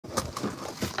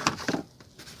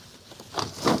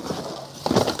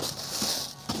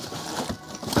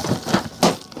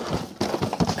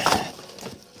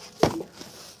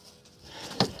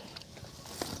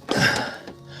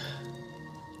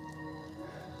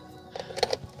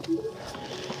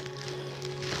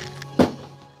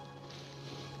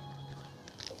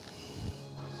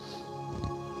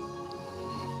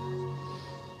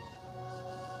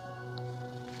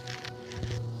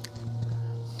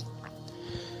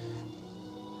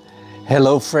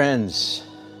Hello friends,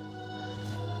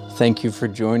 thank you for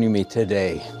joining me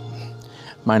today.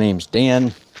 My name's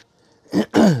Dan.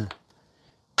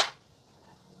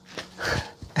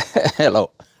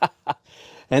 Hello.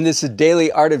 And this is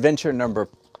Daily Art Adventure number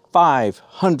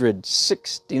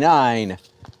 569,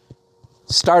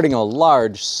 starting a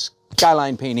large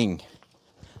skyline painting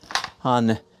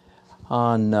on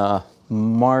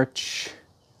March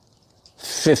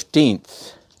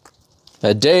 15th.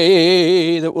 A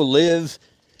day that will live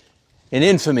in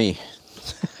infamy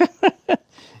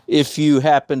if you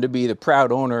happen to be the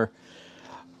proud owner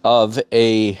of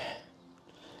a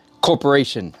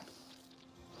corporation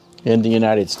in the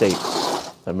United States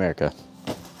of America.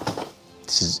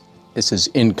 This is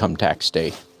income tax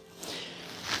day.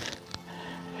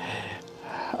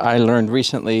 I learned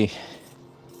recently,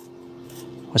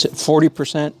 was it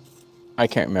 40%? I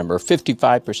can't remember,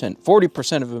 55%,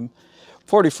 40% of them,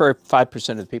 45%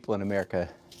 of the people in America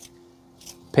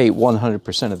pay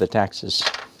 100% of the taxes.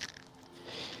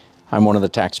 I'm one of the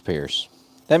taxpayers.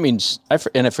 That means, I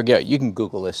forget, you can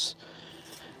Google this.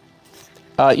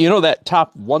 You know that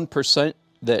top 1%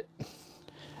 that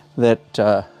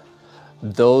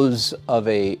those of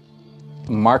a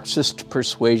Marxist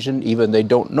persuasion, even they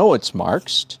don't know it's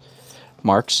Marx,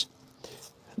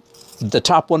 the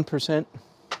top 1%,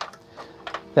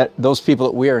 that those people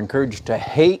that we are encouraged to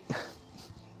hate,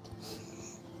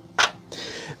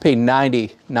 pay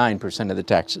 99% of the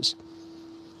taxes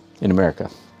in America.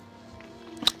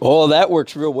 Oh, that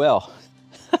works real well.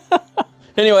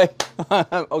 Anyway,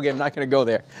 okay, I'm not going to go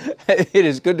there. It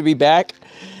is good to be back.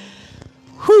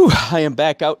 Whew, I am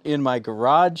back out in my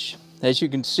garage, as you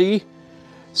can see,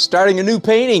 starting a new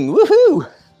painting.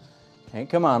 Woohoo! Okay,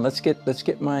 come on, let's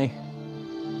get my,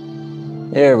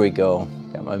 there we go.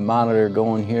 Got my monitor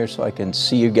going here so I can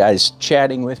see you guys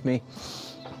chatting with me.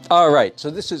 All right,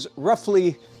 so this is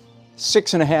roughly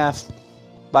 6.5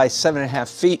 by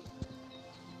 7.5 feet.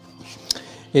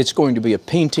 It's going to be a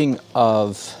painting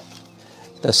of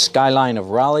the skyline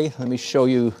of Raleigh. Let me show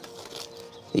you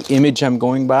the image I'm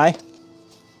going by.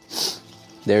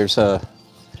 There's a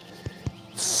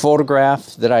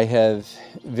photograph that I have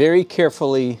very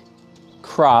carefully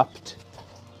cropped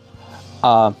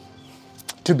to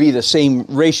be the same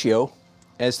ratio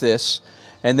as this.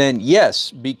 And then,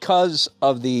 yes, because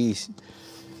of the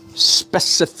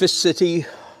specificity,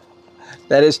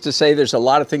 that is to say, there's a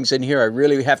lot of things in here I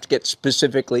really have to get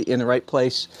specifically in the right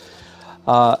place.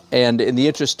 And in the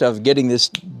interest of getting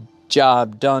this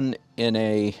job done in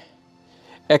a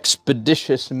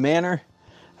expeditious manner,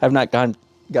 I've not got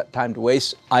time to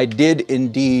waste. I did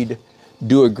indeed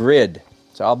do a grid.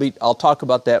 So I'll talk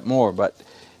about that more. But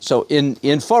so in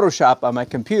Photoshop on my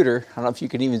computer, I don't know if you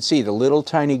can even see the little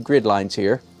tiny grid lines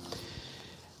here.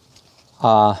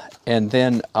 And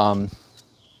then on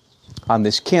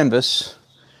this canvas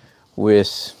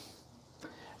with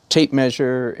tape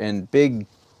measure and big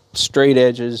straight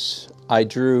edges, I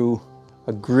drew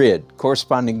a grid,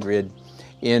 corresponding grid,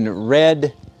 in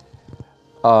red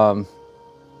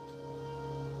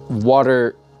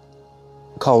watercolor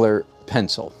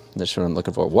pencil. That's what I'm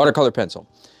looking for, watercolor pencil.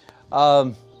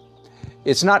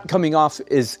 It's not coming off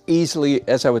as easily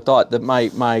as I would thought. That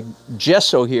my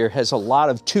gesso here has a lot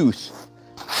of tooth.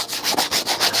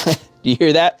 Do you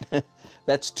hear that?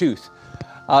 That's tooth.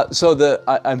 So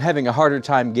I'm having a harder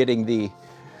time getting the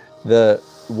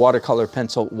watercolor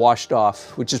pencil washed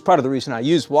off, which is part of the reason I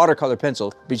use watercolor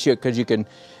pencil, because you can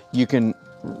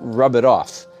rub it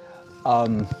off.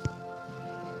 Let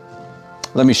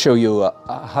me show you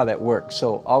how that works.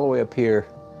 So all the way up here,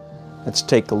 let's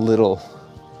take a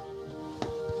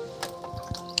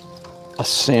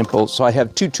sample. So I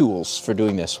have two tools for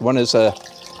doing this. One is a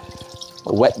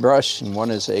wet brush and one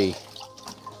is a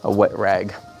wet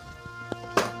rag.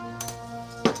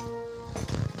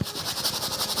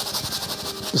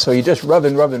 So you just rub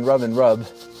and rub and rub and rub.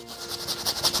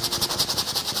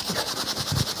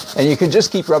 And you can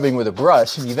just keep rubbing with a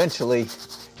brush and eventually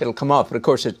it'll come off. But of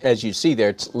course, as you see there,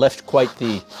 it's left quite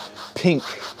the pink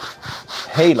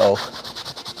halo.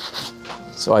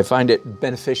 So I find it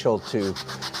beneficial to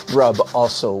rub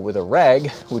also with a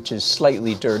rag, which is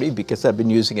slightly dirty because I've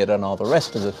been using it on all the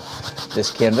rest of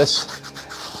this canvas.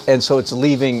 And so it's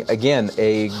leaving, again,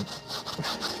 a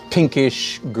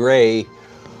pinkish gray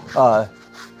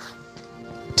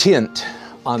tint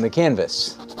on the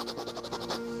canvas,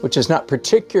 which is not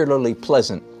particularly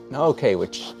pleasant. Okay,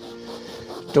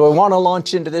 do I want to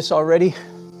launch into this already?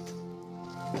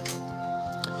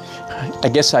 I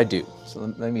guess I do. So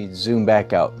let me zoom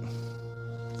back out.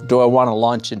 Do I want to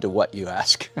launch into what, you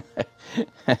ask?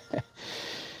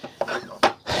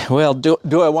 Well,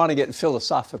 do I want to get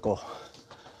philosophical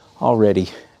already.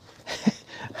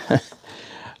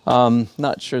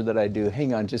 Not sure that I do.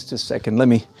 Hang on just a second. Let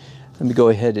me go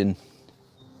ahead and...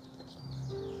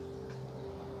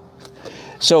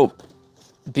 So,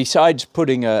 besides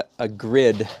putting a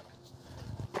grid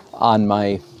on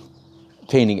my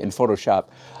painting in Photoshop,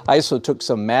 I also took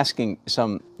some masking,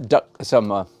 some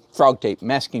frog tape,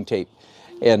 masking tape,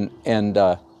 and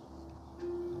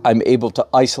I'm able to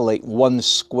isolate one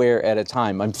square at a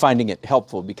time. I'm finding it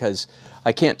helpful because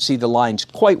I can't see the lines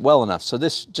quite well enough. So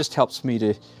this just helps me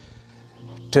to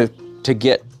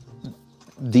get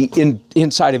the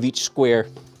inside of each square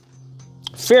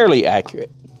fairly accurate.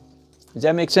 Does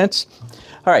that make sense?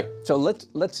 All right, so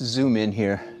let's zoom in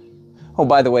here. Oh,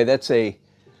 by the way, that's a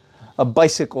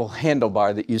bicycle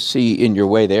handlebar that you see in your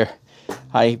way there.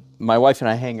 My wife and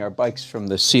I hang our bikes from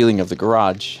the ceiling of the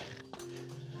garage.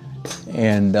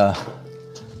 And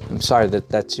I'm sorry that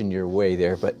that's in your way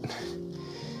there, but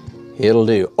it'll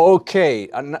do. Okay,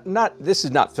 this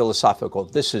is not philosophical.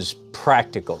 This is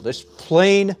practical. This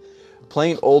plain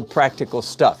old practical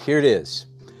stuff. Here it is.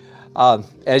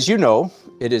 As you know,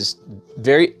 it is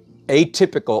very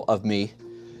atypical of me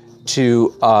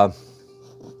to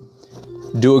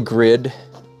do a grid,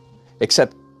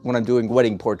 except when I'm doing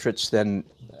wedding portraits. Then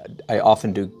I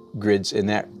often do grids in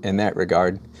that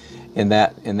regard, in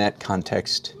that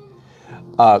context.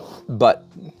 But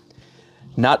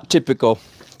not typical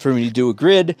for me to do a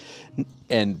grid,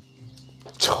 and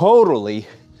totally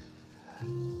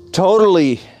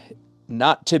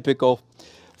not typical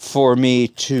for me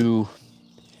to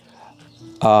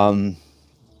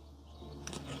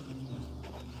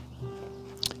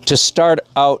start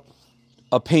out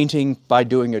a painting by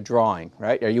doing a drawing,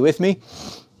 right? Are you with me?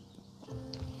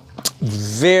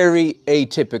 Very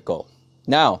atypical.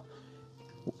 Now,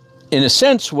 in a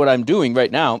sense, what I'm doing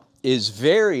right now is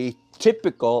very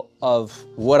typical of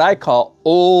what I call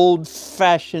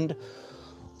old-fashioned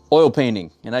oil painting.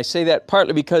 And I say that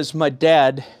partly because my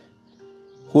dad,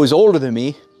 who was older than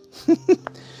me,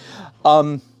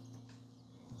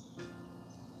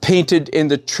 painted in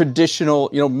the traditional,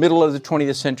 middle of the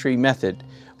 20th century method,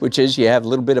 which is you have a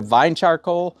little bit of vine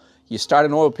charcoal, you start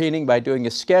an oil painting by doing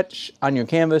a sketch on your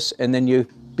canvas, and then you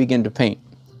begin to paint.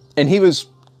 And he was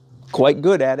quite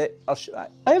good at it. I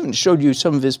haven't showed you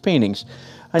some of his paintings.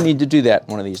 I need to do that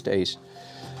one of these days.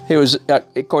 It was,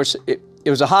 of course, it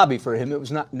was a hobby for him. It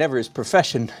was never his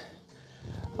profession.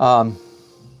 But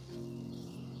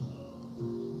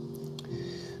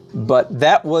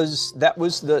that was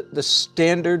the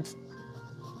standard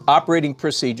operating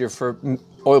procedure for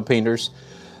oil painters,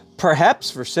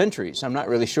 perhaps for centuries. I'm not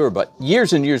really sure, but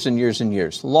years and years and years and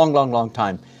years, long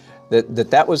time.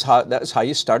 That was how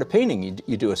you start a painting.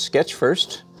 You do a sketch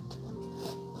first.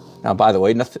 Now, by the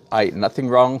way, nothing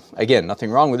wrong. Again, nothing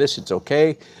wrong with this. It's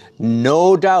okay.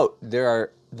 No doubt there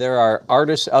are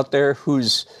artists out there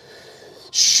whose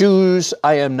shoes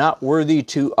I am not worthy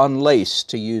to unlace,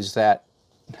 to use that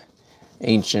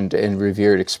ancient and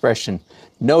revered expression.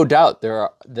 No doubt there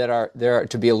are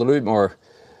to be a little bit more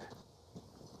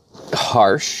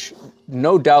harsh.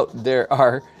 No doubt there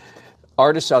are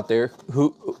artists out there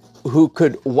who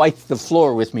could wipe the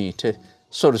floor with me,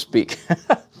 so to speak,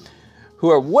 who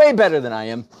are way better than I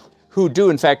am, who do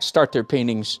in fact start their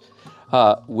paintings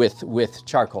with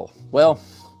charcoal. Well,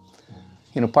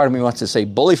 part of me wants to say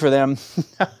bully for them.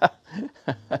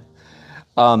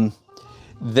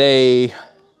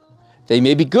 They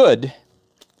may be good,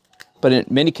 but in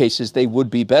many cases they would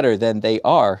be better than they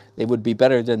are. They would be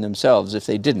better than themselves if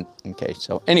they didn't. Okay,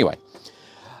 so anyway.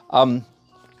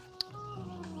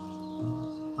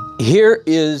 Here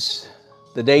is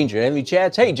the danger. Any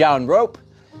chats? Hey, John Rope.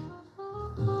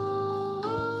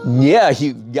 Yeah,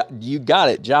 you got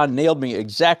it. John nailed me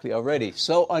exactly already.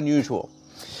 So unusual.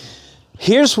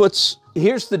 Here's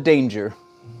the danger.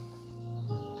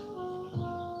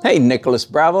 Hey, Nicholas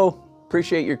Bravo.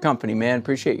 Appreciate your company, man.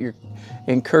 Appreciate your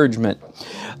encouragement.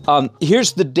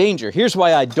 Here's the danger. Here's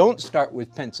why I don't start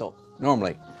with pencil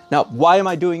normally. Now, why am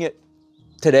I doing it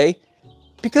today?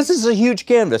 Because this is a huge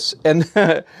canvas, and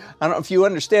I don't know if you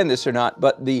understand this or not,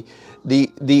 but the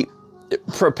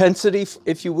propensity,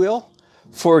 if you will,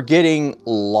 for getting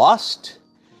lost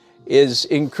is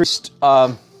increased.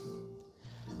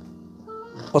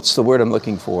 What's the word I'm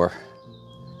looking for?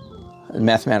 A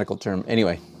mathematical term.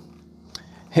 Anyway,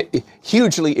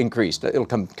 hugely increased. It'll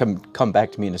come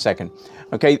back to me in a second.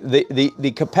 Okay,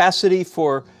 the capacity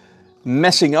for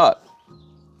messing up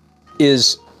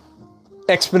is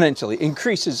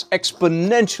increases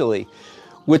exponentially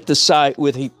with the size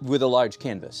with a large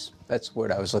canvas. That's the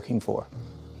word I was looking for.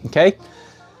 Okay,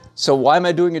 so why am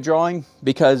I doing a drawing?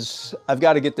 Because I've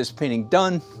got to get this painting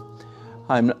done.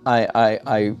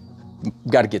 I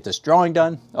got to get this drawing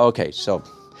done. Okay, so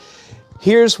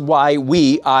here's why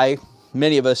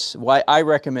many of us, why I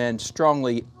recommend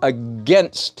strongly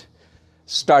against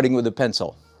starting with a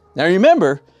pencil. Now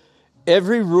remember,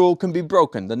 every rule can be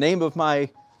broken. The name of my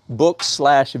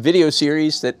book/video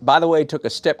series that, by the way, took a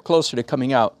step closer to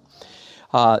coming out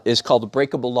is called The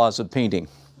Breakable Laws of Painting.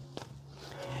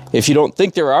 If you don't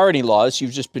think there are any laws,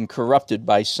 you've just been corrupted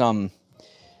by some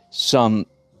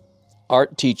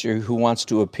art teacher who wants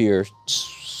to appear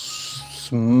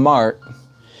smart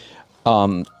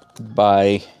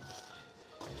by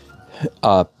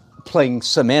playing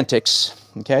semantics,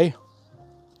 okay?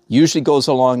 Usually goes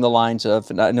along the lines of,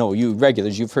 and I know you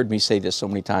regulars, you've heard me say this so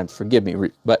many times, forgive me,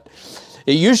 but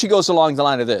it usually goes along the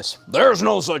line of this: there's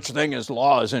no such thing as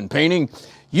laws in painting.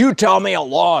 You tell me a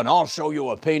law and I'll show you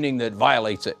a painting that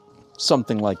violates it.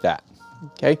 Something like that,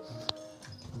 okay?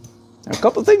 Now, a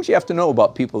couple of things you have to know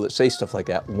about people that say stuff like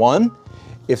that. One,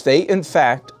 if they in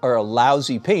fact are a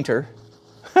lousy painter,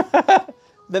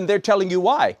 then they're telling you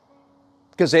why.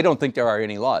 Because they don't think there are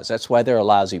any laws. That's why they're a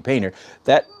lousy painter.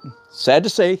 That, sad to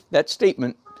say, that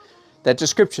statement, that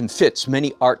description fits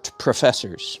many art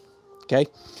professors, okay?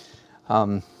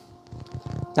 Not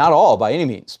all by any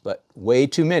means, but way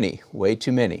too many, way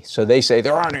too many. So they say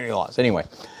there aren't any laws. Anyway,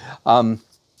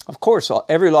 of course,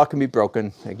 every law can be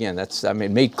broken. Again, that's, I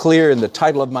mean, made clear in the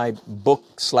title of my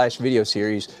book/video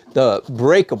series, The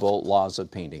Breakable Laws of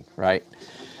Painting, right?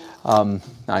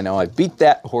 I know I beat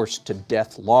that horse to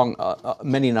death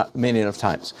many enough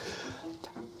times.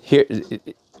 Here,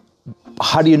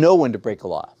 how do you know when to break a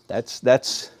law? That's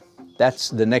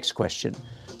the next question.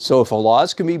 So if a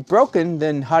laws can be broken,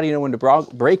 then how do you know when to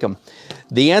break them?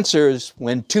 The answer is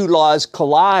when two laws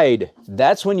collide.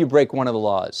 That's when you break one of the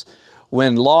laws.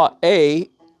 When law A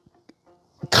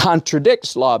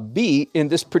contradicts law B in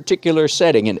this particular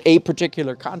setting, in a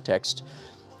particular context,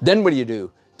 then what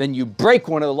do? Then you break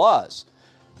one of the laws.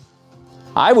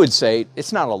 I would say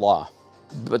it's not a law,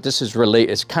 but this is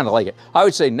related. It's kind of like it. I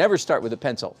would say never start with a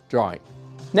pencil drawing.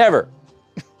 Never.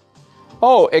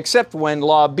 Oh, except when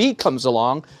law B comes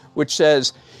along, which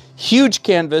says huge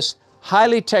canvas,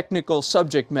 highly technical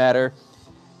subject matter,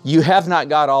 you have not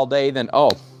got all day, then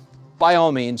by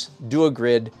all means, do a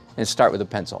grid and start with a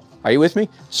pencil. Are you with me?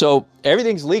 So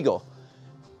everything's legal.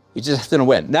 You just have to know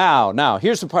when. Now,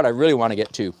 here's the part I really want to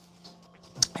get to.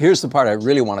 Here's the part I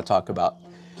really want to talk about.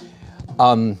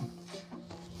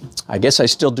 I guess I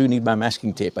still do need my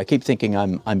masking tape. I keep thinking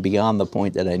I'm beyond the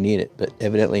point that I need it, but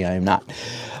evidently I am not.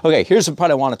 Okay, here's the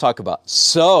part I want to talk about.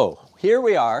 So here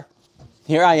we are.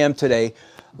 Here I am today,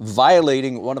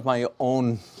 violating one of my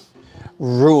own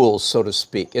rules, so to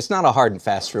speak. It's not a hard and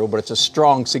fast rule, but it's a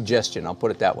strong suggestion. I'll put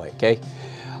it that way, okay?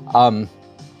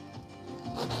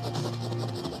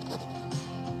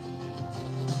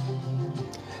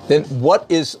 Then what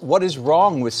is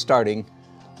wrong with starting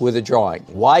with a drawing?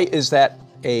 Why is that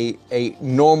a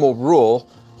normal rule?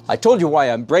 I told you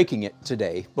why I'm breaking it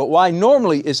today, but why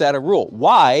normally is that a rule?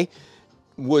 Why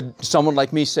would someone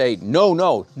like me say,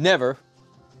 no, never?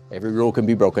 Every rule can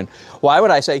be broken. Why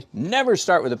would I say never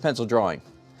start with a pencil drawing?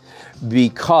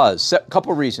 Because, a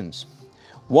couple reasons.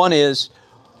 One is,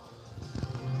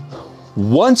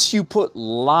 once you put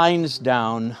lines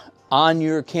down on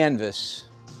your canvas,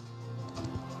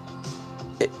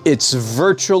 it's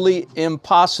virtually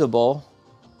impossible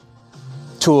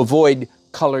to avoid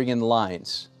coloring in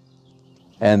lines.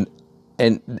 And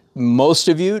most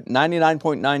of you,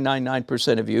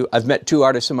 99.999% of you, I've met two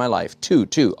artists in my life,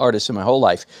 two artists in my whole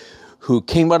life, who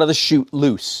came out of the chute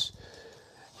loose.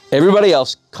 Everybody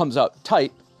else comes out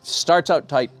tight, starts out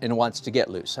tight, and wants to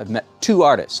get loose. I've met two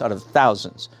artists out of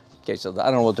thousands. Okay, so I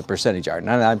don't know what the percentage are.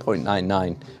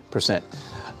 99.99%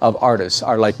 of artists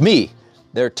are like me.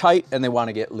 They're tight and they want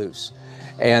to get loose.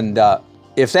 And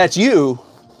if that's you,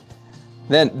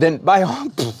 then by all,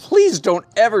 please don't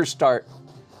ever start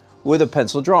with a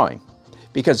pencil drawing,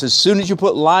 because as soon as you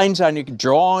put lines on your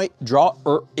drawing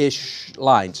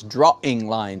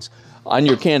lines on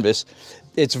your canvas,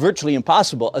 it's virtually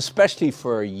impossible, especially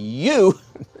for you.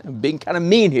 I'm being kind of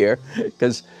mean here,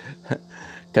 because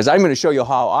I'm going to show you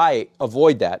how I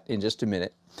avoid that in just a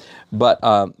minute. But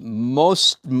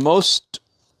most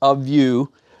of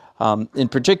you, in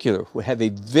particular, will have a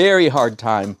very hard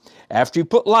time after you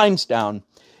put lines down.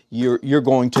 You're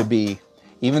going to be,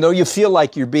 even though you feel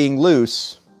like you're being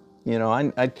loose, you know,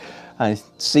 I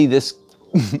see this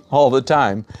all the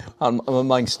time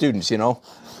among students, you know.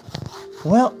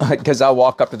 Well, because I'll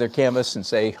walk up to their canvas and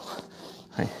say,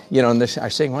 you know, and I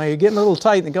say, well, you're getting a little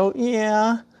tight. And they go,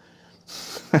 yeah.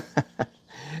 And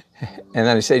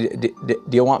then I say, do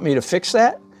you want me to fix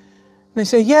that? And they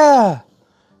say, yeah.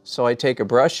 So I take a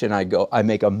brush and I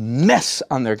make a mess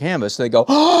on their canvas. They go,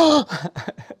 oh,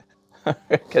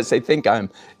 because they think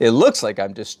it looks like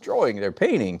I'm destroying their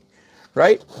painting,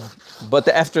 right? But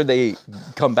after they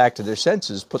come back to their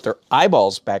senses, put their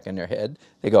eyeballs back in their head,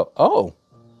 they go, oh,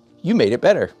 you made it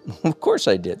better. Of course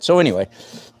I did. So anyway,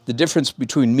 the difference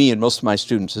between me and most of my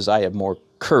students is I have more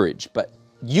courage, but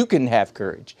you can have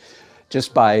courage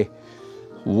just by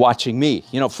watching me.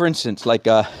 You know, for instance, like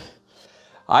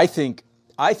I think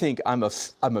I'm a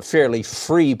fairly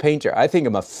free painter. I think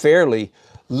I'm a fairly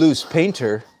loose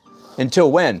painter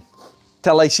until when?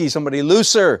 Till I see somebody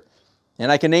looser.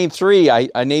 And I can name three.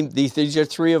 I named these are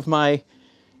three of my,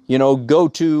 you know,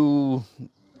 go-to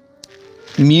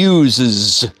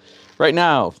muses right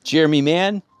now. Jeremy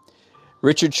Mann,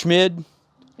 Richard Schmid,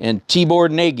 and Tibor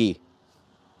Nagy.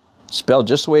 Spelled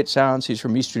just the way it sounds. He's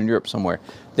from Eastern Europe somewhere.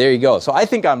 There you go. So I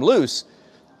think I'm loose.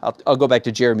 I'll go back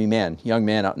to Jeremy Mann, young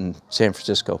man out in San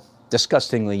Francisco.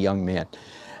 Disgustingly young man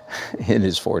in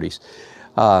his 40s.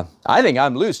 I think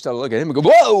I'm loose till I look at him and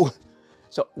go, whoa!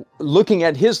 So looking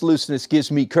at his looseness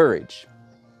gives me courage.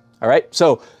 All right?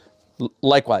 So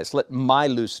likewise, let my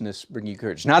looseness bring you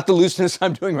courage. Not the looseness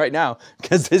I'm doing right now,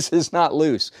 because this is not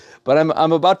loose. But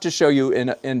I'm about to show you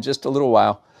in just a little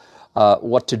while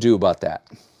what to do about that.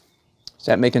 Is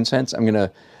that making sense? I'm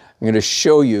gonna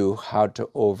show you how to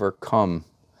overcome.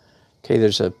 Okay,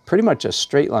 there's pretty much a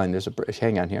straight line.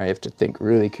 Hang on here. I have to think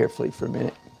really carefully for a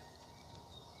minute.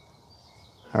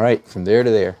 All right, from there to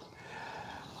there.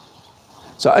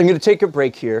 So I'm going to take a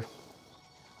break here.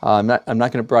 I'm not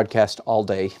going to broadcast all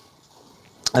day.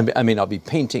 I mean, I'll be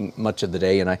painting much of the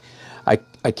day, and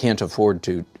I can't afford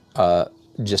to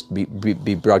just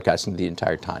be broadcasting the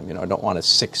entire time. You know, I don't want a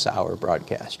 6-hour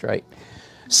broadcast, right?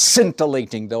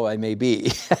 Scintillating though I may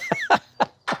be.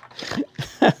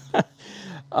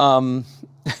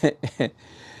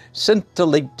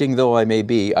 Scintillating though I may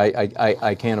be,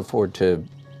 I can't afford to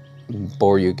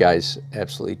bore you guys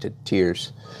absolutely to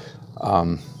tears.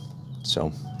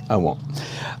 So I won't.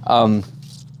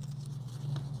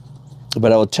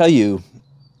 But I will tell you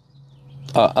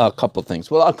a couple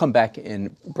things. Well, I'll come back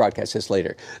and broadcast this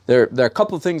later. There are a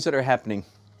couple of things that are happening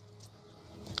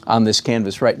on this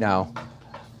canvas right now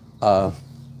that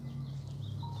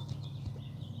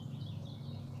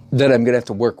I'm going to have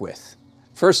to work with.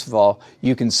 First of all,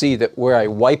 you can see that where I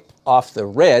wipe off the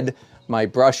red, my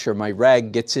brush or my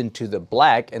rag gets into the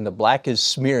black, and the black is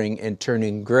smearing and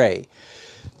turning gray.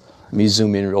 Let me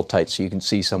zoom in real tight so you can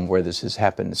see some where this has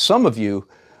happened. Some of you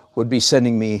would be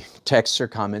sending me texts or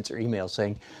comments or emails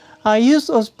saying, I used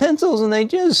those pencils and they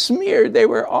just smeared. They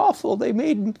were awful. They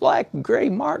made black, gray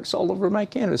marks all over my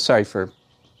canvas. Sorry for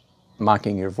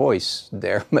mocking your voice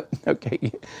there, but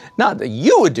okay. Not that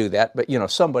you would do that, but you know,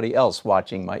 somebody else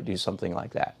watching might do something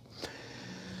like that.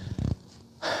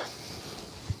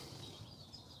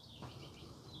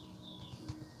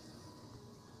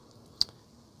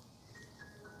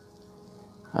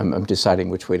 I'm deciding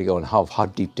which way to go and how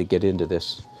deep to get into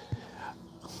this.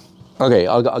 Okay,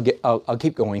 I'll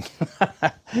keep going.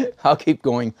 I'll keep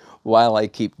going while I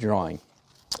keep drawing.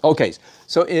 Okay,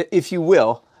 so if you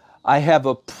will, I have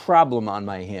a problem on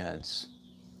my hands.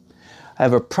 I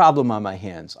have a problem on my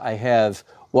hands. I have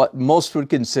what most would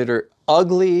consider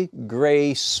ugly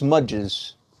gray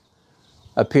smudges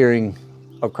appearing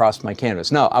across my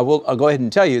canvas. Now, I'll go ahead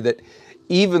and tell you that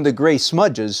even the gray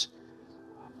smudges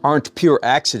aren't pure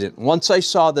accident. Once I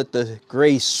saw that the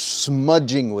gray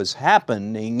smudging was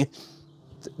happening,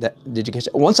 did you catch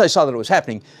it? Once I saw that it was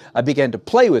happening, I began to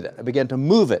play with it. I began to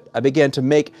move it. I began to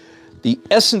make, the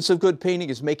essence of good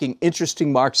painting is making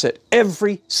interesting marks at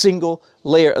every single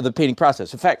layer of the painting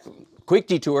process. In fact, quick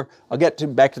detour, I'll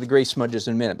get back to the gray smudges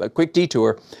in a minute, but quick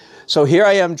detour. So here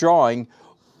I am drawing,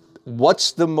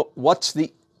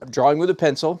 drawing with a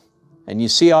pencil, and you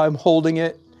see how I'm holding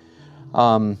it.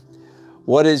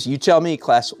 You tell me,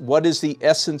 class, what is the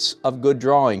essence of good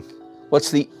drawing?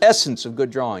 What's the essence of good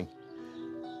drawing?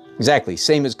 Exactly,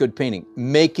 same as good painting.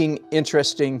 Making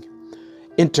interesting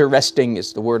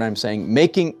is the word I'm saying.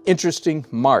 Making interesting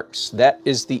marks. That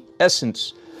is the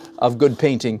essence of good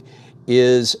painting,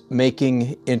 is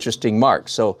making interesting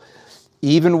marks. So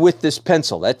even with this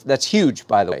pencil, that's huge,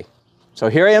 by the way. So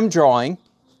here I am drawing,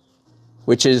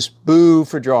 which is boo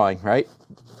for drawing, right?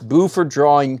 Boo for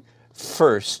drawing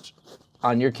first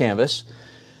on your canvas.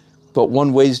 But one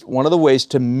of the ways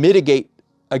to mitigate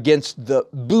against the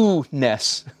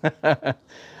boo-ness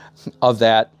of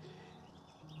that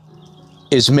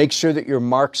is make sure that your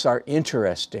marks are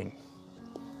interesting,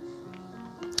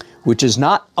 which is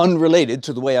not unrelated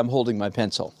to the way I'm holding my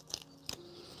pencil.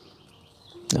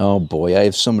 Oh boy, I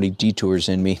have so many detours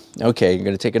in me. Okay, I'm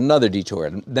going to take another detour,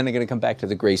 and then I'm going to come back to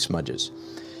the gray smudges.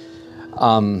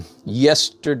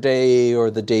 Yesterday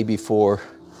or the day before,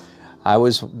 I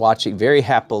was watching very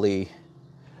happily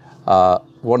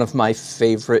one of my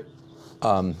favorite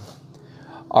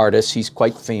artists. He's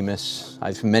quite famous.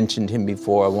 I've mentioned him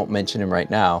before. I won't mention him right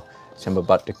now, so I'm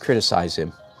about to criticize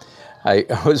him. I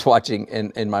was watching,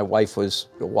 and my wife was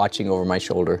watching over my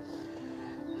shoulder.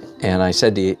 And I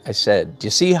said, do you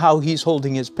see how he's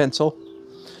holding his pencil?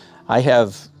 I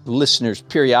have listeners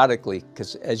periodically,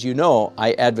 because as you know,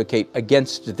 I advocate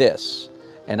against this.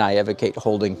 And I advocate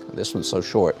holding, this one's so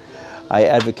short, I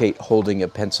advocate holding a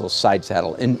pencil side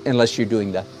saddle, unless you're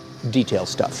doing the detail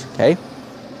stuff, okay?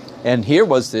 And here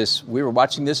was this, we were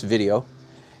watching this video,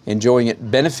 enjoying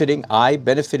it,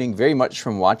 benefiting very much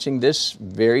from watching this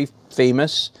very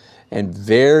famous and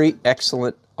very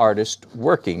excellent artist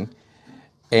working.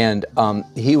 And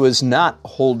he was not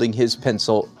holding his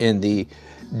pencil in the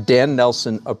Dan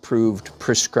Nelson approved,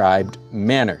 prescribed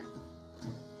manner.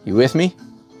 You with me?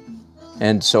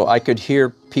 And so I could hear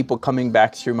people coming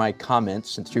back through my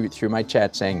comments and through my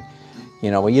chat saying,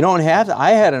 you know, well, you don't have to.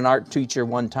 I had an art teacher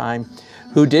one time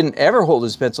who didn't ever hold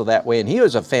his pencil that way, and he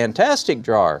was a fantastic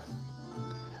drawer.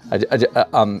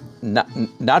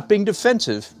 Not being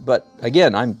defensive, but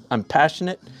again, I'm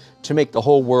passionate to make the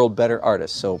whole world better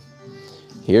artists. So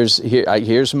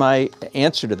here's my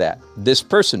answer to that. This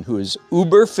person who is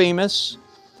uber famous,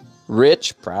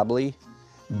 rich, probably,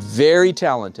 very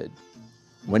talented.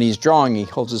 When he's drawing, he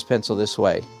holds his pencil this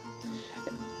way.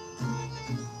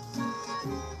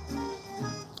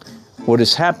 What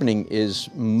is happening is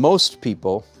most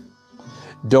people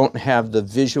don't have the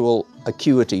visual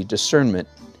acuity, discernment,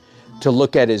 to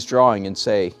look at his drawing and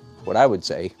say, what I would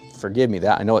say, forgive me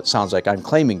that, I know it sounds like I'm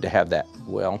claiming to have that.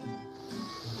 Well,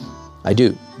 I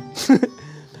do.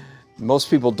 Most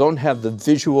people don't have the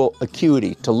visual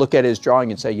acuity to look at his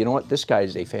drawing and say, you know what, this guy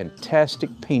is a fantastic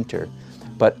painter.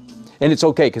 And it's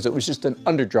okay, because it was just an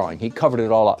underdrawing. He covered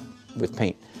it all up with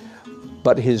paint.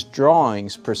 But his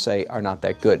drawings, per se, are not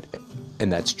that good.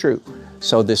 And that's true.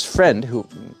 So this friend, who,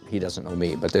 he doesn't know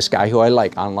me, but this guy who I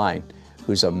like online,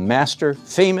 who's a master,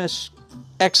 famous,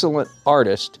 excellent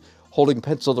artist, holding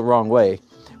pencil the wrong way,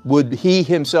 he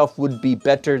himself would be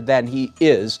better than he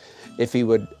is if he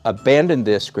would abandon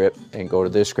this script and go to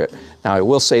this script. Now, I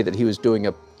will say that he was doing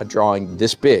a drawing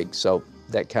this big, so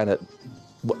that kind of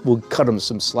will cut him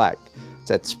some slack.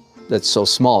 That's so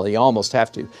small, you almost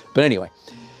have to. But anyway,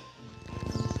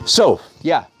 so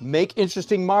yeah, make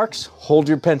interesting marks, hold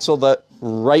your pencil the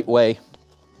right way.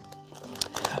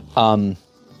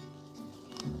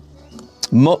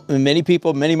 Many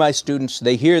people, many of my students,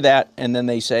 they hear that and then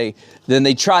they say, then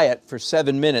they try it for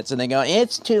 7 minutes and they go,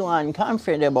 it's too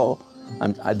uncomfortable.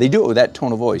 They do it with that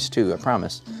tone of voice too, I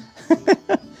promise.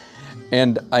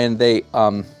 and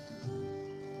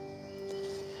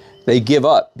they give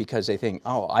up because they think,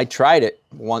 oh, I tried it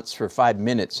once for 5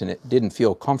 minutes and it didn't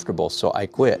feel comfortable, so I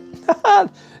quit.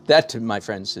 That, my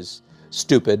friends, is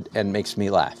stupid and makes me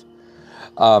laugh.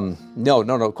 No,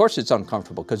 of course it's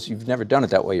uncomfortable because you've never done it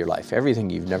that way in your life. Everything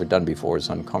you've never done before is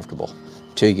uncomfortable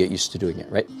until you get used to doing it,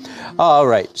 right? All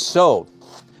right, so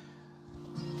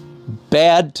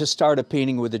bad to start a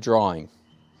painting with a drawing.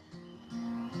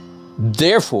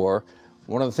 Therefore,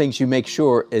 one of the things you make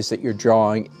sure is that your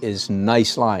drawing is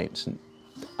nice lines.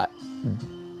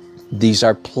 These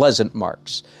are pleasant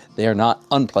marks. They are not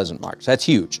unpleasant marks. That's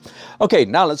huge. Okay,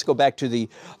 now let's go back to the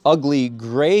ugly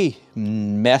gray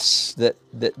mess that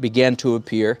began to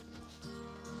appear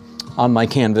on my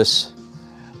canvas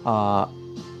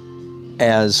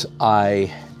as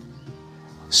I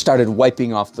started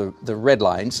wiping off the red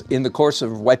lines. In the course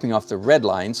of wiping off the red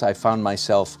lines, I found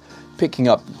myself picking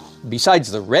up,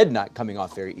 besides the red not coming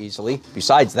off very easily,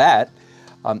 besides that,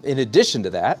 in addition to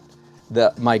that,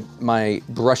 my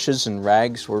brushes and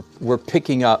rags were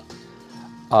picking up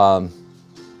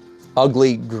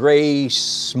ugly gray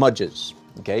smudges.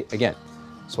 Okay, again,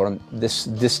 that's what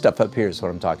this stuff up here is what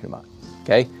I'm talking about.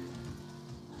 Okay.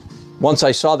 Once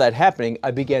I saw that happening, I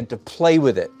began to play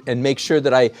with it and make sure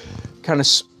that I kind of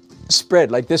spread,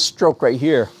 like this stroke right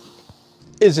here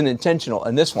isn't intentional,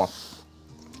 and this one,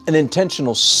 an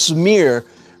intentional smear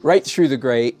right through the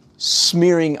gray,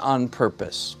 smearing on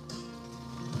purpose.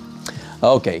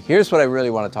 Okay, here's what I really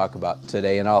want to talk about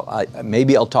today, and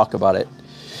maybe I'll talk about it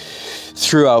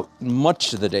throughout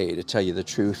much of the day, to tell you the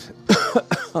truth.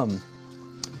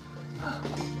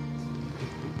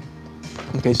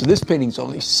 Okay, so this painting's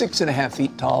only 6.5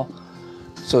 feet tall,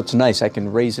 so it's nice. I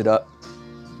can raise it up,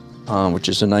 which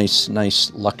is a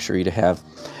nice luxury to have.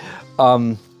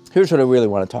 Here's what I really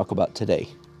want to talk about today.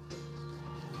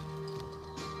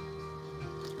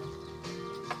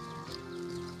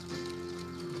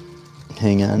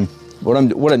 Hang on. What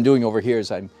I'm doing over here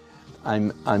is I'm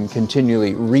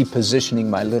continually repositioning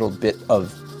my little bit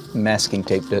of masking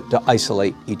tape to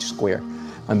isolate each square.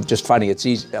 I'm just finding it's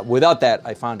easy. Without that,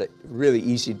 I found it really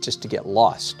easy just to get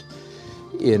lost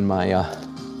in my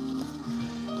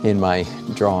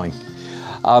drawing.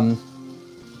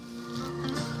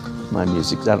 My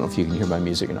music, I don't know if you can hear my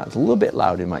music or not. It's a little bit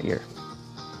loud in my ear.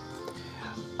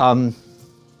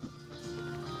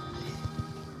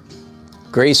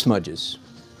 Gray smudges.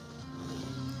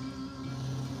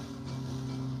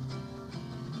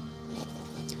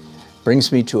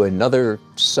 Brings me to another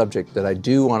subject that I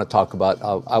do want to talk about.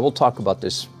 I will talk about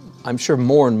this, I'm sure,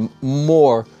 more and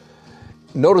more,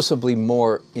 noticeably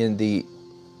more in the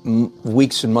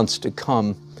weeks and months to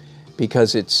come,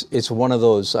 because it's one of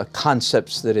those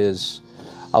concepts that is,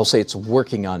 I'll say, it's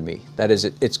working on me. That is,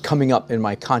 it's coming up in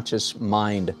my conscious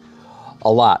mind a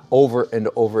lot, over and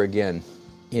over again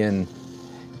in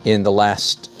the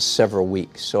last several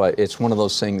weeks. So it's one of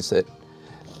those things that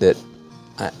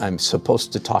I'm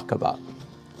supposed to talk about,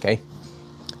 okay?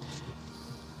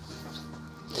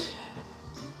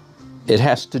 It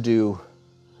has to do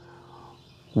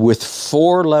with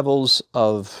 4 levels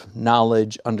of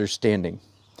knowledge understanding.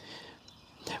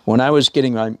 When I was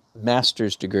getting my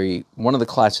master's degree, one of the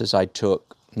classes I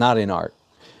took, not in art,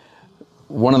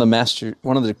 one of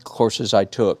the courses I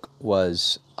took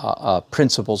was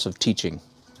Principles of Teaching.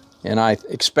 And I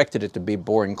expected it to be a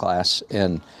boring class,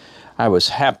 and I was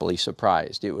happily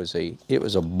surprised. It was a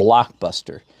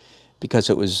blockbuster,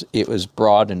 because it was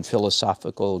broad and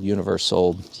philosophical,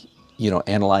 universal,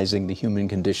 analyzing the human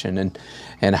condition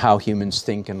and how humans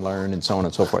think and learn and so on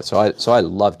and so forth. So I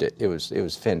loved it. It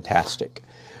was fantastic.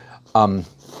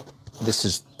 This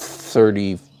is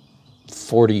 30,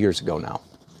 40 years ago now.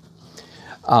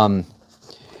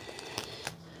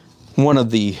 One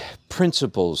of the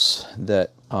principles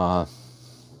that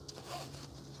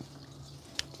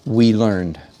we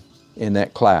learned in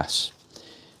that class,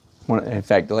 in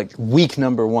fact, like week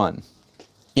number 1,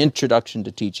 Introduction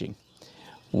to Teaching,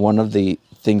 one of the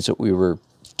things that we were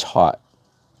taught,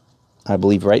 I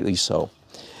believe rightly so,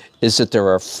 is that there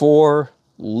are 4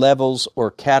 levels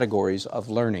or categories of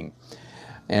learning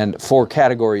and 4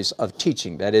 categories of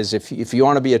teaching. That is, if you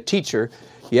want to be a teacher,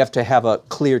 you have to have a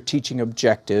clear teaching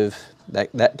objective.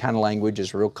 That kind of language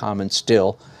is real common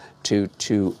still to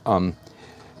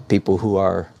people who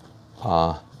are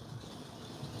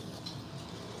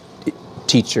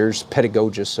teachers,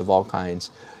 pedagogists of all kinds.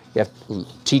 You have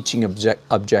teaching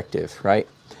objective, right?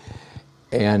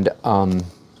 And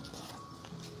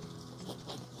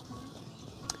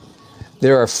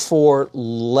there are 4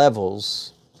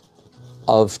 levels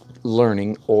of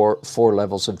learning or 4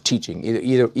 levels of teaching.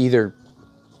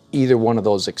 Either one of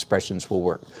those expressions will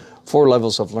work. 4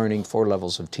 levels of learning, 4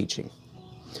 levels of teaching.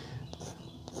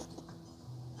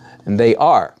 And they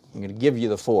are, I'm going to give you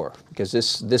the 4, because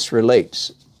this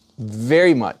relates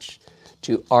very much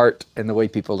to art and the way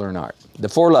people learn art. The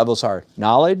 4 levels are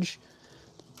knowledge,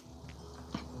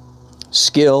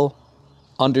 skill,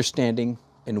 understanding,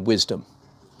 and wisdom.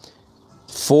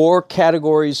 4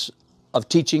 categories of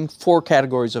teaching, 4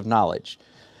 categories of knowledge.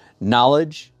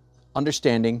 Knowledge,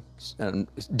 understanding,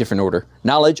 different order.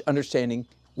 Knowledge, understanding,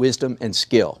 wisdom, and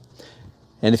skill.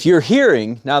 And if you're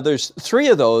hearing, now there's 3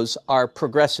 of those are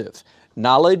progressive.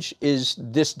 Knowledge is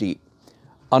this deep.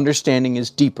 Understanding is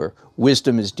deeper.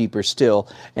 Wisdom is deeper still.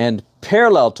 And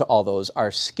parallel to all those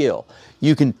are skill.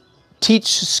 You can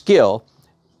teach skill,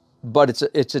 but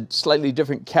it's a slightly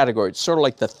different category. It's sort of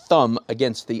like the thumb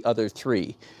against the other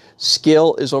 3.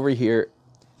 Skill is over here.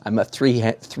 I'm a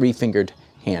three-fingered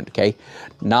hand, okay?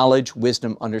 Knowledge,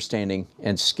 wisdom, understanding,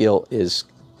 and skill is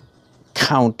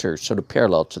counter, sort of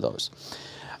parallel to those.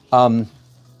 All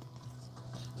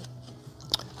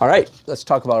right, let's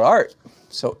talk about art.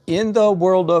 So in the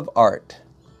world of art,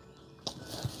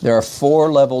 there are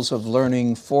 4 levels of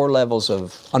learning, 4 levels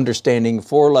of understanding,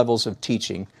 4 levels of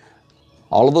teaching.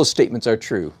 All of those statements are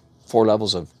true. 4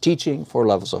 levels of teaching, 4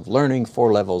 levels of learning,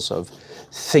 4 levels of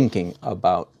thinking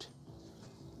about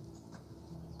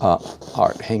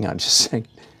art. Hang on just a second.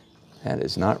 That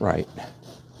is not right.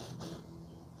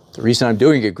 The reason I'm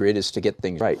doing a grid is to get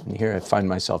things right. And here I find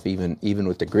myself, even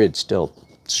with the grid, still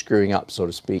screwing up, so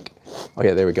to speak. Oh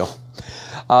yeah, there we go.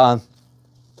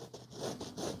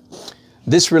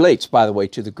 This relates, by the way,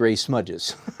 to the gray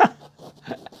smudges.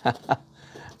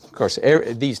 Of course,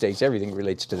 these days everything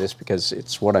relates to this because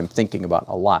it's what I'm thinking about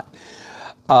a lot.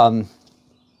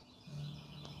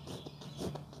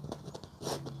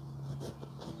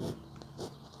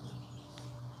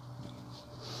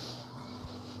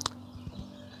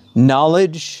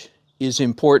 Knowledge is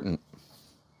important.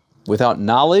 Without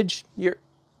knowledge, you're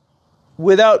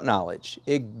without knowledge,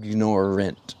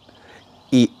 ignorant.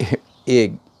 E,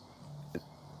 ig,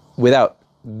 without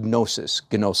gnosis,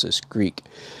 Greek.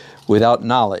 Without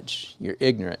knowledge, you're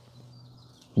ignorant.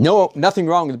 No, nothing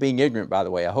wrong with being ignorant, by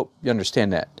the way. I hope you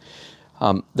understand that.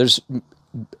 There's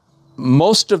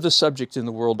most of the subjects in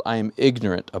the world I am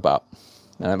ignorant about,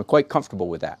 and I'm quite comfortable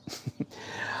with that.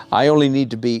 I only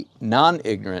need to be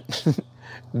non-ignorant,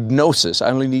 gnosis. I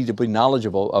only need to be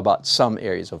knowledgeable about some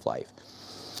areas of life.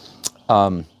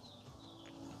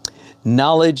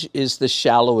 Knowledge is the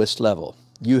shallowest level.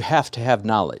 You have to have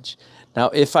knowledge. Now,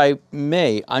 if I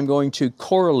may, I'm going to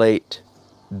correlate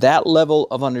that level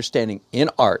of understanding in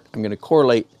art. I'm going to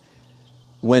correlate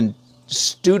when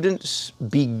students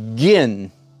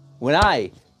begin, when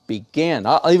I began.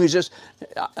 I was just,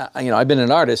 I've been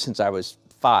an artist since I was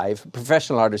 5,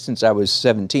 professional artist since I was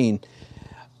 17.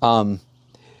 But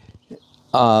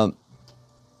I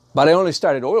only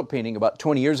started oil painting about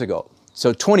 20 years ago.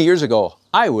 So 20 years ago,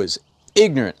 I was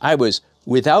ignorant. I was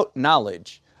without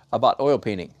knowledge about oil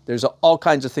painting. There's all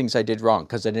kinds of things I did wrong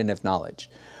because I didn't have knowledge.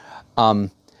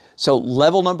 So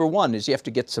level number 1 is you have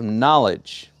to get some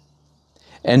knowledge.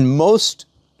 And most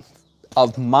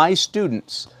of my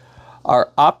students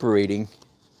are operating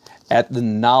at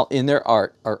the in their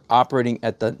art are operating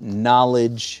at the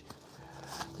knowledge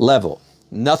level.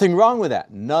 Nothing wrong with that.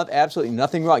 Absolutely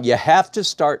nothing wrong. You have to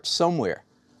start somewhere.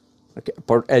 Okay,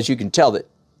 as you can tell that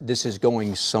this is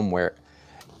going somewhere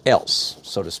else,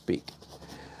 so to speak.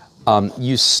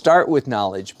 You start with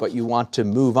knowledge, but you want to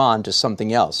move on to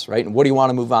something else, right? And what do you want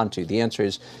to move on to? The answer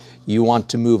is you want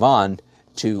to move on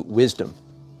to wisdom.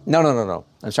 No.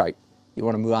 I'm sorry. You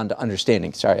want to move on to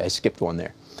understanding. Sorry, I skipped one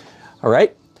there. All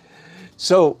right?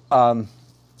 So, and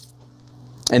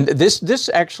this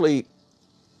actually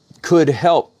could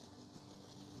help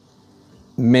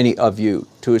many of you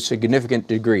to a significant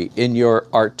degree in your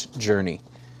art journey,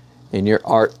 in your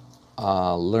art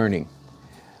learning.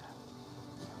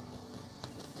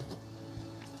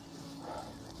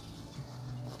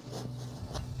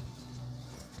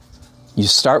 You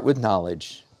start with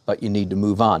knowledge, but you need to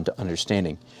move on to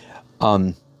understanding.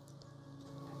 I'm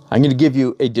going to give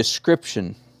you a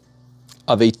description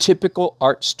of a typical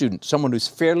art student, someone who's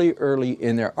fairly early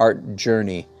in their art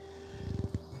journey.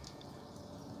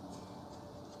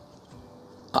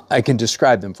 I can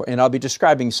describe them and I'll be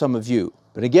describing some of you.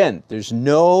 But again, there's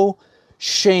no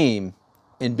shame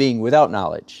in being without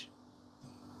knowledge.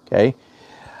 Okay?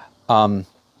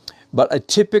 But a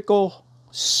typical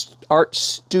art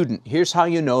student, here's how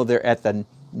you know they're at the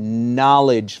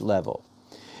knowledge level,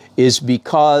 is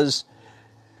because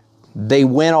they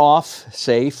went off,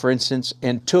 say, for instance,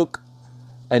 and took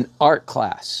an art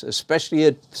class, especially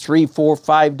a 3, 4,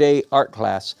 5-day art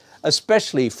class,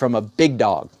 especially from a big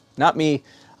dog. Not me,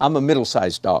 I'm a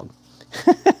middle-sized dog.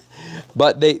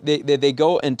 But they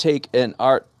go and take an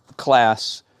art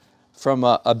class from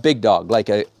a big dog, like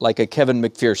a Kevin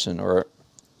McPherson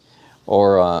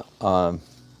or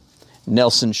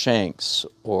Nelson Shanks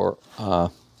or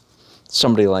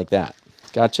somebody like that.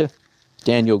 Gotcha?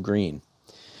 Daniel Green.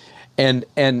 And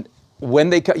when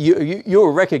they you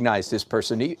will recognize this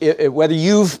person. Whether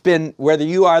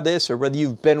you are this or whether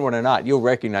you've been one or not, you'll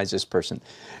recognize this person.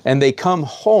 And they come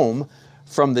home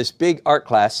from this big art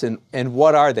class, and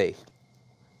what are they?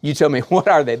 You tell me, what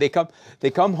are they? They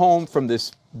come home from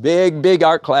this big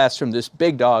art class from this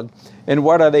big dog, and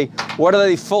what are they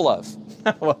full of?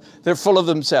 Well, they're full of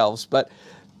themselves, but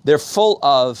they're full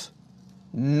of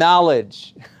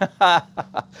knowledge.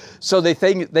 So they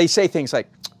say things like,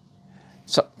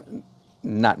 so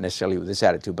not necessarily with this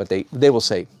attitude, but they will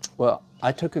say, well,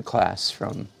 I took a class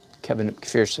from Kevin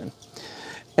McPherson,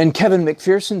 and Kevin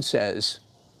McPherson says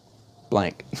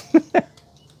blank.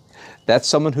 That's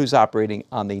someone who's operating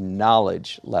on the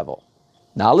knowledge level.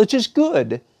 Knowledge is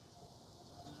good,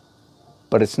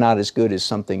 but it's not as good as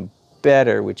something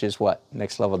better, which is what?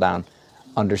 Next level down,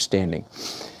 understanding.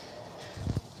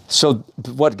 So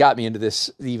what got me into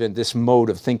this mode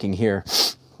of thinking here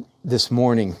this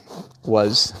morning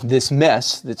was this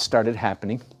mess that started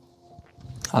happening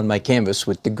on my canvas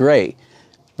with the gray.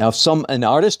 Now, an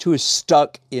artist who is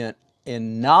stuck in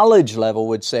knowledge level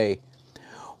would say,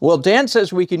 well, Dan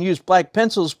says we can use black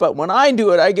pencils, but when I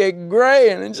do it, I get gray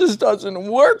and it just doesn't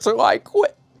work, so I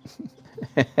quit.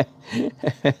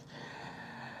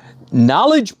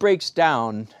 Knowledge breaks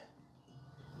down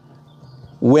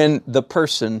when the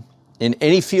person, in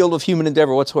any field of human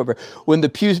endeavor whatsoever, when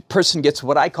the person gets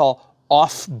what I call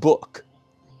off book.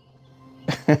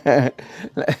 I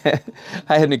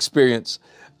had an experience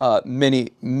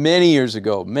many years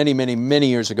ago, many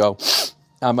years ago.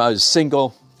 I was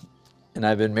single, and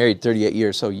I've been married 38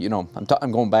 years, so you know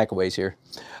I'm going back a ways here.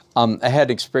 I had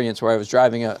an experience where I was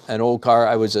driving an old car.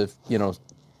 I was a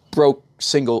broke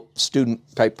single student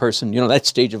type person, that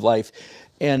stage of life,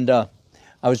 and I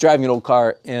was driving an old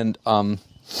car, and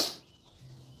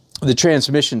the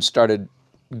transmission started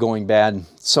going bad.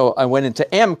 So I went into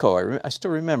AMCO. I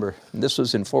still remember. This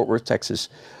was in Fort Worth, Texas.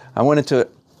 I went into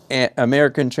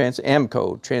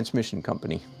AMCO Transmission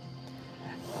Company,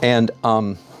 and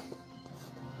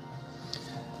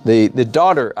the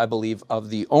daughter, I believe, of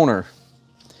the owner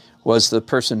was the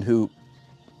person who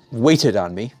waited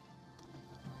on me,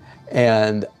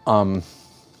 and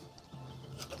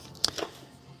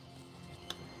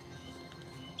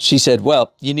she said,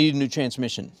 "Well, you need a new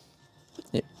transmission."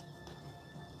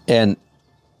 And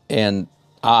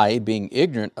I, being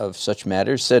ignorant of such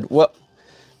matters, said, "Well,"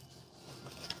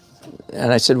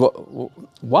 and I said, "Well,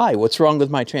 why? What's wrong with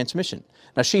my transmission?"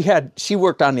 Now she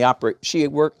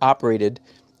operated,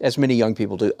 as many young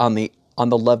people do, on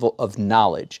the level of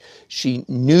knowledge. She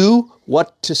knew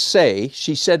what to say.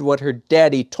 She said what her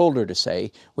daddy told her to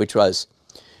say, which was,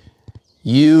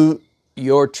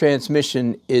 your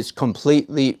transmission is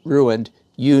completely ruined.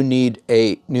 You need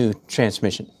a new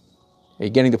transmission. Are you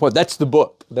getting the point? That's the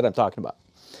book that I'm talking about.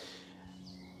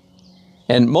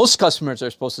 And most customers are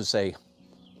supposed to say,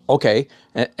 okay.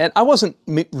 And I wasn't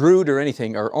rude or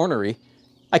anything or ornery.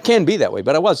 I can be that way,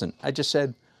 but I wasn't. I just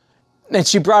said, and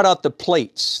she brought out the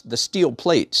plates, the steel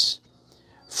plates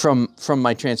from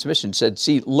my transmission, said,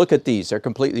 "See, look at these. They're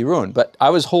completely ruined." But I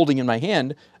was holding in my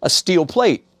hand a steel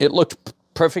plate. It looked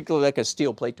perfectly like a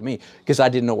steel plate to me because I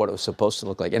didn't know what it was supposed to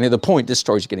look like. And the point, this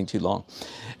story's getting too long.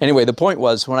 Anyway, the point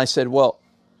was when I said, "Well,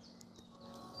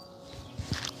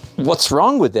 what's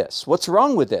wrong with this? What's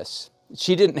wrong with this?"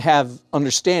 She didn't have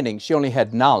understanding. She only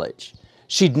had knowledge.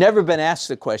 She'd never been asked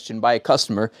the question by a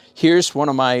customer, "Here's one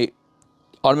of my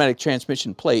automatic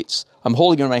transmission plates. I'm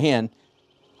holding it in my hand.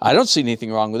 I don't see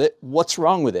anything wrong with it. What's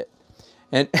wrong with it?"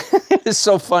 And it's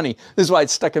so funny. This is why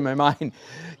it's stuck in my mind.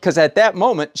 Because at that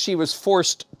moment, she was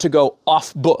forced to go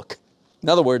off book. In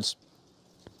other words,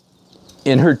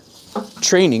 in her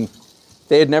training,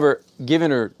 they had never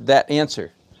given her that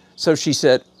answer. So she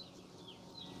said,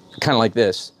 kind of like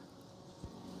this,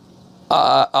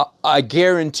 I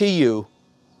guarantee you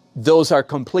those are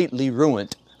completely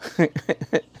ruined.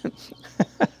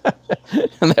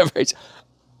 And that phrase,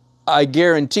 I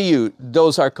guarantee you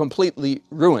those are completely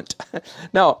ruined.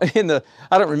 Now,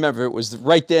 I don't remember if it was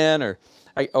right then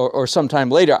or sometime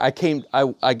later, I came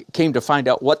to find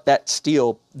out what that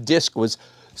steel disc was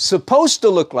supposed to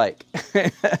look like.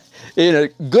 In a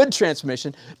good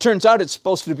transmission, turns out it's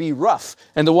supposed to be rough,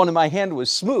 and the one in my hand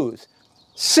was smooth.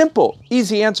 Simple,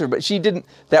 easy answer, but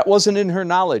that wasn't in her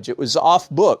knowledge. It was off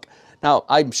book. Now,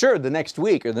 I'm sure the next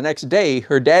week or the next day,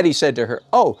 her daddy said to her,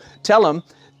 "Oh, tell him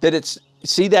that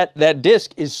that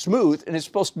disc is smooth and it's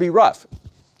supposed to be rough."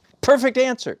 Perfect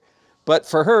answer. But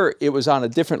for her, it was on a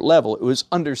different level. It was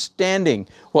understanding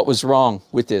what was wrong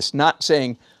with this, not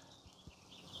saying,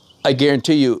 "I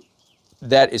guarantee you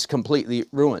that is completely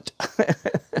ruined."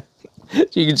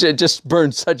 You can say it just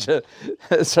burned such an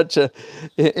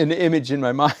image in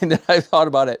my mind that I thought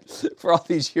about it for all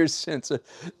these years since.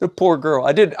 The poor girl.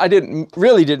 I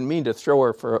really didn't mean to throw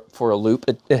her for a loop.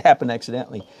 It happened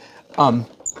accidentally.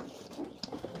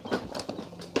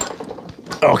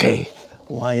 Okay.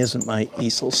 Why isn't my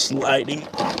easel sliding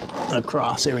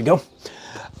across? There we go.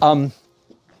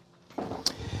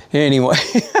 Anyway,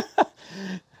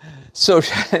 so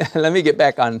let me get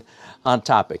back on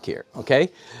topic here, okay?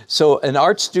 So an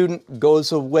art student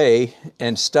goes away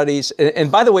and studies,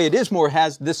 and by the way, it is more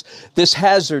this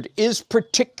hazard is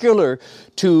particular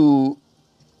to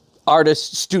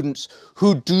artists, students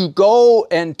who do go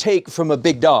and take from a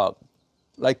big dog,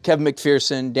 like Kevin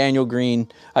McPherson, Daniel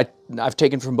Green. I've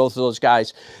taken from both of those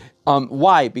guys.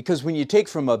 Why? Because when you take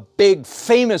from a big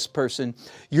famous person,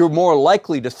 you're more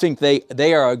likely to think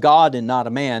they are a god and not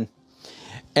a man,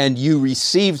 and you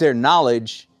receive their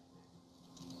knowledge,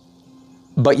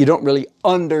 but you don't really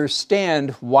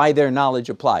understand why their knowledge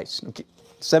applies. Okay.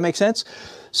 Does that make sense?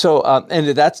 So, and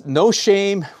that's no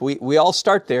shame. We all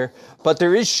start there, but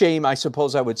there is shame, I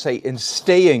suppose I would say, in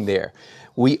staying there.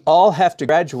 We all have to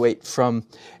graduate from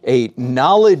a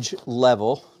knowledge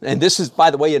level, and this is, by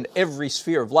the way, in every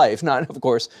sphere of life, of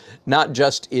course, not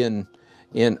just in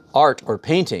art or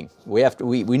painting.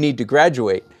 We need to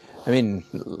graduate. I mean,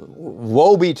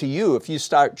 woe be to you if you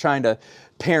start trying to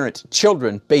parent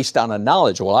children based on a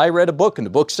knowledge. Well, I read a book and the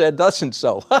book said thus and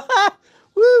so.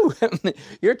 Woo!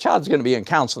 Your child's going to be in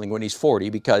counseling when he's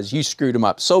 40 because you screwed him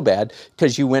up so bad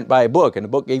because you went by a book and the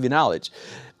book gave you knowledge.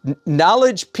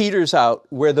 Knowledge peters out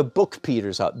where the book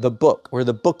peters out. The book, where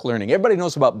the book learning. Everybody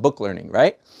knows about book learning,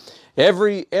 right?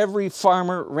 Every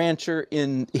farmer, rancher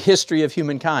in history of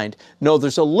humankind know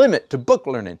there's a limit to book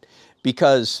learning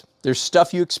because there's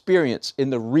stuff you experience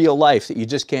in the real life that you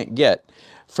just can't get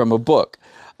from a book.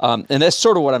 And that's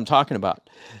sort of what I'm talking about.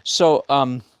 So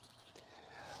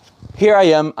here I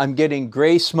am, I'm getting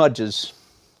gray smudges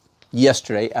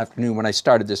yesterday afternoon when I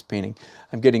started this painting.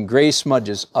 I'm getting gray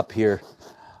smudges up here.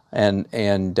 And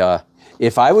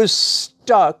if I was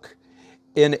stuck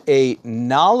in a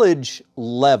knowledge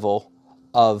level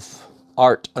of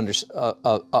art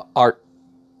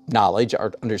knowledge,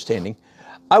 art understanding,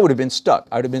 I would have been stuck.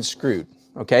 I would have been screwed,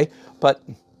 okay? But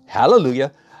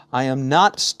hallelujah, I am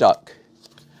not stuck.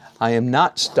 I am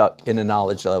not stuck in a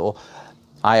knowledge level.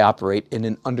 I operate in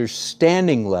an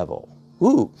understanding level.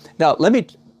 Ooh, now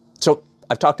so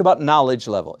I've talked about knowledge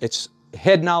level. It's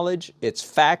head knowledge, it's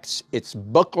facts, it's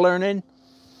book learning,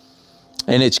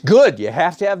 and it's good. You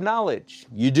have to have knowledge.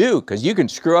 You do, because you can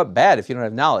screw up bad if you don't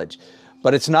have knowledge.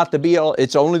 But it's not the be-all,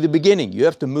 it's only the beginning. You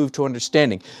have to move to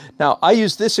understanding. Now, I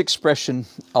use this expression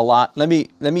a lot. Let me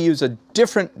use a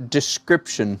different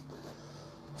description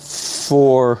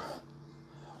for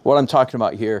what I'm talking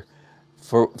about here,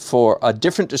 for a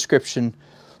different description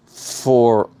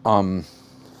for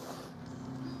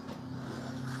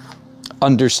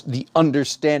the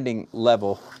understanding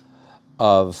level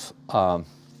of, by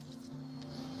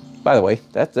the way,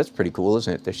 that's pretty cool,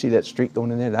 isn't it? See that streak going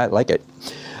in there? I like it.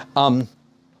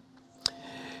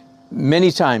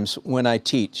 Many times when I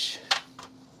teach,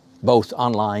 both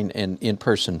online and in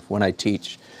person, when I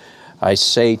teach, I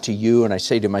say to you and I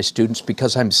say to my students,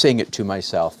 because I'm saying it to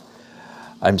myself,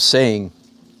 I'm saying,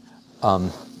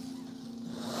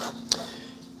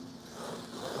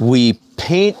 we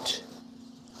paint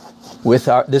with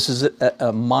our, this is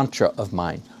a mantra of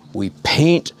mine, we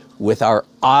paint with our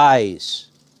eyes.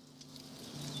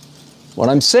 What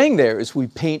I'm saying there is we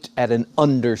paint at an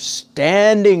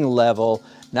understanding level,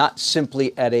 not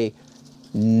simply at a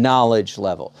knowledge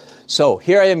level. So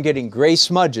here I am getting gray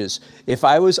smudges. If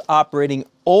I was operating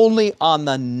only on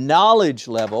the knowledge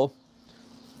level,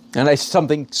 and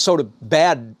something sort of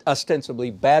bad,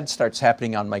 ostensibly bad, starts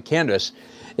happening on my canvas,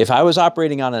 if I was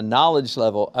operating on a knowledge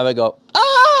level, I would go,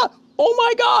 ah, oh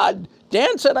my God,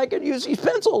 Dan said I could use these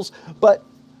pencils, but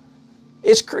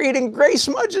it's creating gray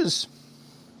smudges.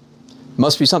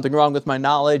 Must be something wrong with my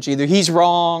knowledge. Either he's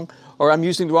wrong, or I'm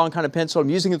using the wrong kind of pencil, I'm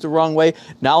using it the wrong way.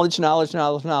 Knowledge, knowledge,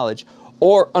 knowledge, knowledge.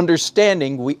 Or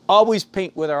understanding, we always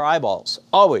paint with our eyeballs,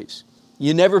 always.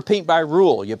 You never paint by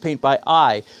rule, you paint by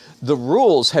eye. The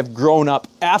rules have grown up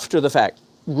after the fact.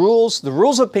 The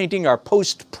rules of painting are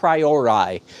post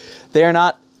priori. They're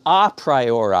not a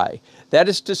priori. That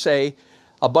is to say,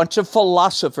 a bunch of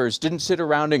philosophers didn't sit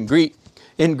around in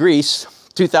Greece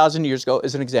 2,000 years ago,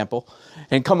 as an example,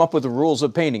 and come up with the rules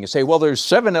of painting and say, well, there's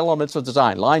 7 elements of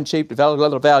design: line, shape,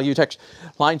 value, text,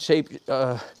 line, shape,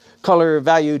 color,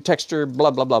 value, texture,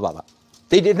 blah, blah, blah, blah, blah.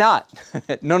 They did not.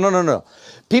 No.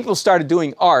 People started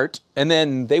doing art, and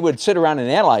then they would sit around and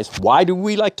analyze, why do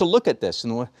we like to look at this?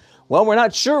 And well, we're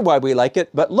not sure why we like it,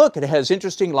 but look, it has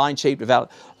interesting line, shape,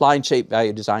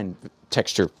 value, design,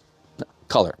 texture,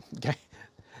 color. Okay.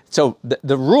 So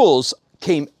the rules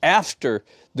came after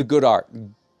the good art.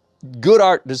 Good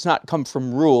art does not come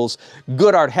from rules.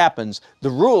 Good art happens. The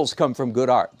rules come from good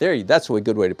art. That's a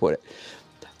good way to put it.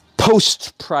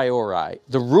 Post priori.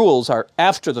 The rules are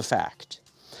after the fact.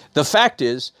 The fact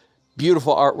is,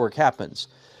 beautiful artwork happens.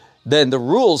 Then the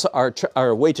rules are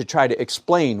a way to try to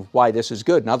explain why this is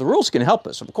good. Now, the rules can help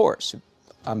us, of course.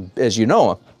 As you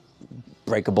know,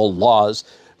 breakable laws,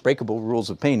 breakable rules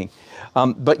of painting.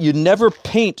 But you never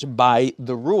paint by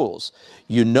the rules.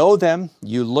 You know them,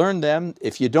 you learn them.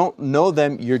 If you don't know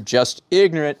them, you're just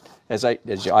ignorant. As I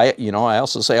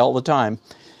also say all the time,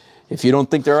 if you don't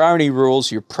think there are any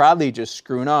rules, you're probably just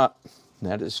screwing up.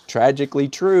 That is tragically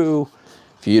true.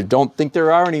 If you don't think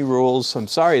there are any rules, I'm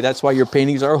sorry, that's why your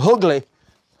paintings are ugly.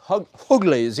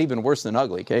 Ugly is even worse than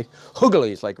ugly, okay?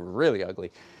 Ugly is like really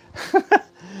ugly.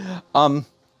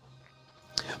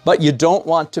 But you don't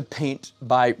want to paint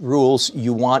by rules.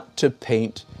 You want to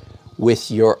paint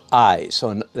with your eyes.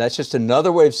 So that's just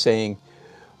another way of saying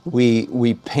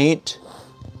we paint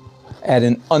at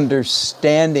an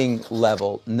understanding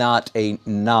level, not a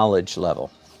knowledge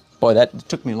level. Boy, that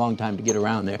took me a long time to get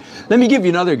around there. Let me give you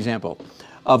another example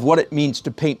of what it means to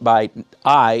paint by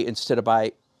eye instead of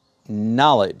by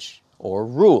knowledge or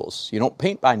rules. You don't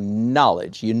paint by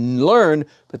knowledge. You learn,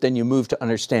 but then you move to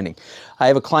understanding. I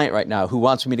have a client right now who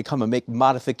wants me to come and make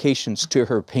modifications to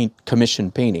her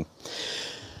commission painting.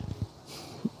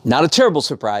 Not a terrible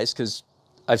surprise, because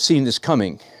I've seen this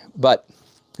coming, but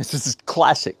this is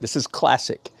classic. This is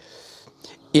classic.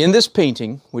 In this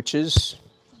painting, which is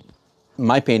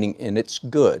my painting, and it's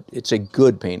good. It's a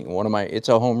good painting. It's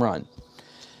a home run.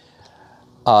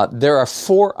 There are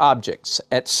 4 objects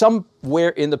at somewhere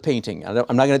in the painting. I'm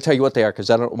not going to tell you what they are because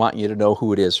I don't want you to know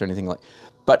who it is or anything like.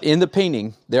 But in the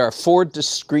painting, there are 4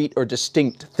 discrete or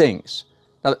distinct things.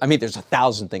 Now, I mean, there's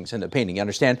 1,000 things in the painting, you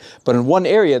understand? But in one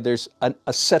area, there's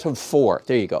a set of 4.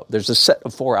 There you go. There's a set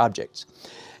of 4 objects.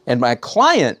 And my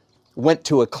client went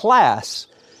to a class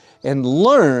and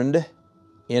learned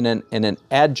in an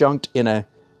adjunct in a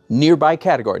nearby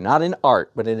category, not in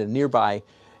art, but in a nearby,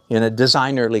 in a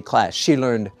designerly class. She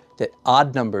learned that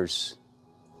odd numbers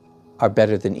are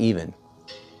better than even.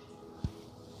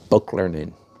 Book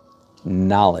learning,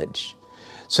 knowledge.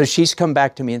 So she's come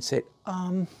back to me and said,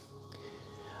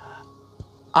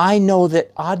 I know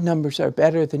that odd numbers are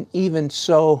better than even,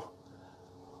 so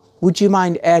would you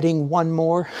mind adding one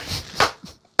more?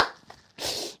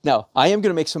 Now, I am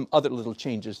going to make some other little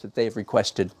changes that they've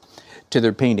requested to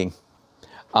their painting.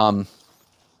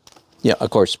 Yeah,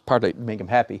 of course, partly to make them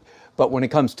happy. But when it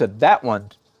comes to that one,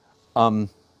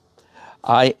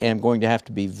 I am going to have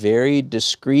to be very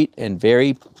discreet and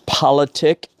very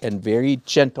politic and very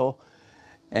gentle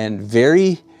and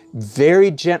very, very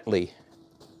gently.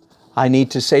 I need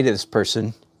to say to this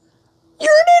person, you're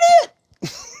an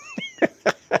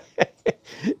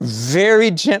idiot! Very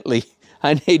gently,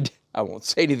 I won't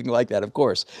say anything like that, of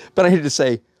course, but I need to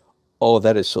say, oh,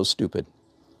 that is so stupid.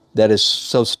 That is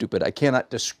so stupid. I cannot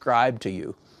describe to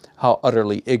you how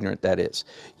utterly ignorant that is.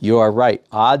 You are right.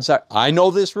 Odds are, I know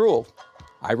this rule.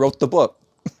 I wrote the book.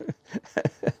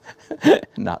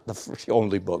 Not the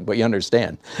only book, but you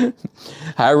understand.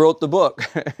 I wrote the book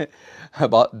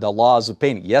about the laws of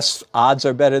painting. Yes, odds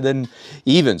are better than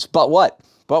evens, but what?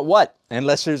 But what?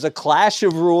 Unless there's a clash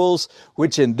of rules,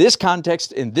 which in this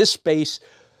context, in this space,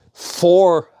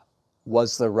 4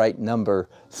 was the right number,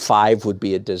 5 would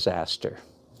be a disaster.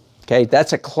 Okay,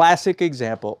 that's a classic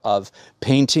example of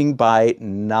painting by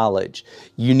knowledge.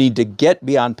 You need to get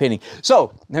beyond painting.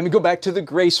 So let me go back to the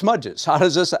gray smudges. How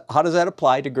does that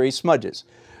apply to gray smudges?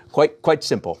 Quite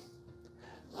simple.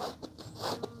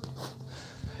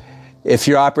 If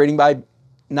you're operating by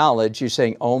knowledge, you're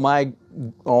saying, oh my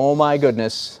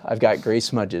goodness, I've got gray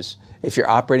smudges. If you're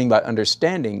operating by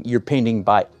understanding, you're painting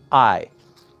by eye.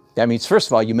 That means, first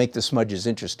of all, you make the smudges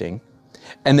interesting.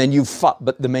 And then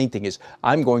but the main thing is,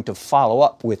 I'm going to follow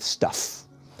up with stuff.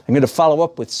 I'm going to follow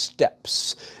up with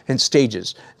steps and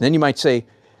stages. And then you might say,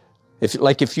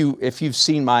 if you've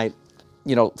seen my,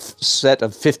 set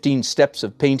of 15 steps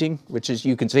of painting, which is,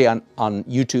 you can see on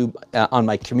YouTube, on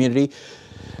my community,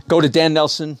 go to Dan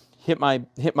Nelson, hit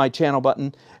my channel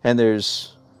button, and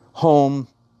there's home,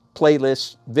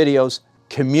 playlist, videos,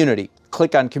 community.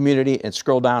 Click on community and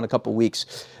scroll down a couple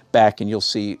weeks back and you'll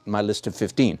see my list of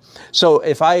 15. So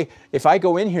if I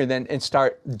go in here then and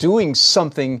start doing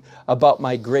something about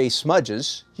my gray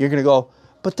smudges, you're going to go,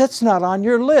 but that's not on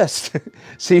your list.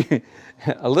 See,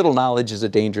 a little knowledge is a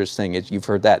dangerous thing. You've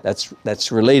heard that.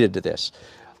 That's related to this.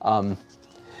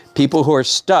 People who are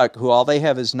stuck, who all they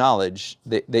have is knowledge,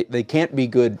 they can't be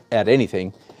good at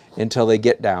anything until they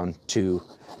get down to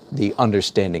the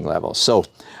understanding level. So,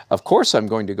 of course, I'm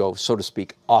going to go, so to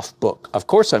speak, off book. Of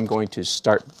course, I'm going to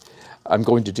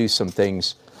do some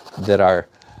things that are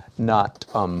not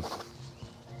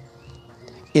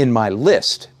in my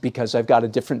list because I've got a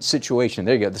different situation.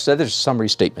 There you go. So there's a summary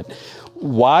statement.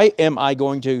 Why am I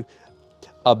going to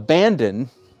abandon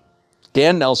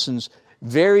Dan Nelson's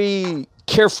very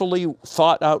carefully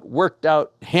thought out, worked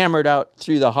out, hammered out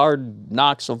through the hard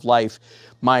knocks of life,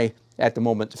 at the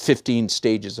moment, 15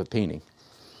 stages of painting?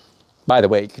 By the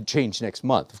way, it could change next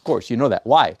month. Of course, you know that.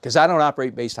 Why? Because I don't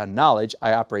operate based on knowledge.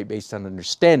 I operate based on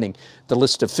understanding. The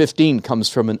list of 15 comes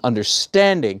from an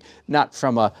understanding, not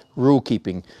from a rule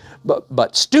keeping.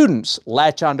 But students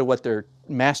latch onto what their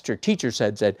master teacher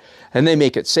said, and they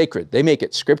make it sacred. They make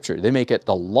it scripture. They make it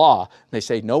the law. They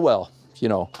say, no, well,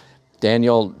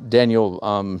 Daniel,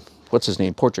 what's his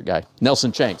name? Portrait guy,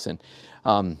 Nelson Shanks. And,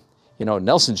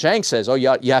 Nelson Shanks says, oh,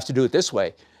 you have to do it this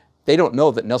way. They don't know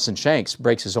that Nelson Shanks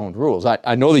breaks his own rules.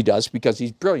 I know he does because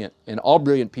he's brilliant, and all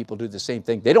brilliant people do the same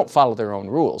thing. They don't follow their own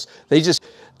rules.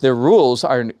 Their rules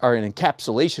are an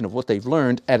encapsulation of what they've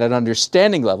learned at an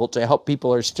understanding level to help people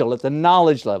who are still at the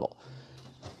knowledge level.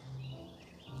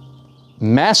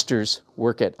 Masters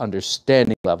work at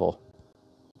understanding level.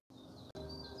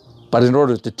 But in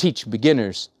order to teach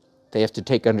beginners, they have to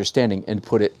take understanding and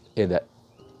put it in that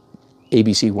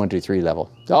ABC 1, 2, 3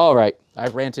 level. All right,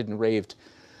 I've ranted and raved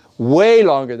way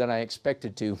longer than I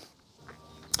expected to.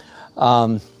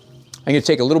 I'm going to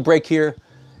take a little break here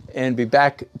and be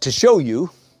back to show you.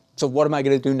 So what am I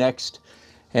going to do next?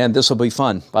 And this will be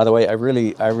fun. By the way, I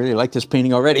really like this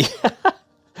painting already.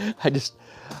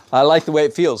 I like the way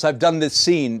it feels. I've done this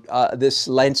scene, this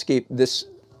landscape, this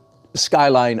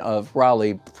skyline of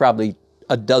Raleigh probably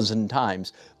a dozen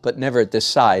times, but never at this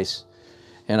size.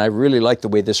 And I really like the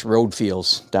way this road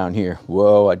feels down here.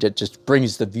 Whoa, it just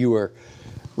brings the viewer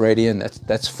right in.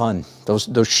 That's fun.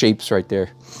 Those shapes right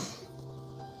there.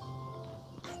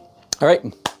 All right,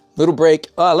 little break.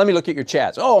 Let me look at your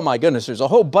chats. Oh my goodness, there's a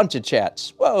whole bunch of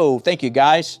chats. Whoa, thank you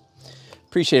guys.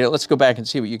 Appreciate it. Let's go back and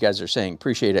see what you guys are saying.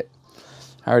 Appreciate it.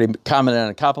 I already commented on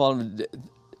a couple of them.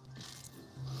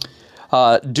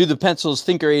 Do the pencils,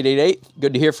 Thinker888,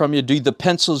 good to hear from you. Do the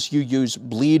pencils you use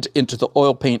bleed into the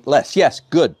oil paint less? Yes,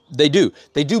 good. They do.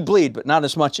 They do bleed, but not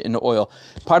as much in the oil.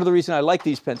 Part of the reason I like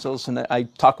these pencils, and I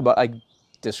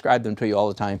describe them to you all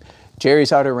the time,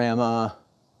 Jerry's Artorama,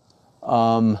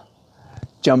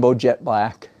 Jumbo Jet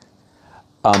Black.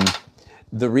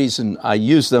 The reason I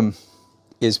use them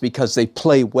is because they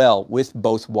play well with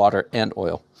both water and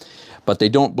oil, but they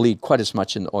don't bleed quite as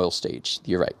much in the oil stage.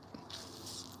 You're right.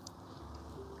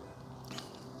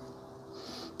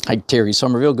 Hi, Terry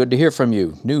Somerville. Good to hear from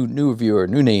you. New viewer,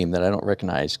 new name that I don't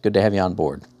recognize. Good to have you on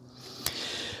board.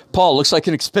 Paul, looks like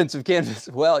an expensive canvas.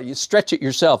 Well, you stretch it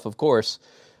yourself, of course.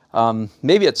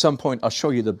 Maybe at some point I'll show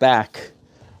you the back.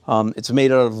 It's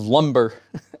made out of lumber.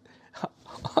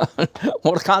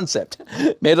 What a concept.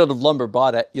 Made out of lumber,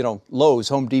 bought at, Lowe's,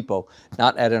 Home Depot,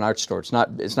 not at an art store. It's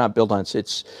not built on,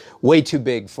 it's way too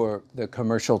big for the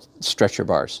commercial stretcher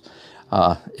bars.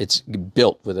 It's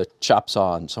built with a chop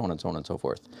saw and so on and so on and so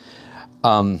forth.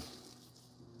 And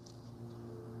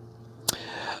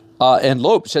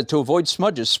Loeb said, to avoid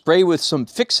smudges, spray with some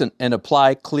fixant and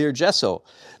apply clear gesso.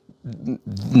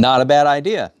 Not a bad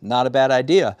idea. Not a bad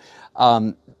idea.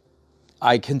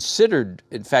 I considered,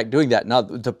 in fact, doing that. Now,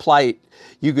 to apply,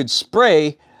 you could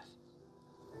spray.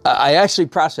 I actually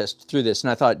processed through this,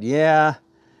 and I thought, yeah,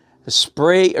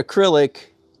 spray acrylic,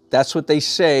 that's what they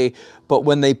say. But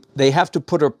when they have to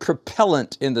put a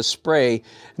propellant in the spray,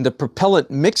 and the propellant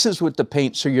mixes with the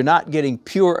paint, so you're not getting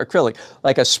pure acrylic.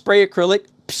 Like a spray acrylic,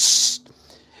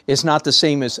 is not the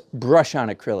same as brush on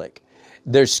acrylic.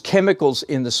 There's chemicals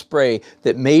in the spray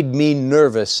that made me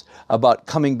nervous about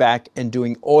coming back and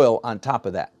doing oil on top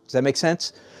of that. Does that make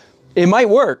sense? It might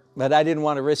work, but I didn't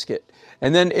want to risk it.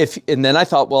 And then I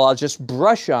thought, well, I'll just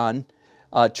brush on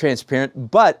transparent,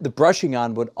 but the brushing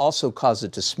on would also cause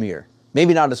it to smear.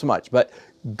 Maybe not as much, but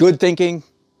good thinking.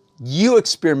 You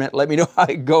experiment. Let me know how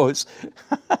it goes.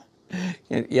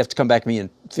 And you have to come back to me in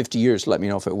 50 years to let me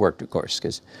know if it worked, of course,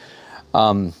 because.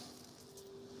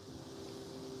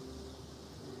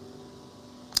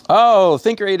 Oh,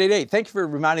 Thinker888, thank you for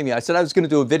reminding me. I said I was going to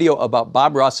do a video about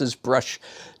Bob Ross's brush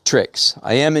tricks.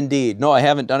 I am indeed. No, I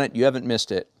haven't done it. You haven't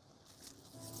missed it.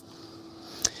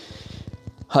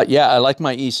 Yeah, I like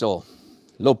my easel.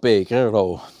 Lope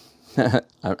Guerrero.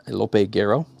 Lope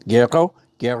Guerrero?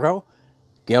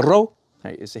 Guerrero?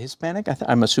 Is it Hispanic?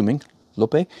 I'm assuming.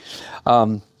 Lope.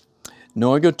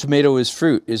 Knowing a tomato is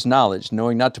fruit is knowledge.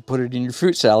 Knowing not to put it in your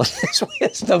fruit salad is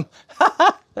wisdom.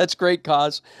 That's great,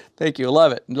 Cause. Thank you.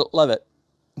 Love it. Love it.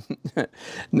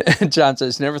 John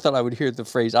says, never thought I would hear the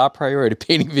phrase a priori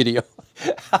painting video.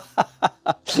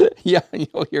 Yeah,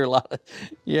 you'll hear a lot of,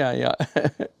 yeah.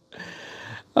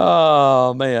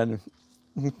 Oh, man.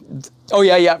 Oh,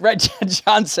 yeah, right.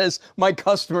 John says, my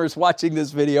customer is watching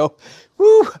this video.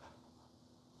 Woo!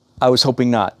 I was hoping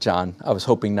not, John. I was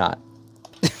hoping not.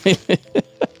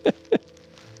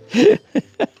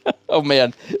 Oh,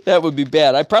 man, that would be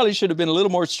bad. I probably should have been a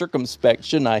little more circumspect,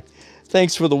 shouldn't I?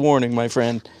 Thanks for the warning, my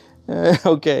friend.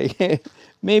 Okay,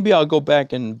 maybe I'll go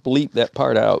back and bleep that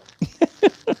part out.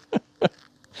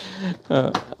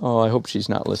 Oh, I hope she's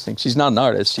not listening. She's not an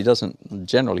artist. She doesn't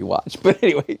generally watch. But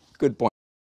anyway, good point.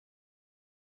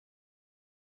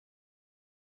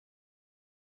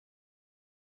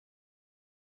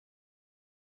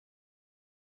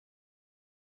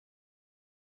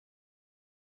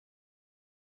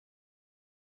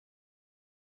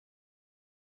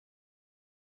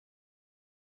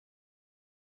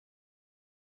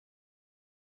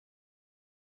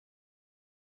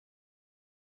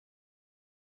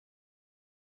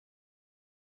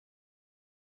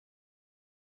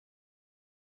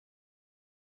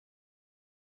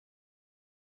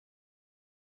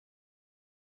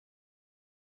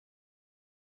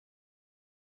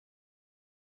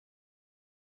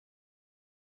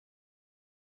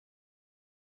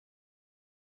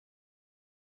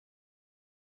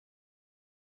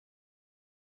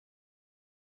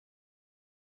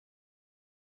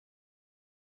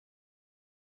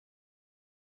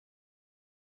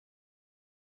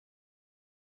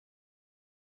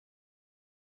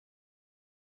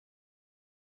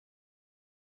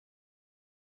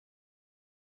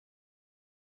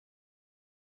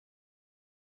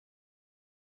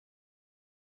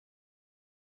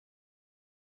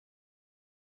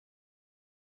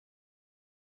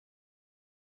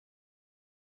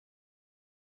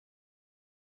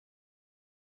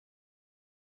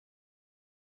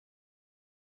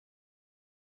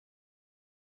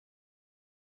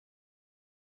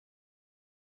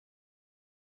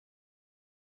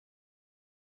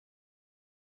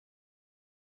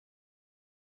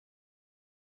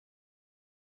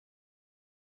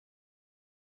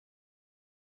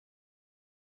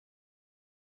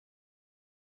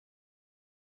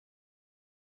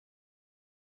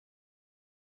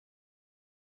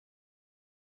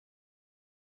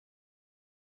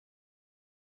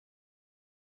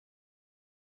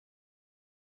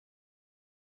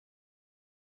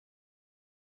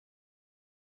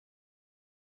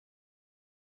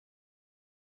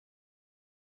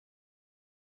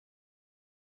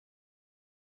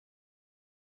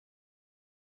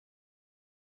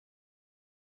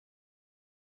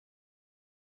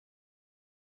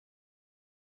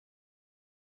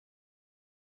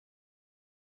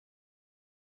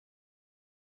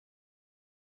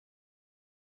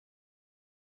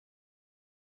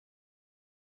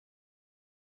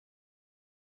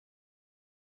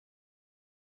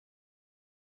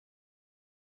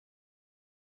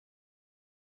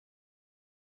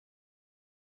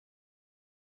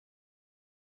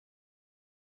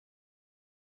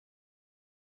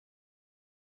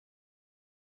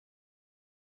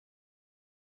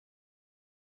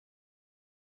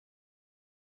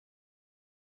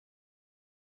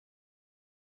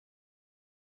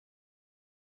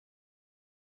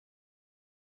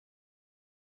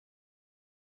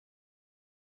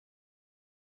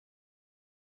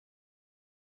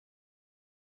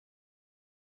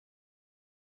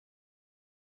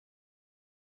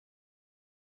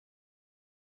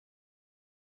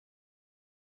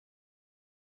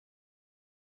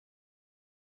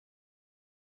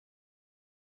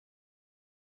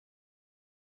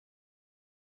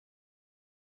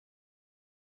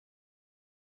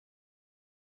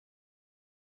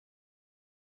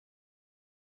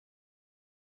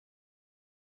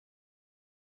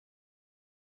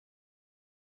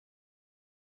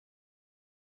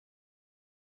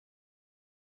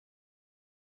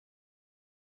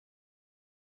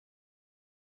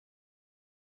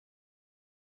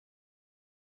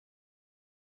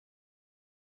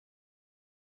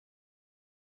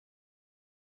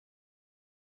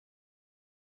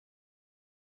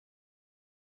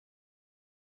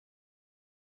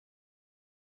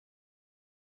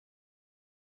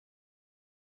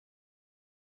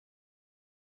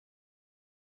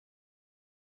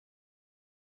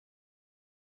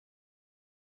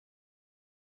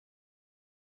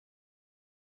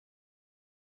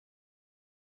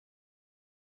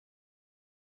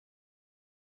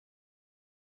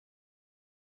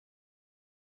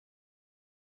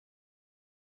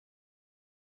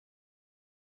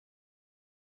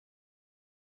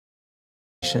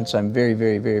 patience. I'm very,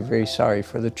 very, very, very sorry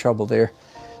for the trouble there.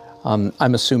 I'm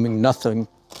assuming nothing.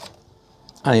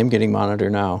 I am getting monitor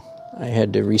now. I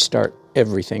had to restart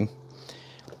everything.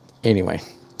 Anyway,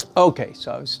 okay,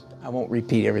 so I won't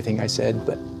repeat everything I said,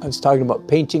 but I was talking about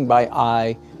painting by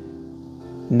eye,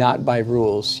 not by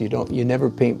rules. You never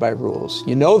paint by rules.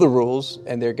 You know the rules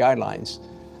and their guidelines,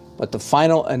 but the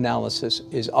final analysis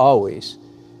is always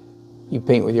you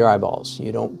paint with your eyeballs.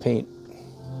 You don't paint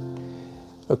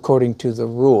according to the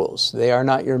rules. They are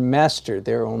not your master,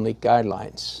 they're only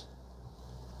guidelines.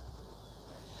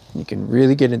 You can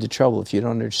really get into trouble if you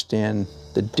don't understand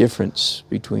the difference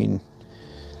between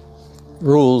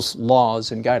rules,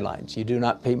 laws, and guidelines. You do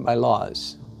not paint by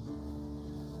laws.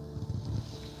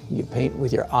 You paint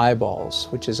with your eyeballs,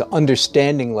 which is an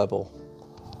understanding level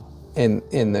in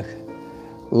the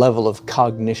level of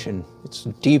cognition. It's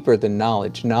deeper than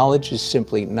knowledge. Knowledge is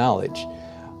simply knowledge.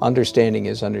 Understanding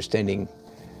is understanding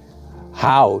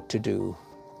how to do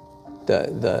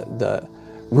the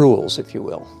rules, if you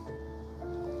will,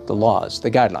 the laws, the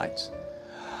guidelines.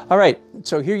 All right,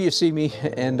 so here you see me,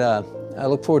 and I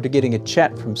look forward to getting a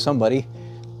chat from somebody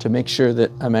to make sure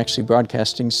that I'm actually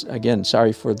broadcasting. Again,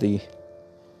 sorry for the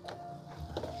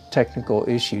technical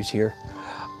issues here.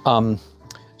 So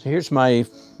here's my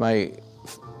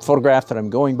photograph that I'm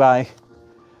going by.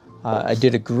 I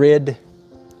did a grid,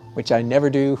 which I never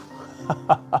do.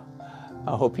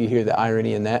 I hope you hear the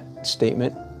irony in that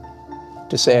statement.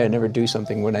 To say I never do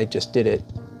something when I just did it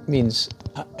means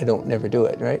I don't never do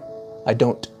it, right? I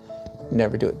don't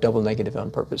never do it. Double negative on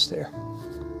purpose there.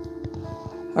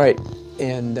 All right,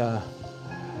 and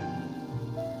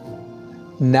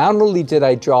not only did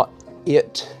I draw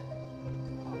it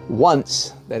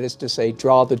once, that is to say,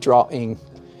 draw the drawing,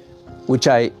 which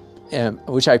I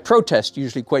protest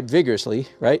usually quite vigorously,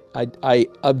 right? I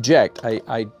object.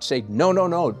 I say no,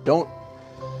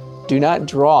 do not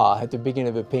draw at the beginning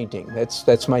of a painting.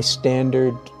 That's my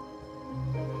standard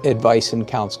advice and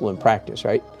counsel and practice,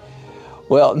 right?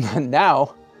 Well,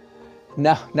 now,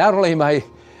 not only am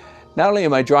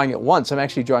I drawing it once, I'm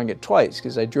actually drawing it twice,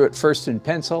 because I drew it first in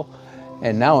pencil,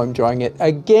 and now I'm drawing it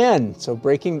again. So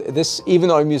breaking this, even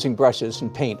though I'm using brushes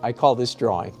and paint, I call this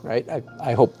drawing, right?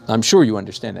 I'm sure you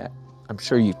understand that. I'm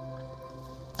sure you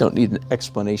don't need an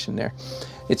explanation there.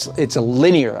 It's a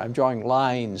linear. I'm drawing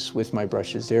lines with my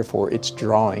brushes, therefore it's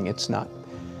drawing. It's not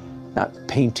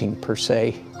painting per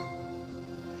se.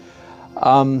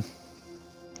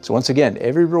 So once again,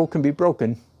 every rule can be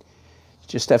broken. You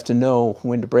just have to know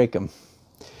when to break them.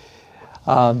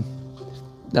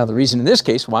 Now the reason in this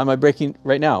case, why am I breaking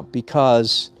right now?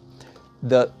 Because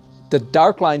the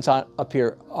dark lines up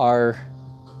here are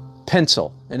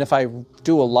pencil. And if I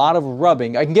do a lot of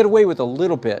rubbing, I can get away with a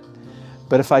little bit.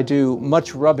 But if I do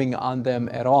much rubbing on them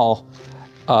at all,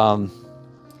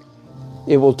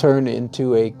 it will turn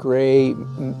into a gray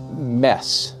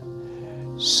mess.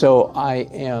 So I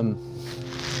am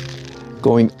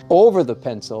going over the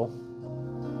pencil.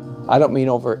 I don't mean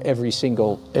over every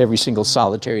single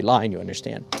solitary line, you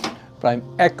understand. But I'm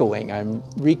echoing, I'm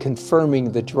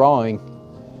reconfirming the drawing,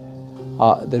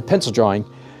 the pencil drawing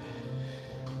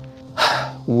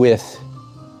with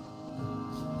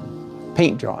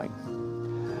paint drawing.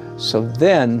 So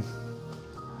then,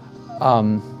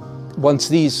 once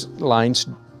these lines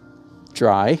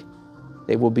dry,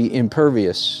 they will be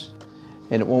impervious,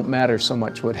 and it won't matter so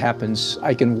much what happens.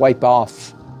 I can wipe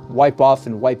off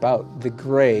and wipe out the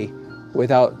gray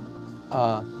without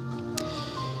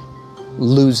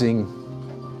losing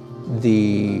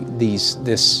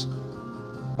this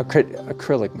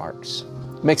acrylic marks.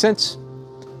 Make sense?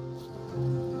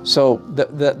 So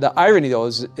the irony though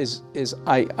is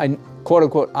I quote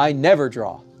unquote I never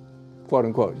draw, quote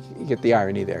unquote. You get the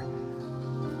irony there.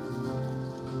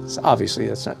 So obviously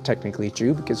that's not technically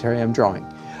true, because here I am drawing.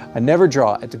 I never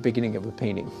draw at the beginning of a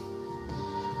painting.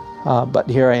 But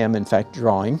here I am, in fact,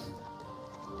 drawing.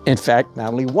 In fact,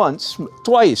 not only once,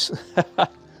 twice.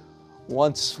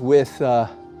 Once with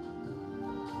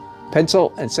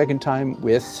pencil, and second time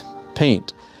with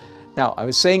paint. Now, I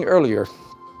was saying earlier,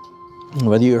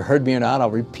 whether you heard me or not,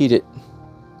 I'll repeat it.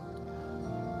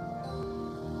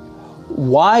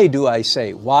 Why do I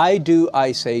say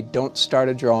don't start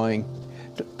a drawing,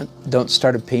 don't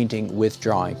start a painting with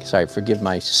drawing? Sorry, forgive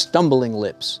my stumbling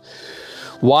lips.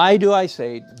 Why do I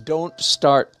say don't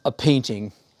start a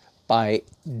painting by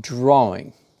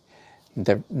drawing?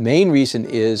 The main reason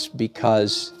is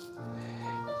because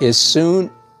as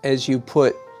soon as you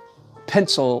put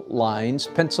pencil lines,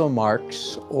 pencil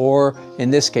marks, or in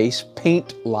this case,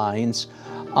 paint lines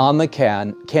on the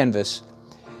canvas,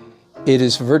 it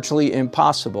is virtually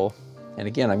impossible, and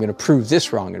again, I'm going to prove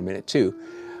this wrong in a minute too,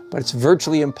 but it's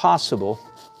virtually impossible,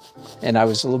 and I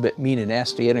was a little bit mean and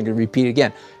nasty, and I'm going to repeat it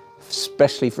again,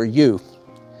 especially for you.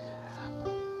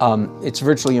 It's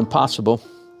virtually impossible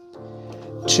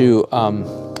to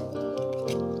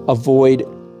avoid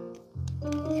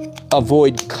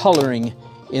coloring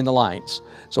in the lines.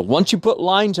 So once you put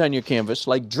lines on your canvas,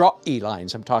 like draw-y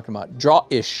lines, I'm talking about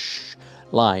draw-ish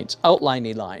lines,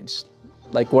 outline-y lines,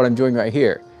 like what I'm doing right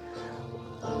here.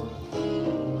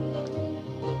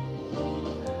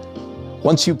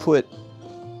 Once you put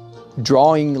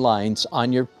drawing lines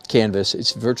on your canvas,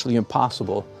 it's virtually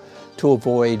impossible to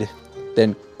avoid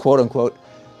then, quote-unquote,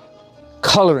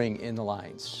 coloring in the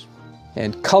lines.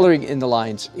 And coloring in the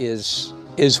lines is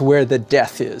where the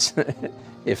death is,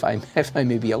 if I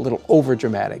may be a little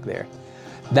over-dramatic there.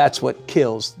 That's what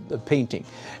kills the painting.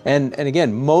 And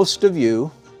again, most of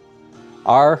you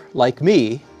are like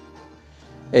me,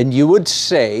 and you would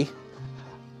say,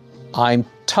 I'm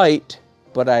tight,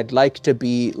 but I'd like to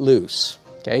be loose,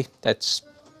 okay? That's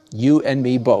you and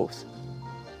me both.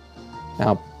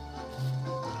 Now,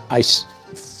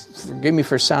 forgive me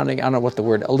for sounding, I don't know what the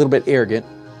word, a little bit arrogant,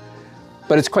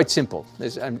 but it's quite simple.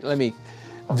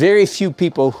 Very few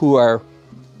people who are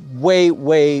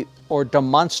way, or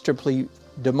demonstrably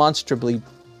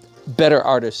better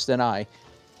artists than I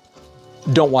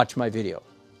don't watch my video,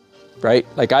 right?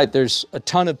 Like there's a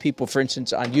ton of people, for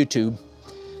instance, on YouTube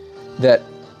that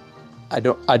I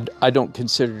don't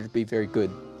consider to be very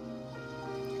good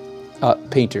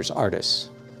painters, artists.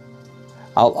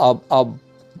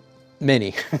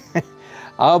 Many.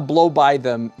 I'll blow by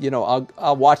them, you know,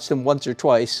 I'll watch them once or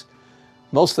twice,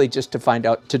 mostly just to find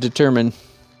out, to determine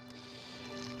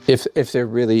if they're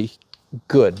really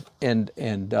good. And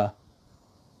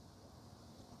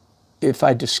if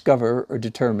I discover or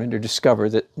discover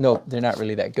that, no, they're not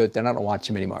really that good, then I don't watch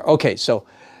them anymore. Okay, so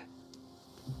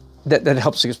that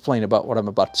helps explain about what I'm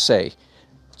about to say.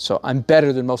 So I'm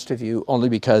better than most of you only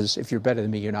because if you're better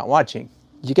than me, you're not watching.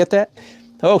 You get that?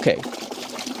 Okay.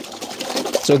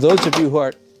 So those of you who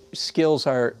are skills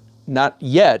are not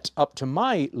yet up to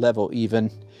my level even,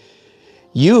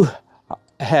 you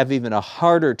have even a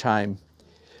harder time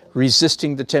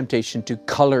resisting the temptation to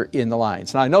color in the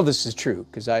lines. Now I know this is true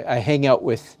because I hang out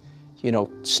with, you know,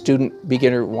 student,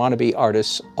 beginner, wannabe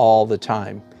artists all the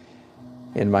time.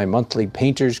 In my monthly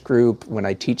painters group, when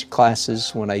I teach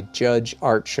classes, when I judge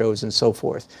art shows and so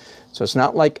forth. So it's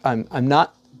not like I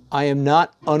am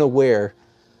not unaware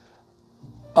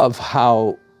of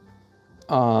how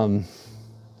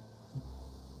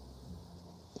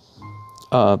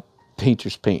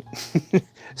painters paint.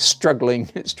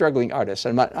 struggling artists.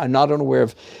 I'm not unaware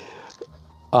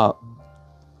of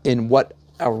in what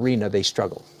arena they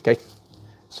struggle. Okay,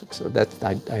 so that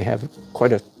I have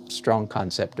quite a strong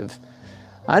concept of.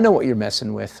 I know what you're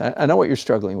messing with. I know what you're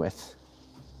struggling with.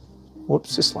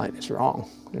 Whoops, this line is wrong.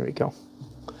 There we go.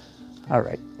 All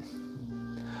right.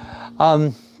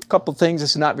 A couple things.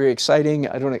 This is not very exciting.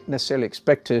 I don't necessarily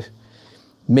expect to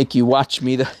make you watch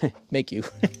me. Make you,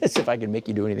 as if I can make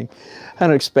you do anything. I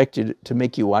don't expect you to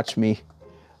make you watch me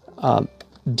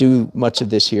do much of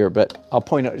this here, but I'll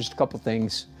point out just a couple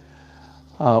things.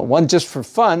 One, just for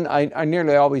fun, I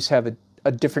nearly always have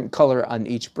a different color on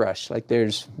each brush. Like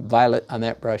there's violet on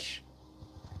that brush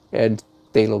and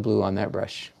phthalo blue on that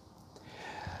brush.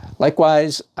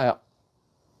 Likewise, I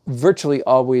virtually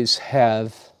always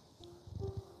have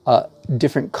a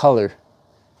different color.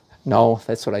 No,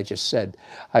 that's what I just said.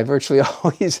 I virtually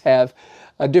always have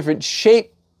a different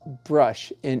shape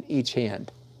brush in each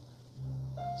hand.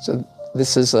 So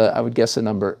this is, I would guess, a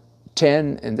number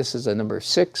 10, and this is a number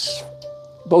 6,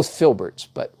 both filberts,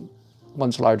 but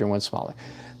one's larger, one's smaller.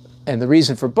 And the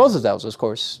reason for both of those, of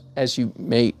course, as you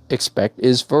may expect,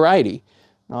 is variety.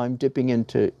 Now I'm dipping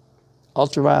into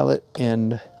ultraviolet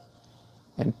and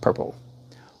purple,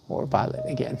 or violet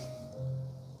again.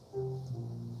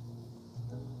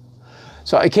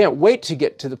 So I can't wait to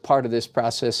get to the part of this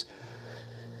process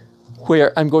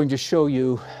where I'm going to show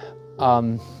you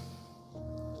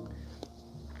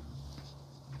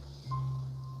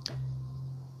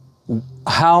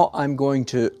how I'm going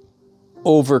to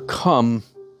overcome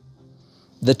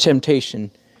the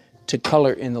temptation to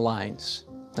color in the lines.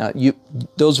 Now,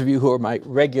 those of you who are my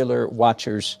regular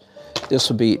watchers, this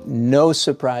will be no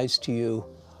surprise to you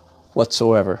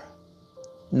whatsoever.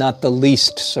 Not the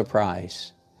least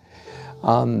surprise.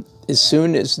 As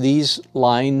soon as these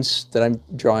lines that I'm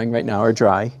drawing right now are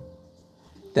dry,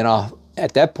 then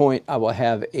at that point I will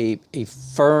have a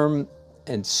firm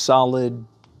and solid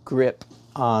grip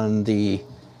on the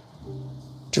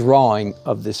drawing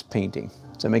of this painting.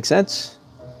 Does that make sense?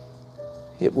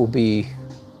 It will be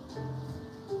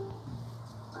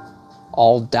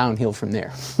all downhill from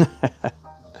there.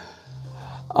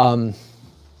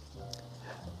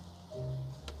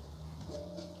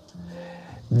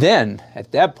 Then,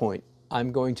 at that point,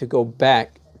 I'm going to go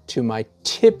back to my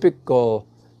typical,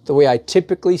 the way I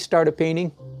typically start a painting,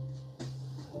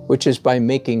 which is by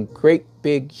making great,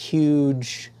 big,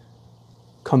 huge,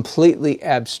 completely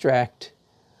abstract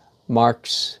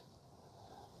marks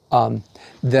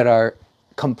that are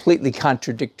completely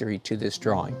contradictory to this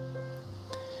drawing.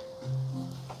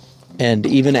 And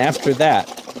even after that,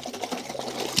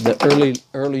 the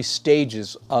early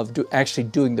stages of actually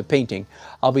doing the painting,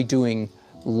 I'll be doing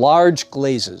large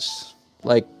glazes,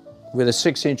 like with a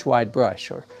 6-inch wide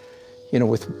brush, or, you know,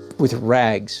 with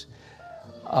rags.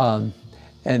 And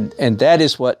that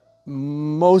is what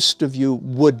most of you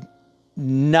would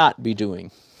not be doing.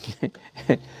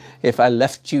 If I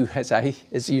left you,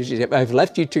 as usually, if I've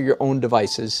left you to your own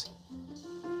devices.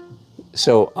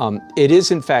 So it is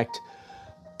in fact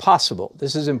possible.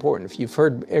 This is important. If you've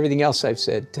heard everything else I've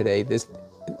said today, this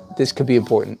could be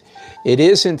important. It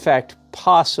is in fact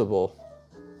possible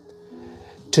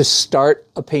to start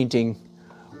a painting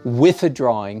with a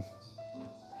drawing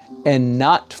and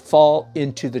not fall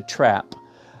into the trap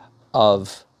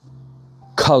of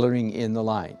coloring in the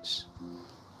lines.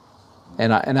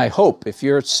 And I hope, if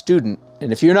you're a student,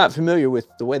 and if you're not familiar with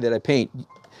the way that I paint,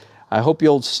 I hope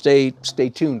you'll stay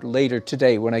tuned later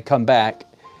today when I come back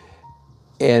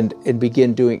and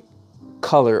begin doing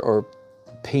color or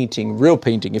painting, real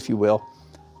painting, if you will,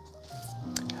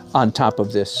 on top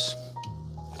of this.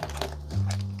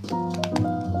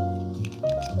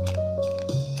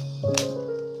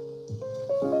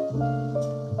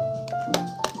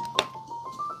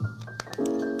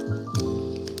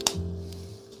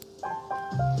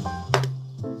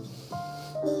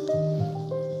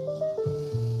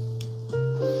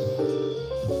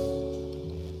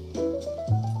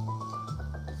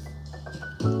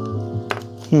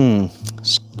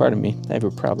 Pardon me, I have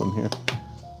a problem here.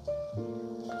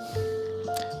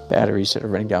 Batteries that are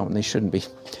running down when they shouldn't be.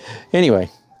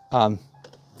 Anyway,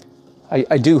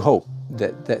 I do hope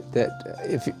that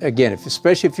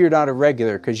especially if you're not a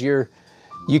regular, because you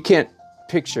can't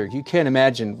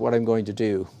imagine what I'm going to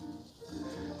do.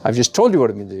 I've just told you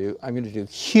what I'm going to do. I'm going to do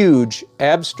huge,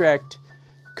 abstract,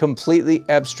 completely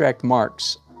abstract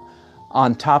marks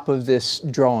on top of this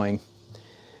drawing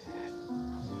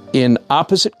in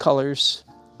opposite colors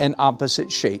and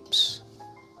opposite shapes.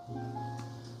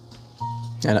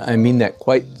 And I mean that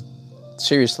quite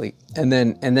seriously. And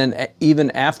then even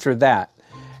after that,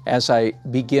 as I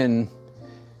begin,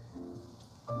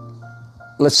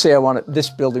 let's say this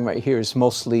building right here is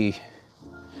mostly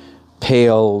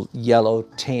pale yellow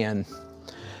tan.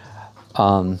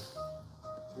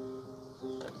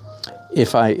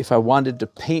 If I wanted to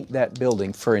paint that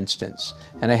building, for instance,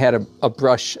 and I had a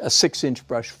brush, a 6-inch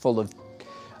brush full of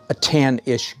a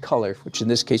tan-ish color, which in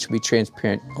this case would be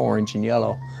transparent orange and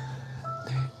yellow.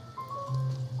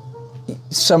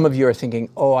 Some of you are thinking,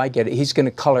 oh, I get it. He's going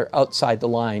to color outside the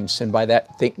lines, and by that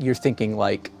you're thinking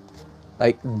like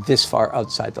this far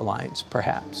outside the lines,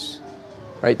 perhaps,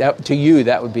 right? That to you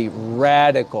that would be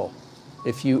radical,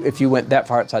 if you went that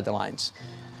far outside the lines.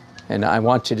 And I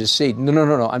want you to see,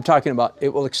 no. I'm talking about it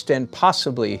will extend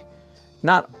possibly,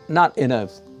 not in a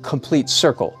complete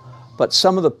circle, but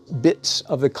some of the bits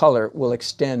of the color will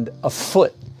extend a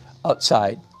foot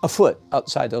outside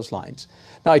those lines.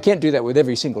 Now, I can't do that with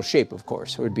every single shape, of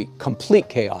course. It would be complete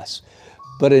chaos.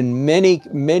 But in many,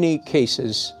 many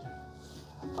cases,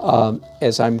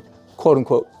 as I'm, quote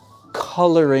unquote,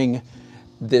 coloring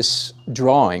this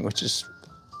drawing, which is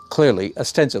clearly,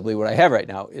 ostensibly, what I have right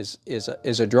now is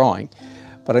a drawing,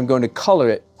 but I'm going to color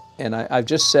it, and I've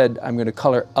just said I'm going to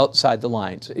color outside the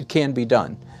lines. It can be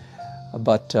done,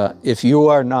 but if you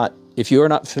are not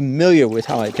familiar with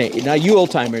how I paint, now you old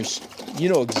timers, you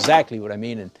know exactly what I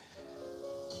mean, and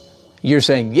you're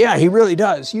saying, yeah, he really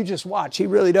does. You just watch, he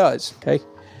really does. Okay,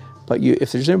 but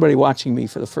if there's anybody watching me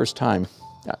for the first time,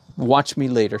 watch me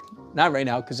later. Not right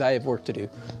now, because I have work to do.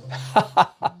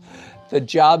 The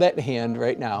job at hand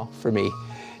right now for me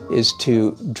is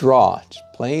to draw, just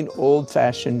plain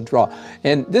old-fashioned draw.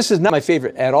 And this is not my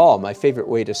favorite at all, my favorite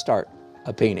way to start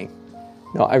a painting.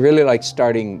 No, I really like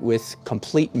starting with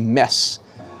complete mess.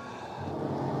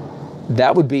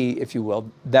 That would be, if you will,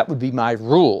 that would be my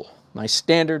rule. My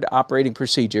standard operating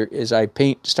procedure is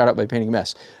start out by painting a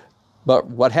mess. But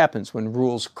what happens when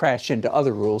rules crash into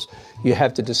other rules? You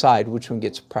have to decide which one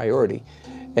gets priority.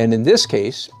 And in this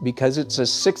case, because it's a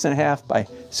 6.5 by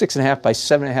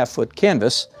 7.5 foot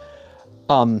canvas,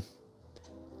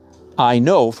 I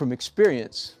know from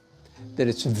experience that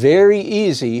it's very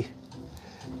easy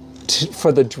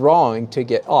for the drawing to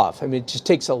get off. I mean, it just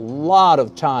takes a lot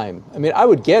of time. I mean, I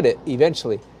would get it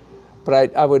eventually,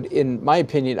 but I would, in my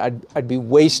opinion, I'd be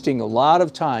wasting a lot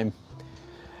of time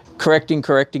correcting.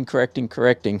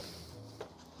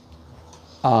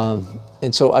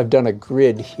 And so I've done a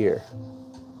grid here.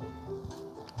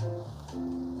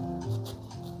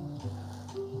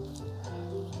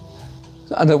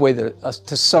 Another way to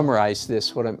summarize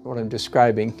this, what I'm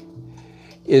describing,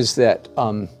 is that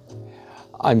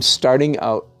I'm starting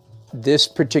out this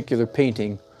particular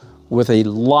painting with a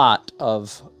lot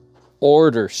of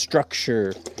order,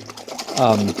 structure,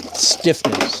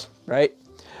 stiffness, right?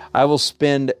 I will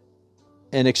spend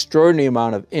an extraordinary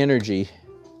amount of energy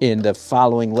in the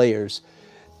following layers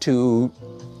to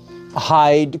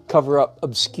hide, cover up,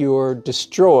 obscure,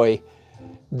 destroy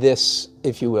this,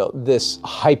 if you will, this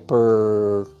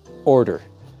hyper order,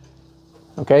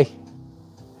 okay?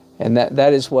 And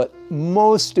that is what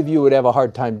most of you would have a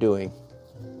hard time doing.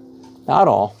 Not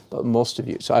all, but most of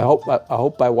you. So I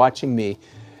hope by watching me,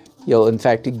 you'll in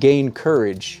fact gain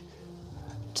courage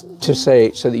to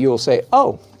say, so that you will say,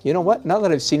 oh, you know what? Now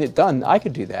that I've seen it done, I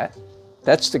could do that.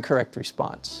 That's the correct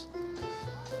response.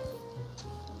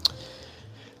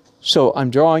 So I'm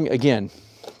drawing again,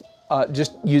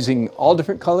 just using all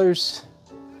different colors,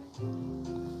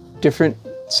 different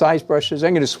size brushes.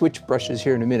 I'm going to switch brushes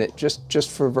here in a minute,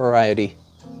 just for variety,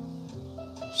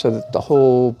 so that the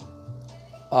whole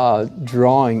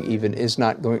drawing even is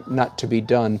not to be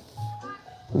done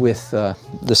with the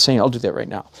same. I'll do that right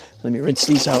now. Let me rinse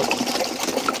these out.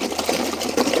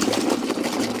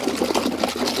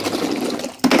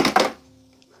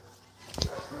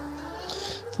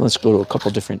 Let's go to a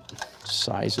couple different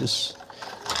sizes.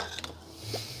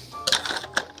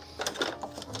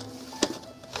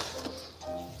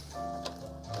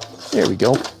 There we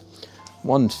go.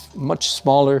 One much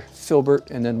smaller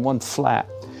filbert and then one flat.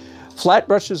 Flat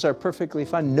brushes are perfectly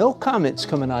fine. No comments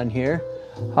coming on here.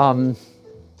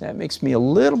 That makes me a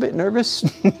little bit nervous.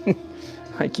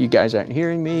 Like you guys aren't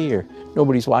hearing me or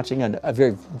nobody's watching. A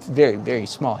very, very, very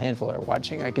small handful are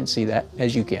watching. I can see that,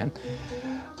 as you can.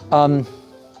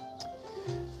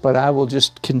 But I will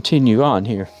just continue on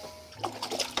here.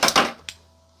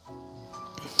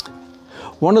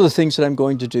 One of the things that I'm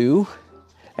going to do,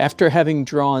 after having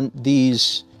drawn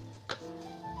these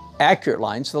accurate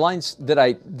lines,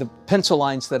 the pencil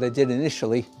lines that I did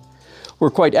initially were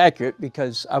quite accurate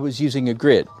because I was using a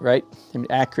grid, right? I mean,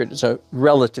 accurate is a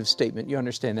relative statement, you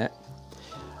understand that.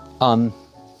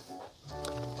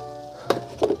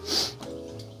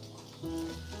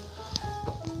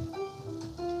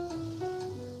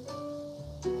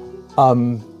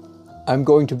 I'm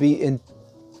going to be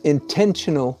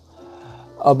intentional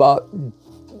about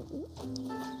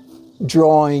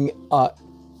drawing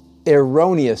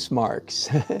erroneous marks,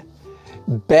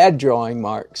 bad drawing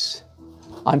marks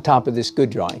on top of this good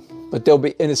drawing. But they'll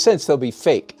be, in a sense, they'll be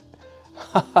fake.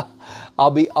 I'm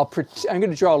going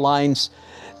to draw lines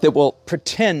that will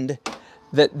pretend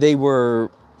that they were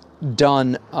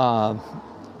done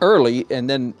early and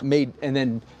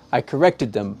then I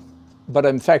corrected them. But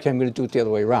in fact, I'm going to do it the other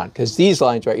way around because these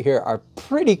lines right here are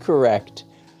pretty correct.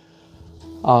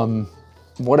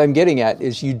 What I'm getting at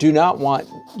is you do not want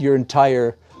your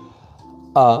entire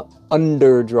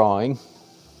underdrawing,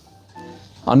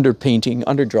 underpainting,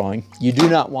 underdrawing. You do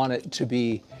not want it to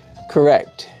be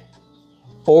correct,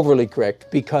 overly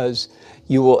correct, because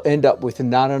you will end up with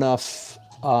not enough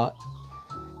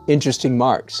interesting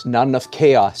marks, not enough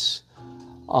chaos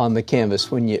on the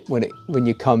canvas when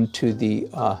you come to the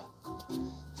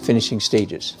finishing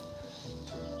stages.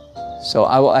 So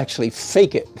I will actually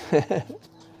fake it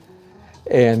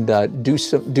and do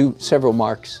several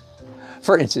marks.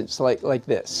 For instance, like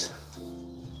this.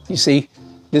 You see,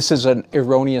 this is an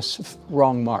erroneous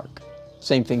wrong mark.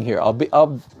 Same thing here. I'll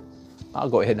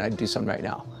go ahead and I'll do some right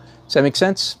now. Does that make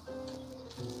sense?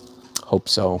 Hope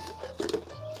so.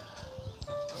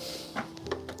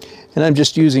 And I'm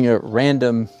just using a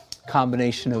random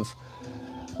combination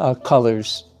of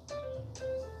colors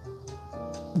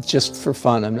just for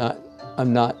fun.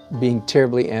 I'm not being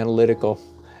terribly analytical,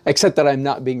 except that I'm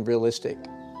not being realistic.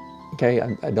 Okay,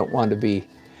 I don't want to be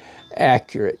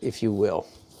accurate, if you will,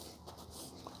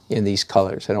 in these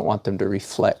colors. I don't want them to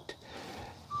reflect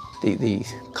the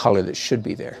color that should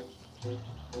be there.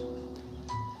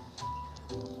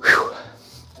 Whew.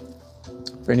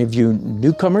 For any of you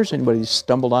newcomers, anybody who's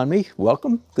stumbled on me,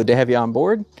 welcome. Good to have you on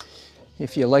board.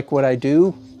 If you like what I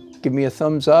do, give me a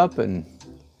thumbs up and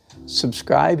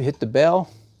subscribe, hit the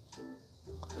bell.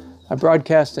 I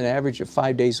broadcast an average of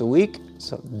 5 days a week,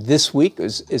 so this week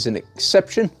is an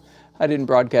exception. I didn't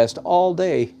broadcast all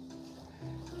day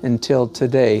until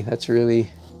today. That's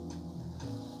really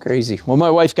crazy. Well, my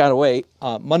wife got away.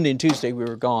 Monday and Tuesday we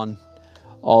were gone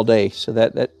all day, so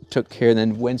that took care. And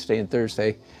then Wednesday and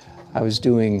Thursday I was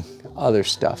doing other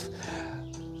stuff.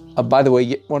 By the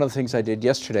way, one of the things I did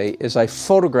yesterday is I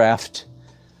photographed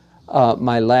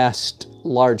my last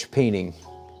large painting.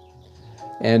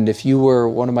 And if you were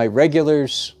one of my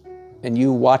regulars and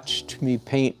you watched me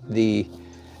paint the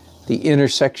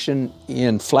intersection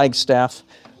in Flagstaff,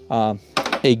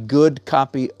 a good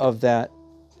copy of that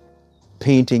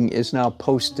painting is now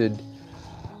posted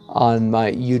on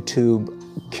my YouTube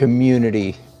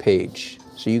community page.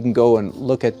 So you can go and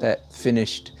look at that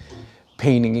finished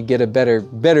painting and get a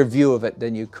better view of it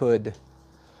than you could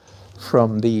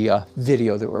from the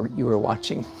video that you were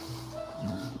watching.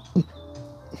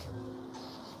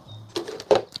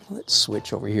 Let's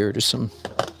switch over here to some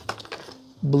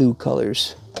blue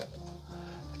colors,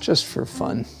 just for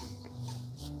fun.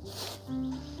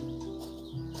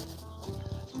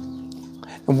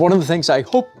 And one of the things I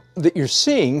hope that you're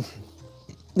seeing,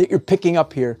 that you're picking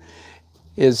up here,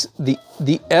 is the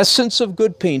essence of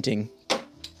good painting.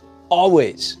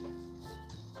 Always.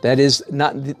 That is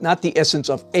not the essence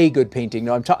of a good painting.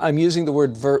 No, I'm using the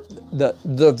word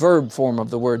the verb form of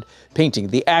the word painting,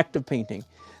 the act of painting.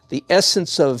 The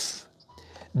essence of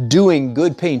doing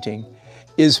good painting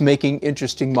is making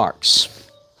interesting marks.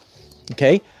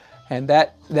 Okay? And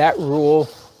that rule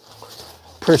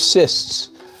persists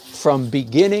from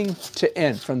beginning to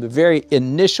end, from the very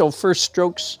initial first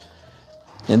strokes,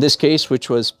 in this case, which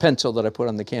was pencil that I put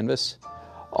on the canvas,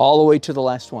 all the way to the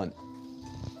last one.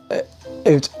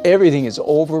 Everything is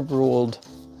overruled.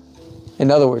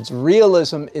 In other words,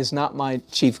 realism is not my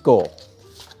chief goal.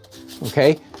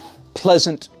 Okay?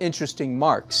 Pleasant, interesting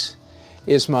marks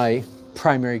is my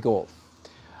primary goal.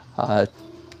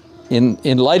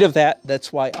 In light of that,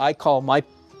 that's why I call my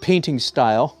painting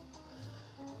style,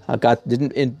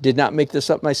 did not make this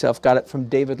up myself, got it from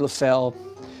David LaFell,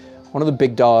 one of the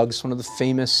big dogs, one of the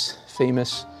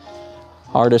famous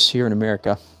artists here in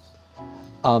America.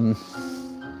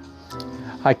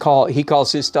 He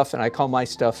calls his stuff, and I call my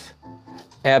stuff,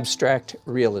 abstract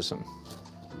realism.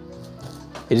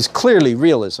 It is clearly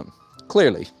realism.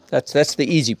 Clearly, that's the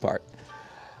easy part.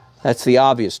 That's the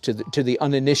obvious to the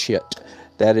uninitiate.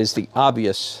 That is the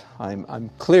obvious. I'm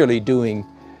clearly doing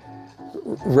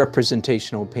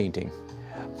representational painting.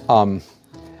 But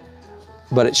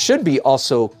it should be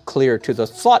also clear to the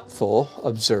thoughtful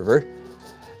observer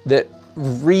that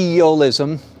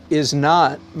realism is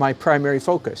not my primary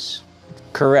focus.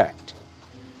 Correct.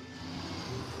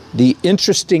 The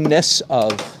interestingness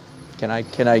of, can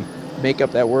I make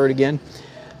up that word again?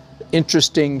 The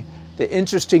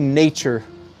interesting nature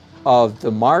of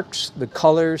the marks, the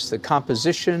colors, the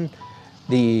composition,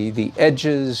 the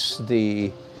edges,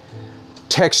 the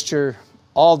texture,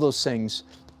 all those things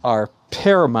are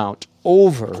paramount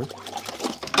over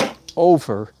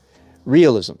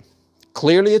realism.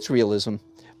 Clearly it's realism,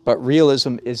 but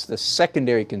realism is the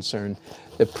secondary concern.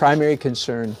 The primary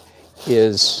concern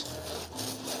is,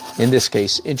 in this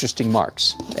case, interesting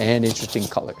marks and interesting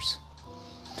colors.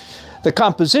 The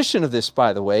composition of this,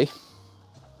 by the way,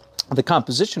 the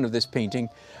composition of this painting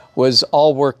was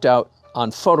all worked out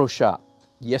on Photoshop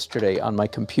yesterday on my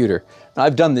computer. Now,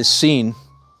 I've done this scene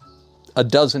a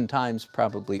dozen times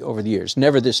probably over the years,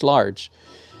 never this large.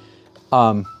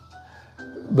 But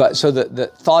so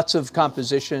the thoughts of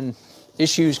composition,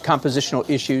 compositional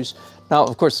issues. Now,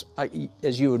 of course,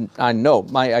 as you and I know,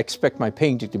 I expect my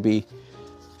painting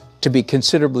to be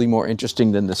considerably more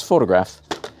interesting than this photograph.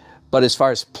 But as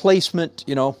far as placement,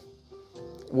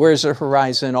 where's the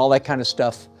horizon, all that kind of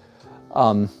stuff,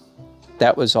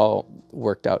 that was all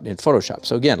worked out in Photoshop.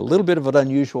 So again, a little bit of an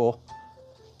unusual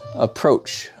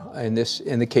approach in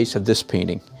the case of this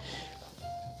painting.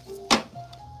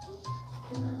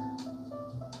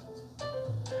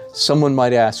 Someone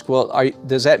might ask, well,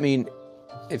 does that mean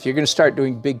if you're going to start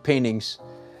doing big paintings,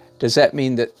 does that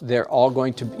mean that you're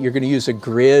going to use a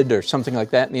grid or something like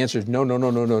that? And the answer is no, no,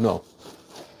 no, no, no, no.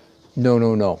 No,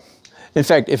 no, no. In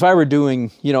fact, if I were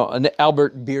doing, an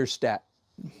Albert Bierstadt,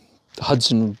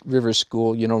 Hudson River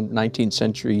School, 19th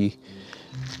century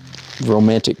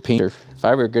romantic painter, if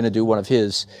I were going to do one of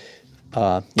his,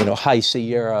 High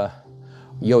Sierra,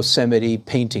 Yosemite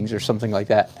paintings or something like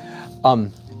that,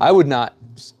 I would not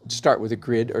start with a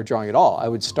grid or drawing at all. I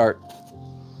would start,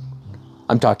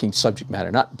 I'm talking subject matter,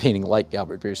 not painting like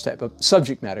Albert Bierstadt, but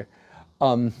subject matter.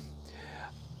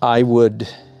 I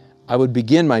would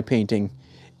begin my painting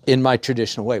in my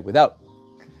traditional way without.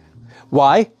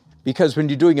 Why? Because when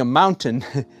you're doing a mountain,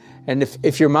 and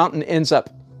if your mountain ends up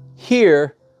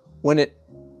here, when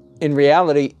in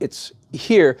reality, it's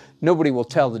here, nobody will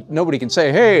tell, nobody can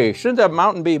say, hey, shouldn't that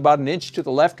mountain be about an inch to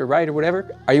the left or right or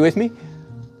whatever? Are you with me?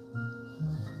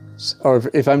 Or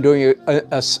if I'm doing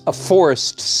a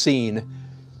forest scene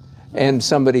and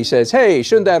somebody says, hey,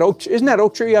 isn't that oak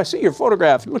tree? I see your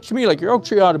photograph. It looks to me like your oak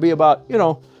tree ought to be about,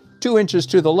 2 inches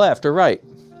to the left or right.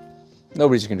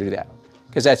 Nobody's going to do that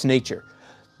because that's nature.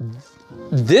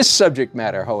 This subject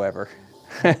matter, however,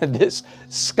 this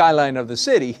skyline of the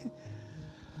city,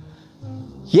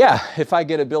 yeah, if I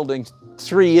get a building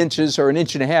 3 inches or 1.5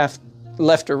 inches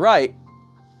left or right,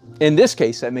 in this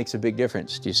case, that makes a big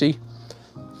difference. Do you see?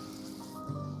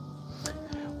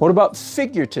 What about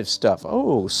figurative stuff?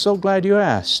 Oh, so glad you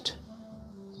asked.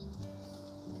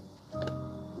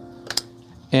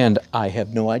 And I have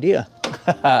no idea.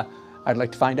 I'd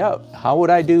like to find out. How would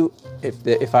I do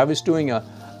if I was doing a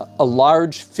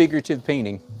large figurative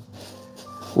painting?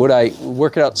 Would I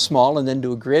work it out small and then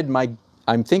do a grid?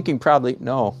 I'm thinking probably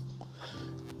no.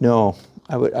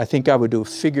 I think I would do a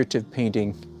figurative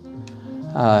painting,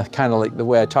 kind of like the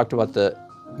way I talked about the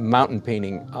mountain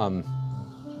painting.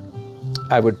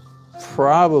 I would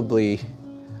probably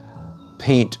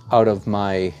paint out of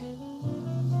my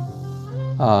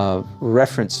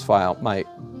reference file,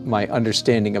 my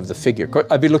understanding of the figure.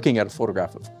 I'd be looking at a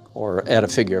photograph or at a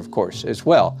figure, of course, as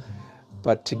well.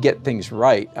 But to get things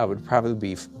right, I'd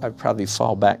probably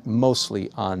fall back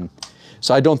mostly on.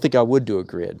 So I don't think I would do a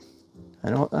grid. I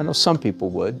know some people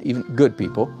would, even good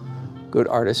people, good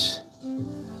artists,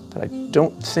 but I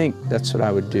don't think that's what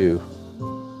I would do.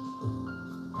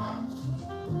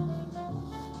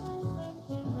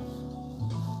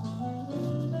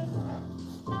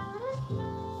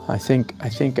 I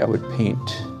think I would paint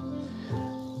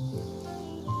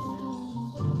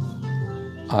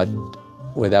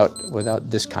without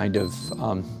this kind of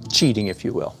cheating, if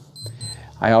you will.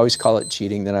 I always call it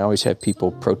cheating, then I always have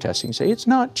people protesting, say it's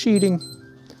not cheating.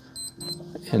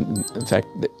 And in fact,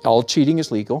 all cheating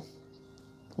is legal.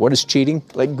 What is cheating?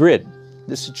 Like grid,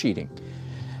 this is cheating.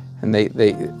 And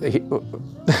they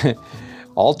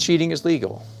all cheating is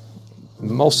legal.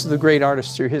 Most of the great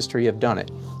artists through history have done it.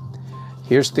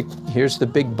 Here's the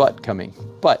big but coming.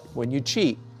 But when you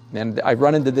cheat, and I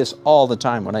run into this all the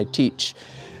time when I teach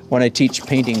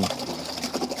painting,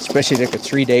 especially like a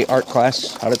 3-day art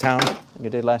class out of town, like I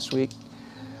did last week.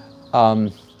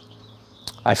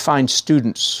 I find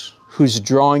students whose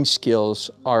drawing skills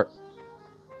are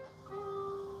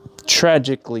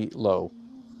tragically low.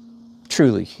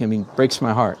 Truly, I mean, breaks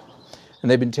my heart.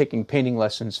 And they've been taking painting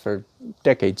lessons for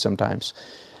decades sometimes,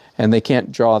 and they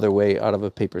can't draw their way out of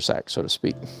a paper sack, so to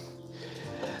speak.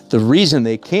 The reason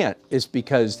they can't is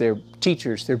because their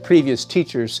teachers, their previous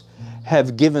teachers,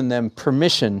 have given them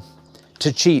permission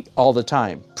to cheat all the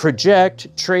time. Project,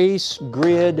 trace,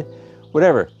 grid,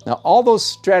 whatever. Now, all those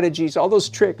strategies, all those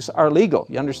tricks are legal.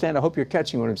 You understand? I hope you're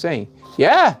catching what I'm saying.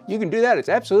 Yeah, you can do that. It's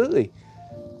absolutely.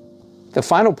 The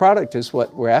final product is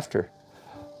what we're after.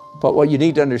 But what you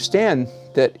need to understand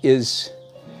that is,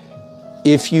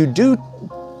 if you do,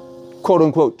 quote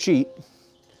unquote, cheat,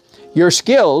 your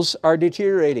skills are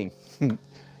deteriorating.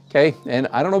 Okay? And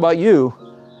I don't know about you,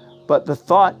 but the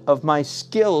thought of my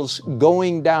skills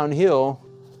going downhill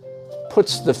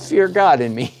puts the fear of God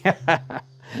in me.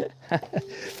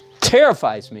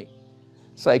 Terrifies me.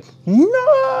 It's like,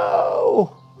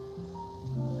 no!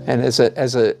 And as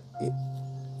a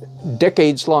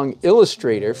decades-long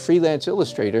illustrator, freelance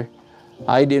illustrator,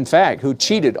 in fact, who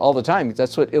cheated all the time,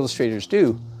 that's what illustrators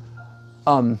do.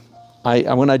 When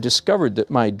I discovered that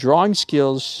my drawing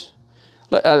skills,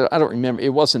 I don't remember,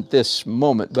 it wasn't this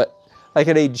moment, but like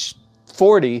at age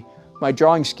 40, my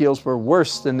drawing skills were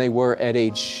worse than they were at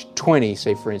age 20,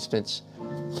 say for instance.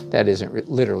 That isn't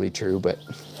literally true, but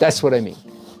that's what I mean.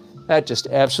 That just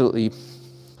absolutely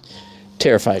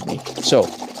terrified me. So,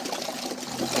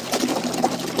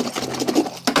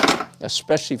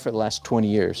 especially for the last 20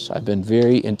 years, I've been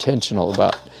very intentional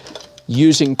about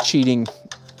using cheating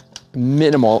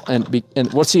minimal and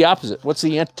what's the opposite? What's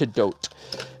the antidote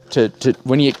to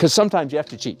when you, because sometimes you have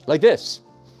to cheat. Like this.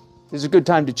 This is a good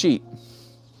time to cheat.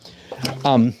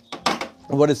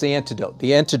 What is the antidote?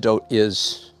 The antidote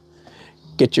is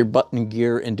get your butt in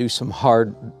gear and do some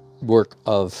hard work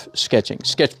of sketching,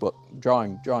 sketchbook,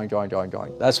 drawing.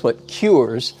 That's what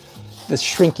cures the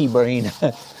shrinky brain,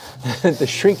 the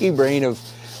shrinky brain of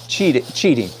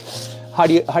cheating. How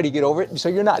do you get over it? So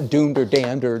you're not doomed or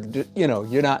damned, or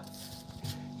you're not.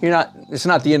 It's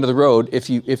not the end of the road if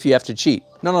you have to cheat.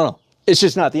 No. It's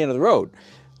just not the end of the road.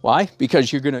 Why?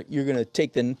 Because you're gonna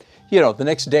take the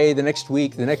next day, the next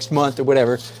week, the next month, or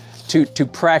whatever, to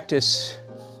practice.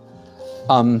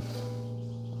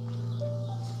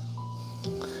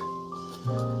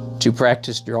 to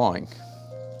practice drawing.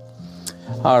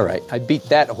 All right, I beat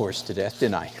that horse to death,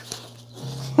 didn't I?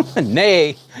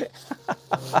 Nay,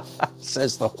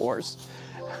 says the horse.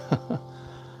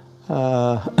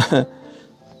 Now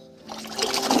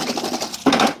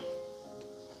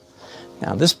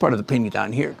this part of the painting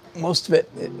down here, most of it,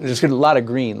 there's a lot of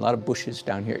green, a lot of bushes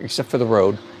down here, except for the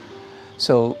road.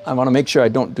 So I want to make sure I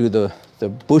don't do the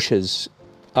bushes,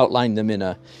 outline them in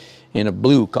a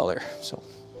blue color. So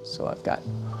I've got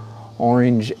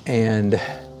orange and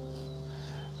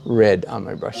red on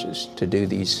my brushes to do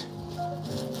these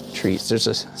trees. There's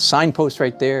a signpost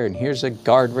right there, and here's a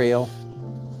guardrail.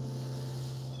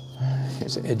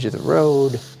 Here's the edge of the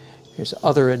road. Here's the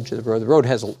other edge of the road.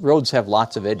 Roads have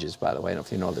lots of edges, by the way. I don't know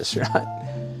if you know this or not.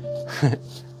 And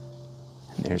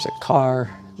there's a car.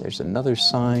 There's another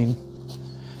sign.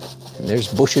 And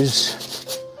there's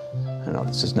bushes. I know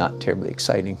this is not terribly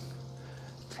exciting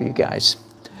for you guys.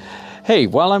 Hey,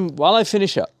 while I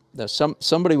finish up,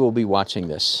 somebody will be watching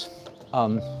this.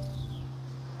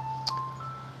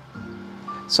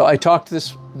 So I talked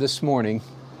this morning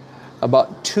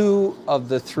about 2 of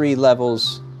the 3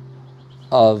 levels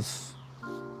of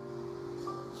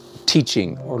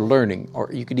teaching or learning, or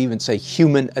you could even say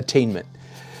human attainment.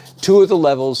 2 of the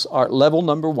levels are level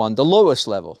number 1, the lowest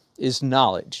level, is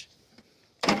knowledge.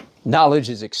 Knowledge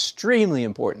is extremely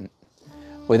important.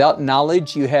 Without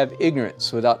knowledge, you have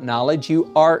ignorance. Without knowledge,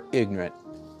 you are ignorant.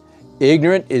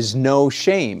 Ignorant is no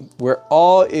shame. We're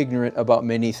all ignorant about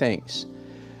many things.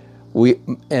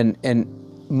 And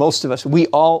most of us, we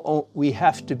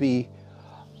have to be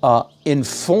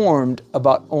informed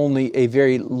about only a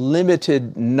very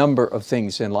limited number of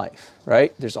things in life,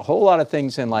 right? There's a whole lot of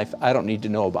things in life I don't need to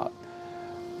know about.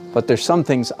 But there's some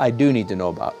things I do need to know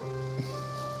about.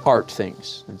 Art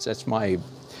things. That's my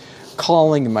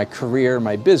calling, my career,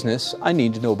 my business. I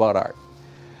need to know about art.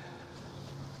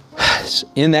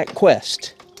 In that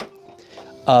quest,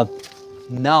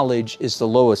 knowledge is the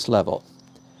lowest level.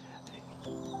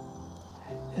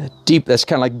 Deep, that's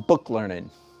kind of like book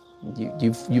learning.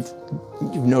 You've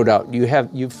no doubt,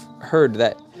 you've heard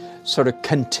that sort of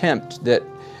contempt that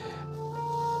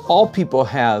all people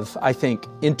have, I think,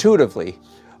 intuitively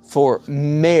for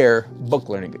mere book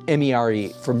learning,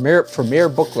 M-E-R-E, for mere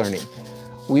book learning.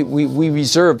 We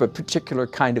reserve a particular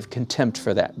kind of contempt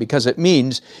for that because it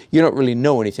means you don't really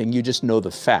know anything, you just know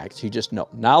the facts, you just know.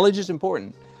 Knowledge is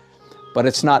important, but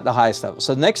it's not the highest level.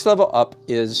 So the next level up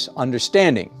is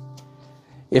understanding.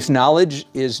 If knowledge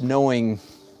is knowing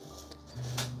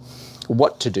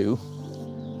what to do,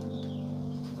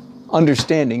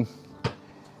 understanding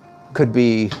could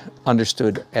be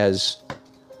understood as,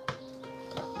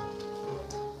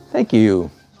 thank you.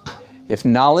 If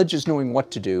knowledge is knowing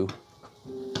what to do,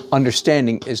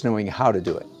 understanding is knowing how to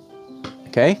do it,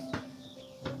 okay?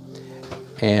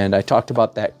 And I talked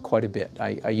about that quite a bit.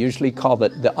 I usually call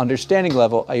it, the understanding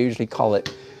level, I usually call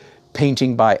it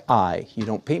painting by eye. You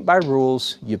don't paint by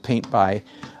rules, you paint by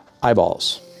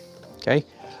eyeballs, okay?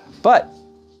 But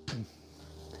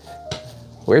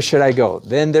where should I go?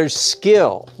 Then there's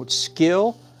skill. What's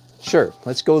skill? Sure,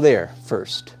 let's go there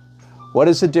first. What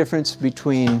is the difference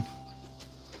between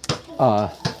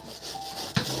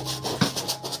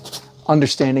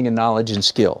understanding and knowledge and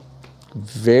skill?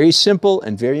 Very simple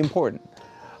and very important.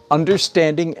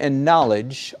 Understanding and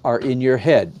knowledge are in your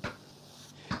head.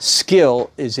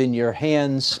 Skill is in your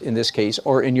hands, in this case,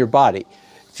 or in your body.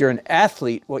 If you're an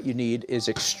athlete, what you need is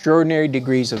extraordinary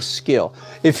degrees of skill.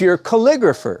 If you're a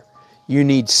calligrapher, you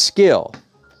need skill.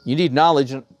 You need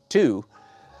knowledge too,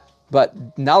 but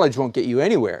knowledge won't get you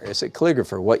anywhere as a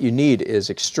calligrapher. What you need is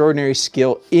extraordinary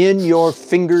skill in your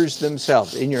fingers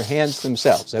themselves, in your hands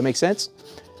themselves. Does that make sense?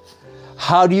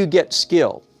 How do you get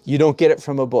skill? You don't get it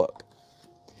from a book.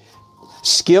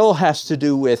 Skill has to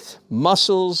do with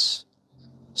muscles,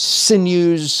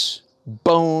 sinews,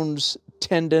 bones,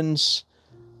 tendons,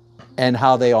 and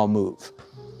how they all move.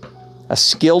 A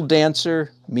skilled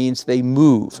dancer means they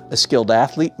move. A skilled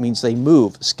athlete means they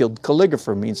move. A skilled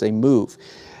calligrapher means they move.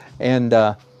 And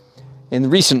in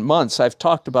recent months, I've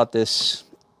talked about this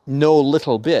no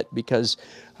little bit because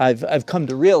I've come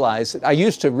to realize that I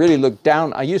used to really look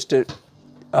down. I used to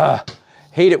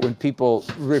hate it when people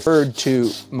referred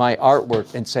to my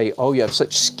artwork and say, oh, you have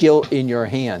such skill in your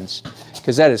hands,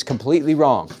 because that is completely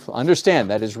wrong. Understand,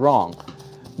 that is wrong.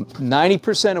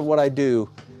 90% of what I do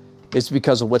is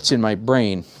because of what's in my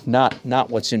brain, not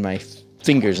what's in my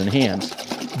fingers and hands.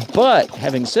 But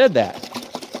having said that,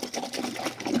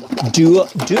 do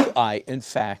I in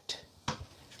fact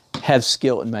have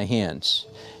skill in my hands?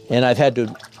 And I've had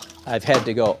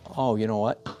to go, oh, you know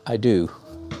what? I do.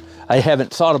 I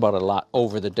haven't thought about it a lot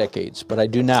over the decades, but I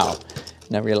do now.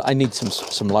 Now I need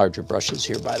some larger brushes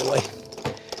here, by the way.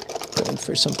 Going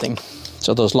for something,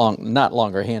 so those not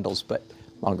longer handles, but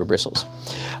longer bristles.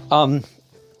 I'm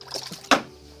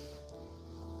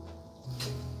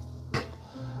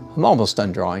almost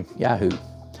done drawing. Yahoo!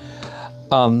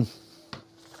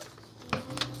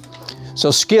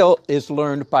 So skill is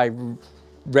learned by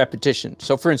repetition.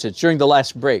 So, for instance, during the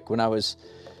last break, when I was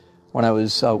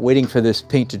waiting for this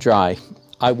paint to dry,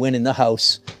 I went in the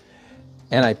house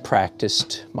and I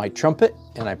practiced my trumpet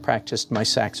and I practiced my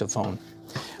saxophone.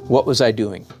 What was I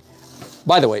doing?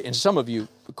 By the way, and some of you,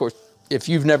 of course, if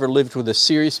you've never lived with a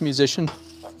serious musician,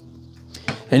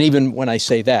 and even when I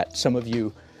say that, some of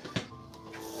you,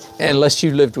 unless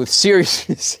you lived with serious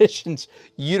musicians,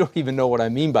 you don't even know what I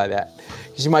mean by that.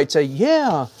 Because you might say,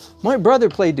 yeah, my brother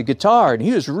played the guitar and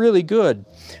he was really good.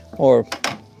 Or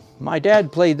my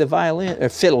dad played the violin or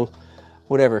fiddle,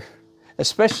 whatever.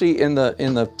 Especially in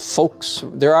the folks,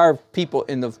 there are people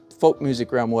in the folk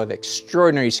music realm who have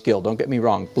extraordinary skill, don't get me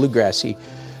wrong, bluegrassy,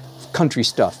 country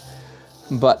stuff.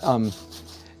 But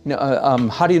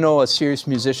how do you know a serious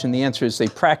musician? The answer is they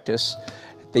practice,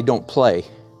 they don't play.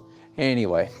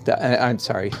 Anyway, I'm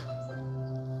sorry.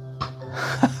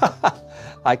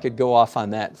 I could go off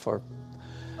on that for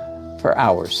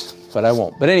hours, but I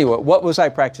won't. But anyway, what was I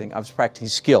practicing? I was practicing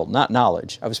skill, not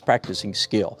knowledge. I was practicing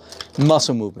skill,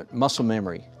 muscle movement, muscle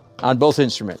memory on both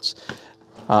instruments.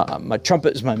 My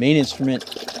trumpet is my main instrument.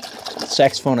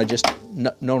 Saxophone, I just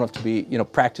know enough to be,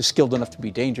 practice, skilled enough to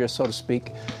be dangerous, so to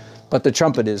speak. But the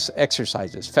trumpet is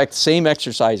exercises. In fact, same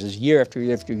exercises year after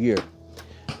year after year.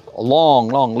 A long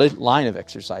line of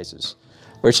exercises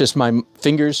where it's just my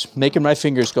fingers, making my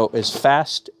fingers go as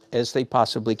fast as they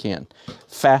possibly can.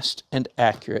 Fast and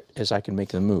accurate as I can make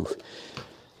them move.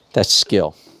 That's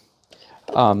skill.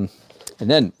 And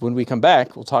then when we come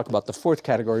back, we'll talk about the fourth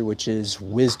category, which is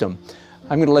wisdom.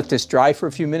 I'm going to let this dry for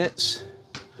a few minutes.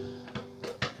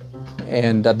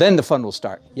 And then the fun will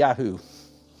start. Yahoo!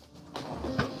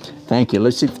 Thank you.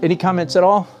 Let's see. Any comments at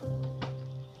all?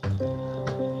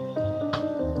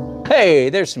 Hey,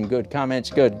 there's some good comments.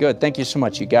 Good. Thank you so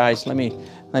much, you guys. Let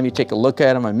me take a look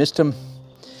at them. I missed them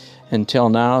until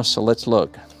now, so let's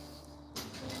look.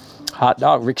 Hot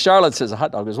dog. Rick Charlotte says a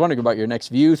hot dog. I was wondering about your next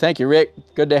view. Thank you, Rick.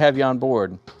 Good to have you on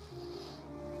board.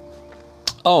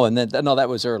 Oh, and then, no, that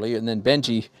was early. And then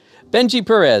Benji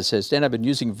Perez says, Dan, I've been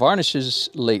using varnishes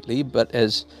lately, but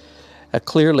as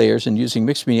clear layers and using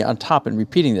mixed media on top and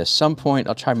repeating this. Some point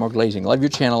I'll try more glazing. Love your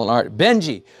channel and art.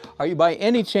 Benji, are you by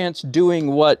any chance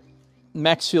doing what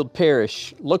Maxfield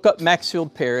Parrish? Look up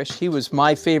Maxfield Parrish. He was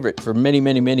my favorite for many,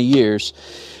 many, many years.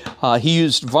 He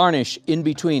used varnish in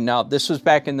between. Now, this was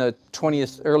back in the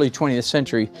early 20th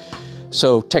century.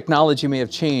 So technology may have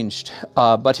changed,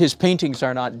 but his paintings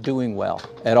are not doing well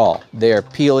at all. They're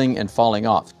peeling and falling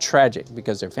off. Tragic,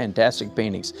 because they're fantastic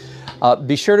paintings.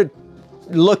 Be sure to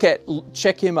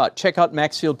check him out. Check out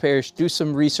Maxfield Parrish. Do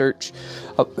some research.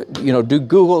 Do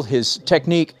Google his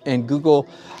technique and Google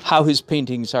how his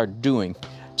paintings are doing,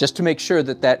 just to make sure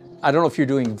that I don't know if you're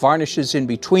doing varnishes in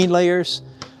between layers,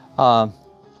 but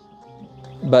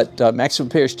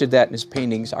Maxfield Parrish did that, and his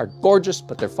paintings are gorgeous,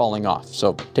 but they're falling off.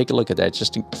 So take a look at that,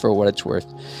 just for what it's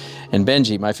worth. And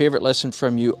Benji, my favorite lesson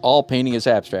from you, all painting is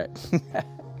abstract.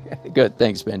 Good,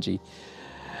 thanks, Benji.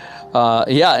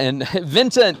 Yeah, and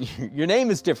Vincent, your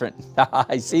name is different.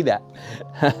 I see that.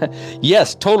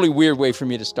 Yes, totally weird way for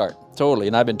me to start. Totally,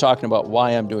 and I've been talking about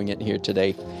why I'm doing it here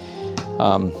today.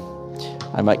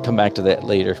 I might come back to that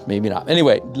later, maybe not.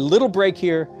 Anyway, little break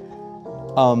here.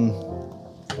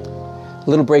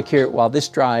 Little break here while this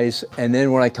dries, and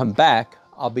then when I come back,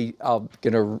 I'm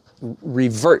gonna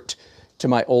revert to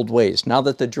my old ways. Now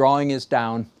that the drawing is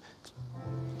down,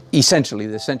 essentially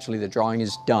the drawing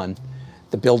is done.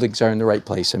 The buildings are in the right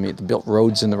place. I mean, the built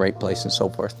roads in the right place and so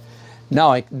forth.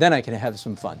 Now, then I can have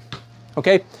some fun.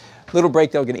 Okay, little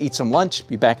break though, gonna eat some lunch.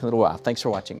 Be back in a little while. Thanks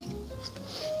for watching.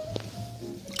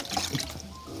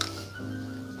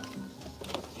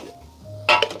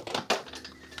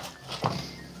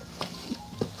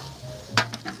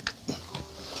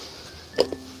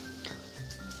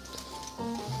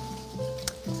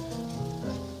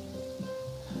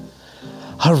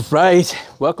 All right,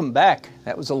 welcome back.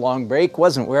 That was a long break,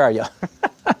 wasn't it? Where are you?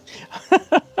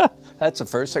 That's a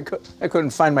first. I couldn't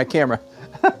find my camera.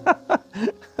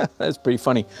 That's pretty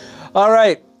funny. All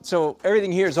right, so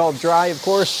everything here is all dry, of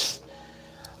course.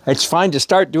 It's fine to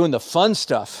start doing the fun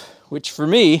stuff, which for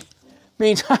me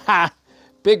means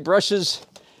big brushes,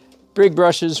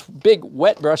 big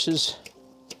wet brushes,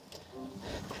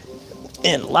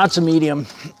 and lots of medium.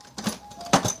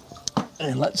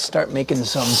 And let's start making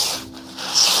some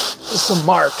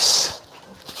marks.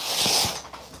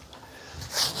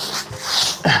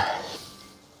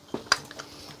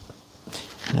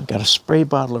 got a spray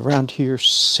bottle around here.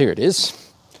 Here it is.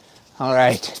 All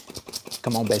right.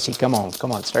 Come on, Bessie. Come on.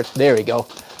 Come on. Start. There we go.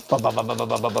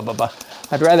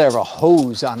 I'd rather have a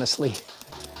hose, honestly.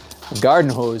 A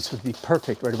garden hose would be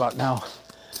perfect right about now.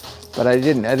 But I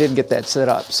didn't get that set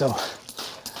up, so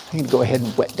I can go ahead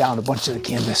and wet down a bunch of the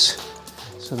canvas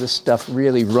so this stuff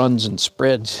really runs and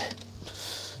spreads.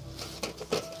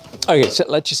 Okay, so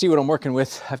let you see what I'm working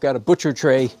with. I've got a butcher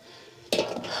tray,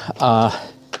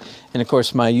 and of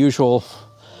course my usual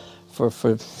for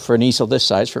an easel this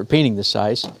size, for painting this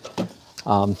size,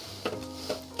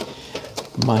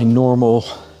 my normal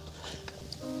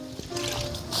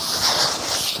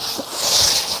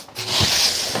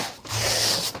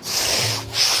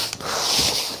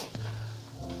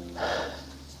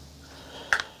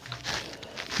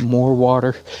more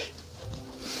water.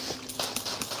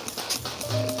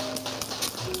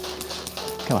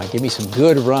 Come on, give me some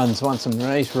good runs. I want some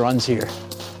nice runs here.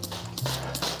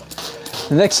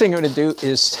 The next thing I'm going to do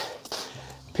is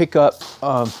pick up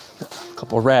a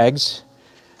couple rags.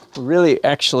 Really,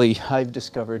 actually, I've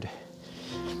discovered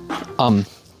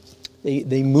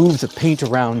they move the paint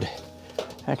around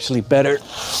actually better.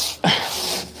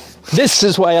 This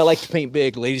is why I like to paint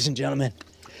big, ladies and gentlemen,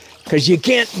 because you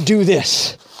can't do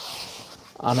this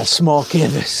on a small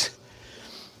canvas.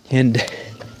 And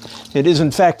it is,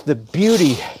 in fact, the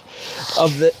beauty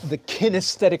of the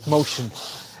kinesthetic motion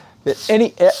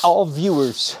that all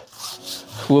viewers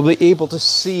will be able to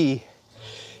see,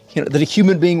 you know, that a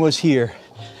human being was here.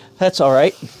 That's all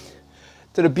right.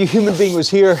 That a human being was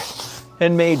here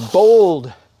and made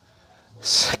bold,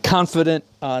 confident,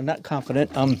 not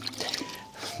confident,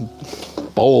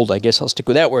 bold, I guess I'll stick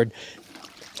with that word,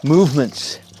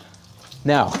 movements.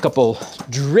 Now, a couple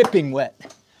dripping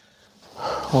wet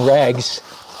rags.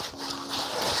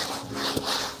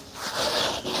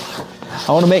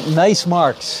 I want to make nice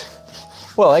marks.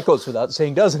 Well, that goes without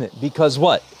saying, doesn't it? Because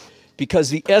what?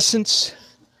 Because the essence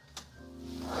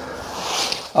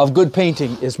of good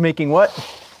painting is making what?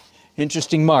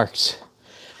 Interesting marks.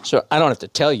 So I don't have to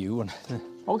tell you.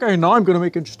 Okay, now I'm going to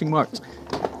make interesting marks.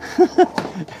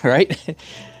 Right?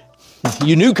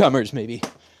 You newcomers, maybe.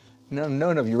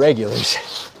 None of you regulars.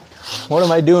 What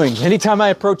am I doing? Anytime I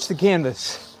approach the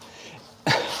canvas,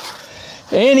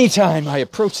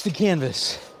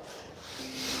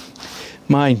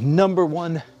 my number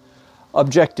one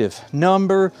objective,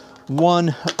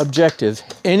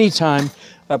 anytime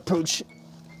I approach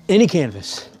any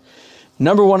canvas,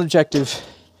 number one objective,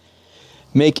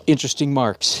 make interesting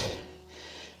marks.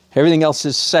 Everything else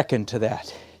is second to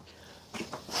that.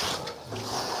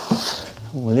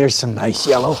 Well, there's some nice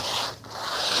yellow.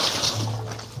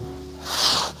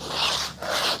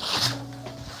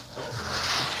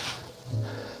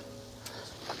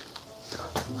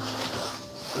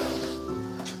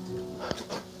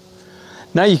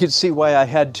 Now you can see why I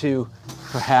had to,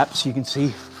 perhaps you can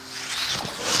see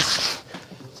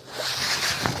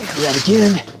that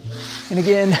again and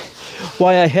again,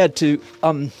 why I had to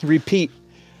repeat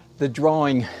the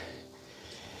drawing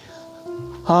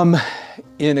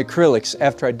in acrylics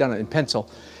after I'd done it in pencil.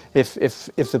 If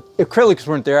the acrylics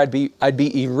weren't there, I'd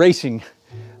be erasing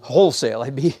wholesale.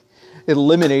 I'd be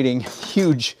eliminating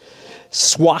huge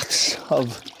swaths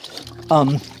of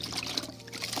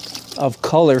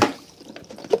color.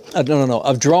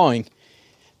 Of drawing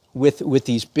with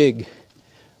these big,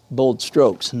 bold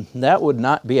strokes, and that would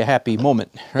not be a happy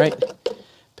moment, right?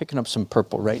 Picking up some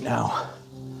purple right now.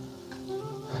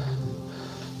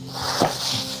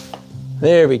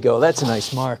 There we go. That's a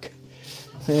nice mark.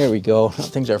 There we go.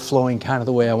 Things are flowing kind of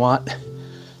the way I want.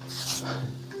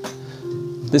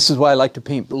 This is why I like to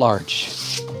paint large,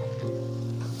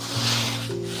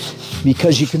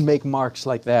 because you can make marks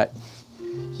like that.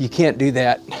 You can't do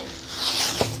that.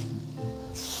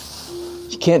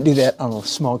 Can't do that on a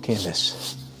small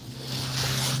canvas.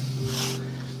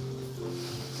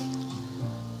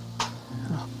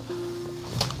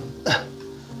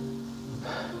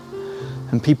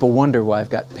 And people wonder why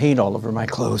I've got paint all over my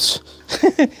clothes.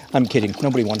 I'm kidding.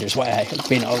 Nobody wonders why I have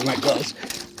paint all over my clothes.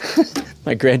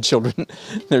 My grandchildren,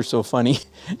 they're so funny.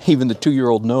 Even the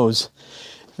 2-year-old knows.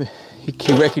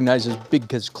 He recognizes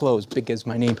Big as clothes. Big as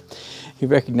my name. He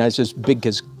recognizes Big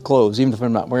as clothes, even if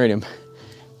I'm not wearing them.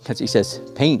 Because he says,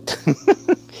 paint.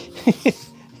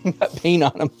 Got paint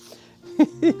on him.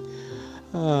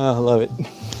 Oh, I love it.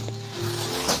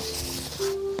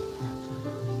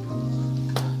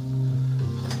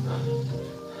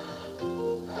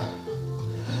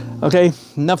 Okay,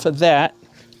 enough of that.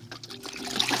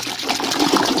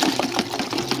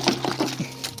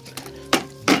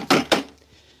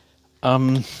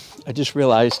 I just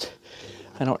realized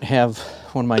I don't have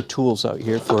one of my tools out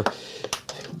here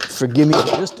forgive me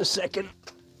just a second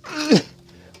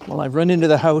while I run into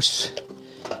the house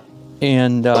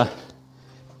and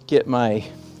get my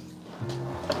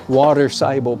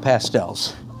water-soluble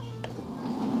pastels.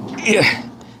 Yeah.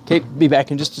 Okay, be back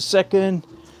in just a second.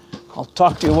 I'll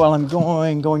talk to you while I'm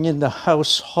going in the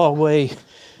house hallway,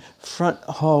 front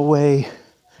hallway,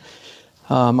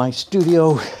 my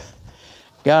studio.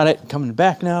 Got it, coming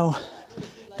back now.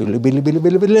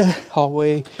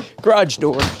 Hallway, garage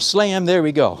door, slam, there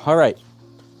we go. All right,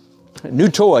 a new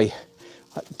toy,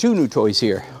 2 new toys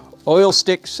here. Oil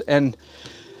sticks and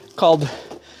called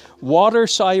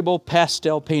water-soluble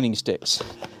pastel painting sticks.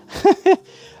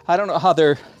 I don't know how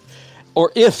they're,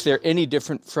 or if they're any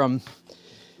different from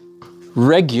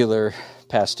regular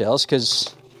pastels,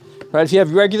 because, right, if you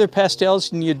have regular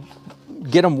pastels and you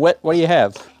get them wet, what do you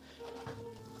have?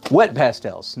 Wet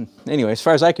pastels. Anyway, as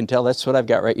far as I can tell, that's what I've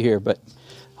got right here, but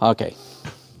okay.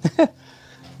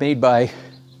 Made by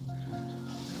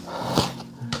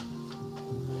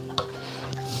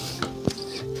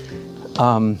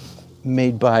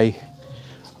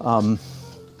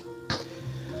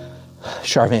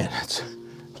Charvin. It's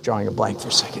drawing a blank for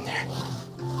a second there.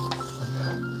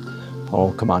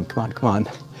 Oh, come on, come on, come on.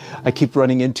 I keep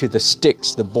running into the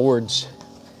sticks, the boards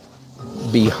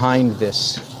behind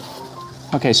this.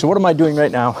 Okay, so what am I doing right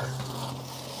now?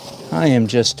 I am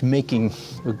just making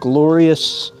a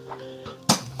glorious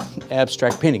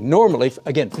abstract painting. Normally,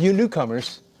 again, for you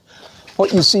newcomers,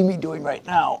 what you see me doing right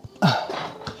now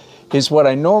is what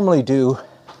I normally do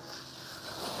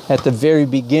at the very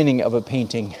beginning of a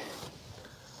painting.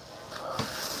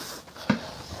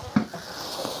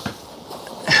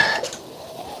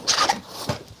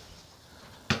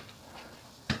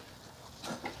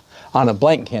 On a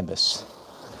blank canvas.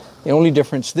 The only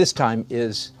difference this time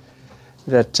is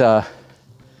that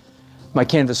my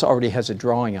canvas already has a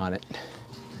drawing on it,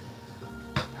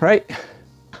 right?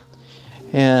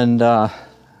 And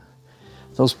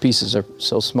those pieces are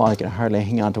so small I can hardly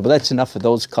hang on to, but that's enough of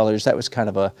those colors. That was kind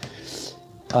of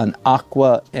an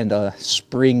aqua and a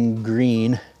spring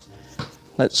green.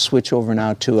 Let's switch over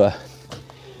now to a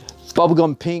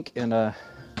bubblegum pink and a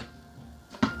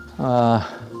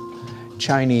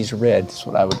Chinese red, is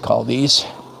what I would call these.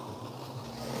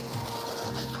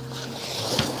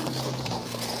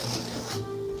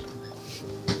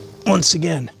 Once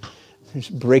again, there's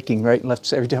breaking right and left.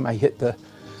 So every time I hit the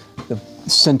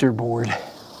center board,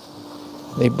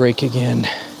 they break again.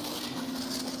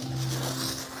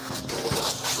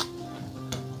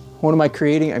 What am I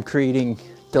creating? I'm creating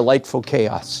delightful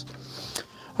chaos.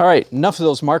 All right, enough of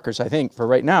those markers, I think, for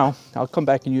right now. I'll come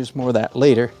back and use more of that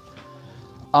later.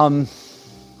 Are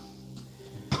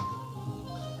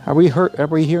we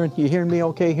hearing? You hearing me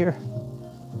okay here?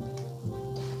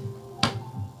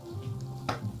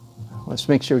 Let's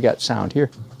make sure we got sound here.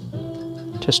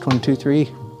 Test 1, 2, 3.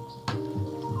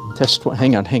 Test 1.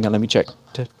 Hang on. Let me check.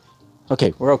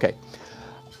 Okay, we're okay.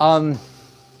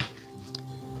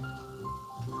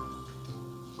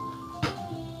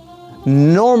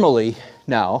 Normally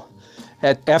now,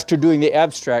 after doing the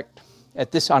abstract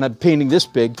on a painting this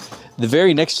big, the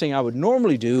very next thing I would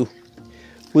normally do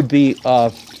would be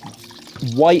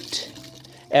white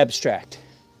abstract.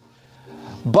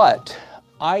 But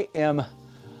I am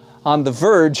on the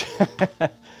verge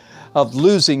of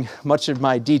losing much of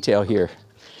my detail here.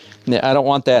 I don't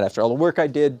want that. After all the work I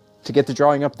did to get the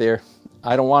drawing up there,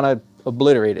 I don't want to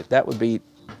obliterate it. That would be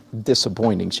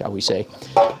disappointing, shall we say.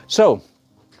 So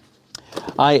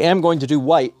I am going to do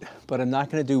white, but I'm not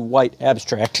going to do white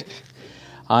abstract.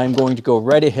 I'm going to go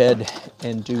right ahead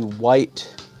and do white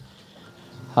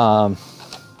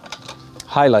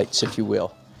highlights, if you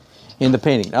will, in the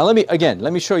painting. Now let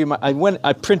me show you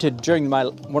I printed during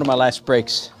one of my last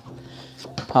breaks.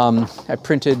 I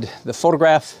printed the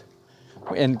photograph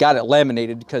and got it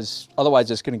laminated because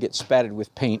otherwise it's going to get spattered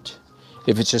with paint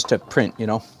if it's just a print, you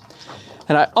know.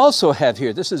 And I also have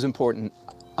here, this is important,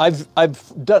 I've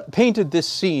painted this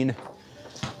scene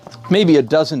maybe a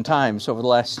dozen times over the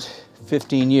last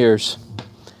 15 years,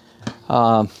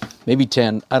 maybe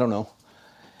 10, I don't know.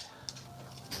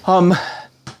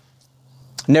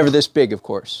 Never this big, of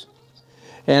course.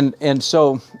 And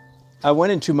so I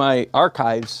went into my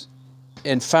archives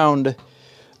and found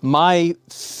my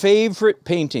favorite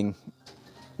painting,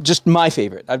 just my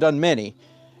favorite. I've done many.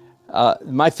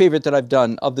 My favorite that I've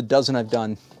done, of the dozen I've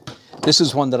done, this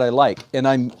is one that I like. And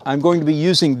I'm going to be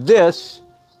using this.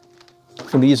 I'm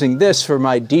going to be using this for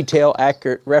my detail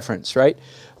accurate reference, right?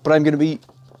 But I'm going to be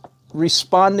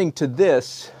responding to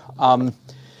this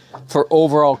for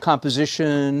overall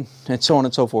composition and so on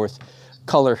and so forth.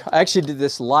 Color. I actually did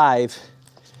this live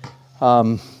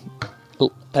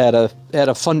at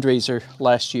a fundraiser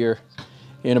last year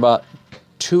in about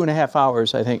 2.5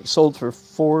 hours, I think. Sold for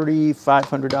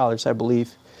 $4,500, I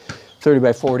believe. 30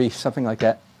 by 40, something like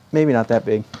that. Maybe not that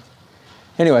big.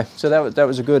 Anyway, so that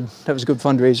was a good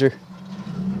fundraiser.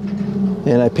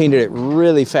 And I painted it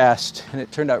really fast, and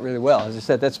it turned out really well. As I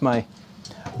said, that's my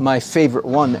favorite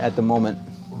one at the moment.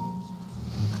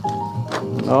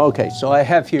 Okay, so I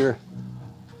have here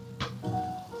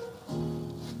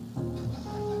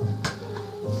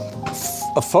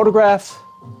a photograph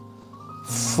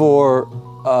for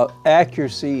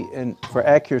accuracy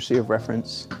of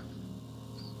reference.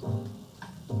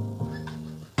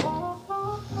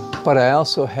 But I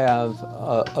also have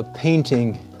a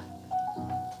painting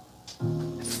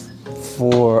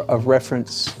for a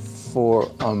reference for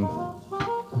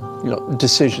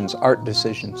decisions, art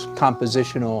decisions,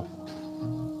 compositional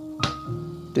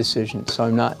decisions. So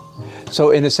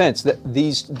in a sense, that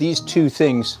these two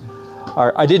things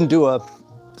are. I didn't do a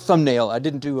thumbnail. I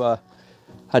didn't do a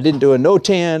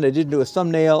notan. I didn't do a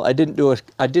thumbnail. I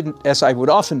didn't, as I would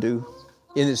often do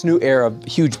in this new era of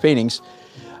huge paintings,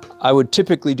 I would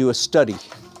typically do a study,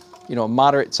 a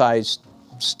moderate-sized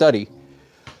study.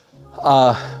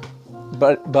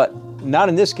 But not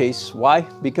in this case. Why?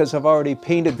 Because I've already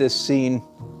painted this scene,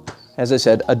 as I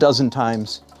said, a dozen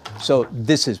times. So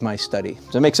this is my study.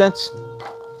 Does that make sense?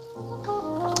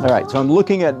 All right, so I'm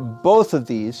looking at both of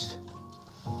these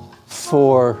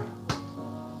for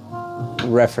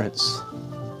reference.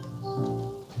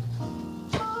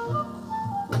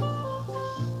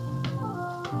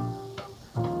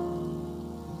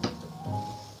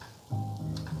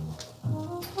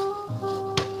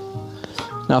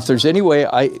 Now, if there's any way,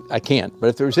 I can't, but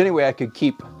if there's any way I could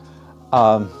keep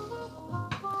everything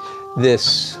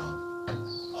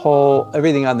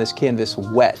on this canvas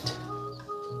wet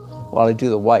while I do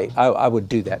the white, I would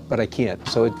do that, but I can't.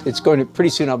 So it's going to, pretty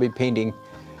soon I'll be painting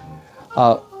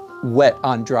wet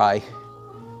on dry,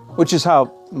 which is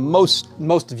how most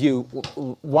of you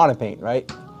want to paint, right?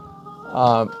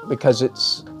 Because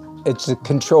it's the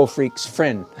control freak's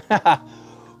friend.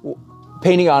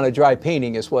 Painting on a dry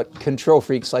painting is what control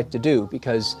freaks like to do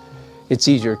because it's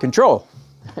easier to control.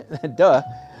 Duh.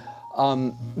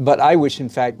 But I wish, in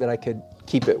fact, that I could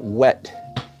keep it wet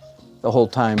the whole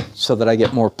time so that I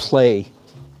get more play,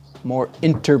 more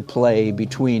interplay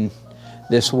between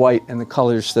this white and the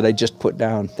colors that I just put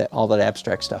down, all that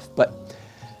abstract stuff. But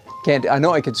can't. I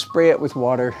know I could spray it with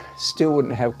water, still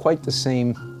wouldn't have quite the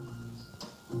same.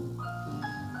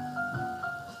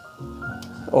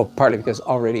 Oh, partly because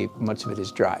already much of it is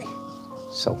dry.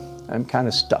 So I'm kind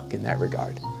of stuck in that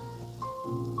regard.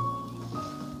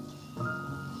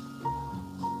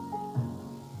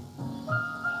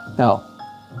 Now,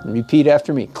 repeat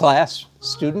after me. Class,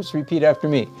 students, repeat after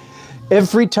me.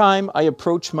 Every time I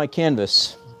approach my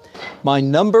canvas, my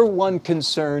number one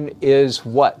concern is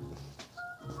what?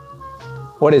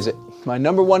 What is it? My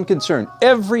number one concern,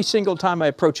 every single time I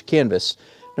approach a canvas,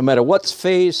 no matter what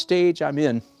phase, stage I'm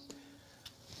in,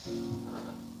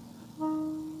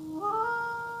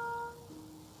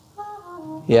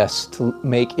 yes, to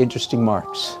make interesting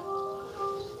marks.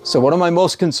 So what am I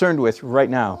most concerned with right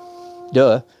now?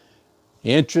 Duh.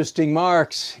 Interesting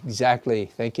marks. Exactly.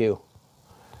 Thank you.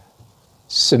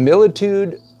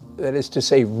 Similitude, that is to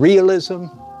say realism,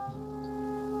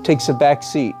 takes a back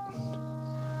seat.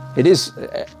 It is,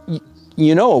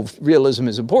 realism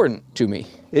is important to me.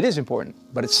 It is important,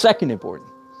 but it's second important.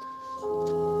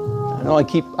 I know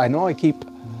I keep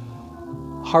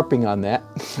harping on that.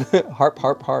 Harp,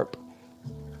 harp, harp.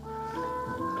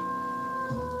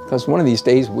 Because one of these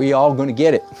days, we all going to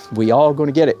get it. We all going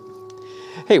to get it.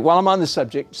 Hey, while I'm on the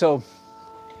subject, so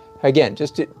again,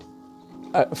 just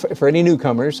for any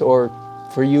newcomers or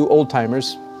for you old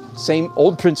timers, same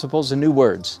old principles and new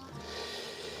words.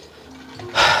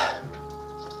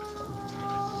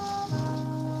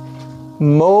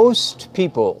 Most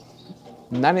people,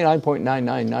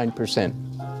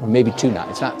 99.999%, or maybe 2.9,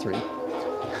 it's not 3.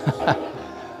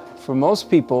 For most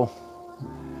people,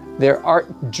 their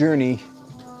art journey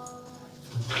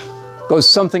goes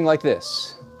something like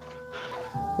this.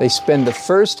 They spend the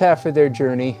first half of their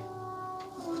journey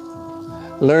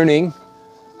learning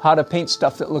how to paint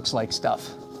stuff that looks like stuff.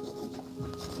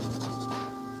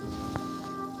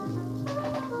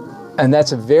 And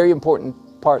that's a very important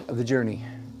part of the journey.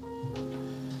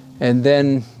 And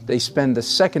then they spend the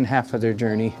second half of their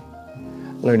journey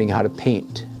learning how to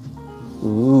paint.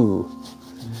 Ooh.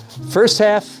 First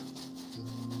half,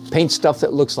 paint stuff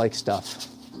that looks like stuff.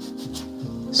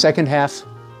 Second half,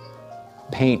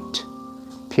 paint.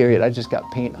 Period. I just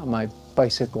got paint on my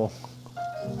bicycle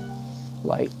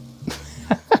light.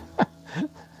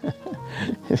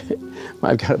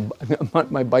 I've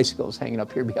got my bicycles hanging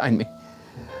up here behind me.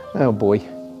 Oh boy.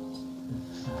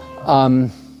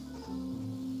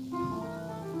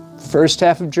 First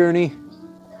half of journey,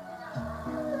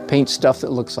 paint stuff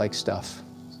that looks like stuff.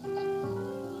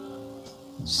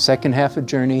 Second half of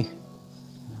journey,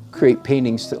 create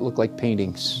paintings that look like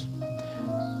paintings.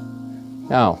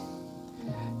 Now,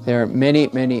 there are many,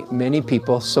 many, many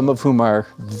people, some of whom are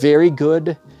very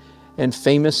good and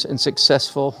famous and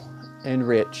successful and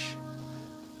rich,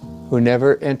 who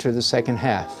never enter the second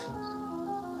half.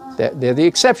 They're the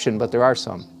exception, but there are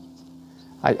some.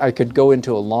 I could go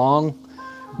into a long,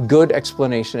 good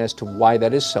explanation as to why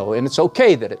that is so, and it's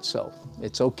okay that it's so.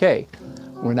 It's okay.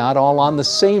 We're not all on the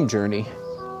same journey,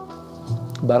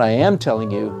 but I am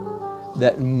telling you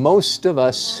that most of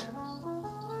us,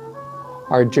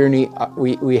 our journey,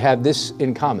 we have this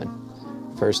in common.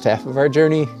 First half of our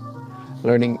journey,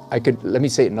 learning, let me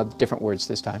say it in different words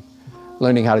this time,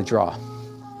 learning how to draw.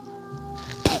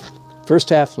 First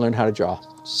half, learn how to draw.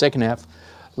 Second half,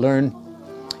 learn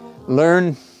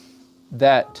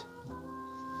that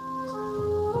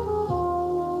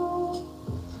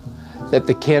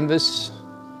the canvas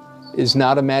is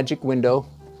not a magic window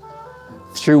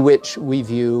through which we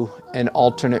view an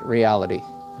alternate reality.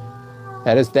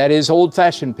 That is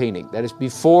old-fashioned painting. That is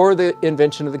before the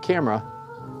invention of the camera.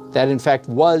 That in fact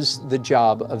was the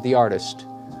job of the artist,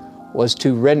 was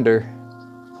to render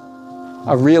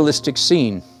a realistic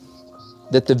scene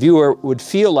that the viewer would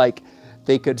feel like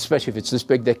they could, especially if it's this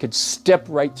big, they could step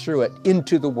right through it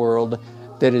into the world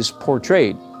that is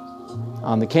portrayed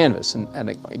on the canvas. And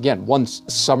again, one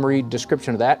summary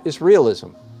description of that is realism.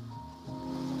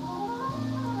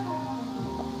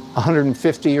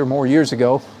 150 or more years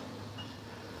ago,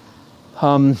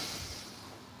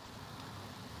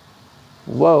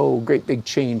 whoa, great big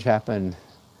change happened.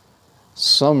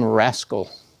 Some rascal,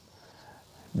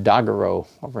 Daguerreau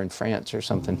over in France or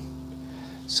something,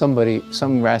 some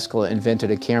rascal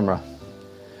invented a camera,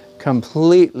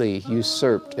 completely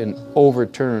usurped and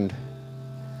overturned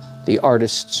the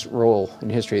artist's role in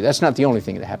history. That's not the only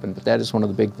thing that happened, but that is one of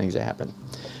the big things that happened.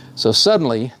 So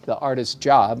suddenly, the artist's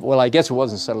job, well, I guess it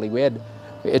wasn't suddenly,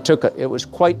 it was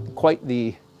quite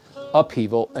the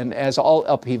upheaval, and as all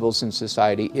upheavals in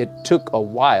society, it took a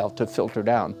while to filter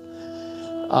down.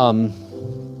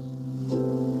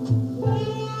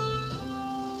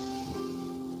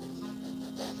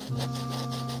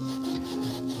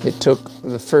 It took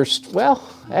the first, well,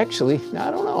 actually,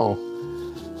 I don't know.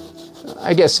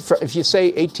 I guess if you say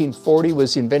 1840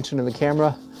 was the invention of the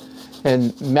camera,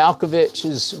 and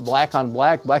Malkovich's black on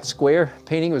black, black square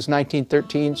painting was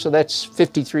 1913, so that's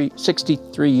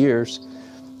 63 years.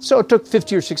 So it took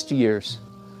 50 or 60 years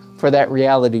for that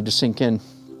reality to sink in.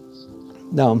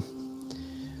 Now,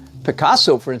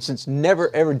 Picasso, for instance, never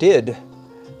ever did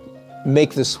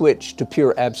make the switch to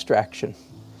pure abstraction.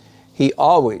 He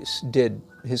always did,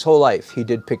 his whole life, he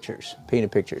did pictures,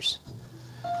 painted pictures,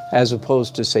 as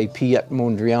opposed to, say, Piet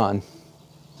Mondrian,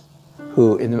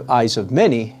 who, in the eyes of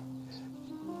many,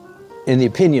 in the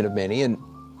opinion of many, and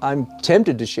I'm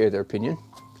tempted to share their opinion,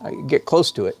 I get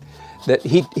close to it, that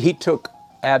he took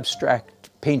abstract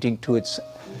painting to its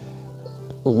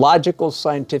logical,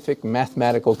 scientific,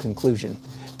 mathematical conclusion.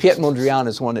 Piet Mondrian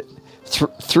is one that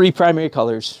three primary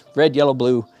colors, red, yellow,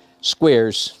 blue,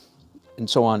 squares, and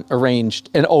so on, arranged,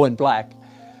 and black,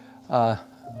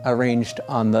 arranged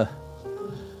on the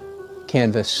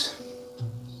canvas.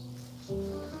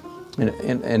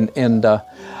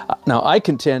 Now I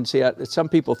contend, some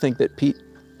people think that Pete,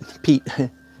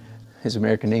 his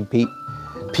American name Piet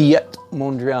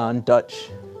Mondrian, Dutch,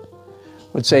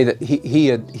 would say that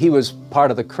he was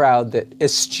part of the crowd that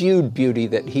eschewed beauty,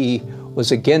 that he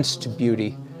was against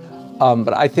beauty.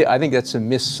 But I think that's a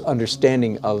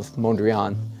misunderstanding of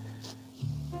Mondrian.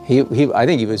 I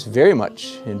think he was very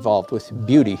much involved with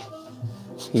beauty.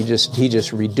 He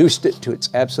just reduced it to its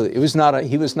absolute. He was not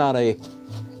a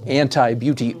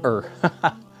anti-beauty-er.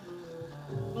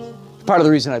 Part of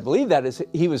the reason I believe that is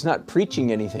he was not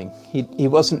preaching anything. He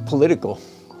wasn't political.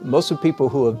 Most of the people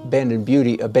who abandon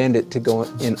beauty abandon it to go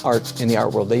in the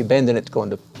art world. They abandon it to go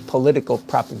into political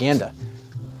propaganda.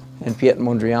 And Piet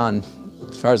Mondrian,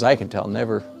 as far as I can tell,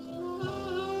 never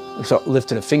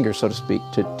lifted a finger, so to speak,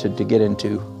 to get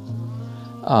into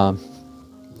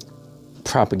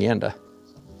propaganda.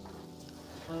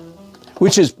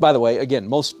 Which is, by the way, again,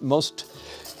 most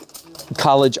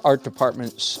college art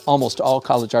departments, almost all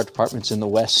college art departments in the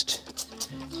West,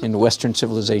 in Western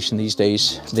civilization these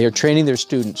days, they are training their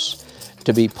students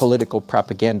to be political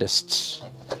propagandists.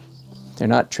 They're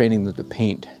not training them to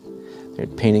paint. They're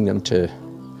training them to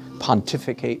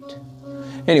pontificate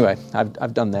Anyway,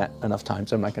 I've done that enough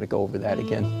times. I'm not going to go over that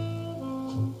again.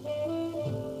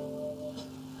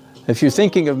 If you're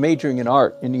thinking of majoring in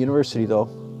art in the university, though,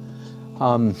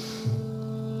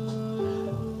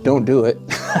 don't do it.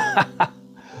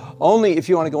 Only if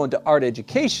you want to go into art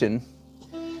education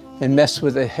and mess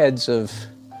with the heads of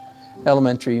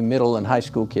elementary, middle, and high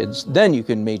school kids, then you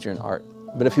can major in art.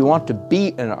 But if you want to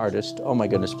be an artist, oh my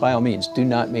goodness, by all means, do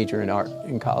not major in art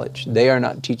in college. They are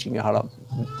not teaching you how to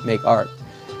make art.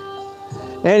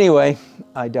 Anyway,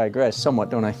 I digress somewhat,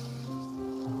 don't I?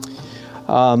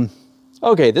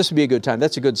 Okay, this would be a good time.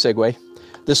 That's a good segue.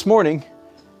 This morning,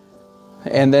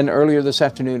 and then earlier this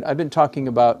afternoon, I've been talking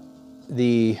about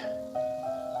the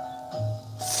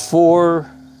 4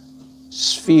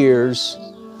 spheres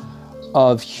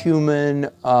of human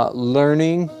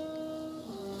learning,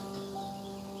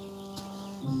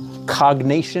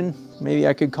 cognition, maybe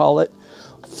I could call it,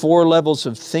 4 levels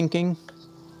of thinking.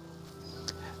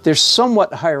 They're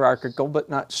somewhat hierarchical, but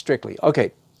not strictly.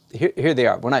 Okay, here they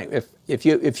are. If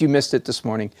you missed it this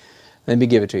morning, let me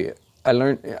give it to you.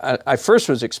 I first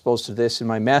was exposed to this in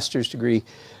my master's degree,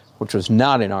 which was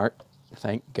not in art,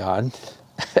 thank God.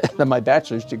 Then my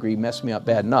bachelor's degree messed me up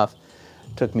bad enough.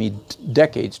 It took me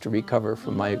decades to recover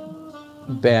from my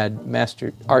bad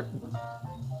bachelor's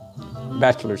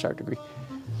art degree.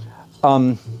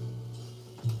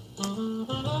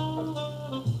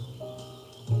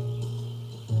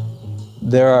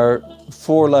 There are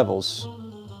 4 levels.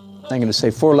 I'm going to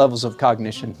say 4 levels of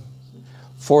cognition,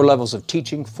 4 levels of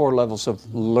teaching, 4 levels of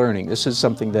learning. This is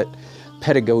something that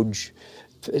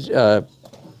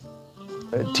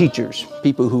teachers,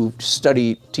 people who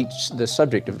teach the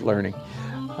subject of learning,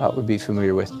 would be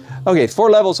familiar with. Okay, 4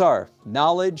 levels are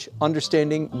knowledge,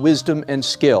 understanding, wisdom, and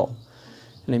skill.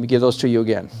 Let me give those to you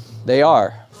again. They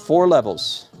are 4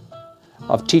 levels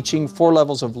of teaching, 4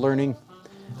 levels of learning.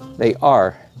 They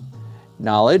are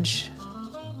knowledge,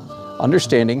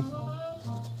 understanding,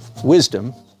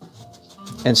 wisdom,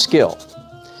 and skill.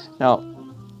 Now,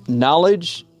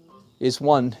 knowledge is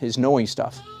knowing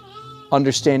stuff.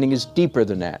 Understanding is deeper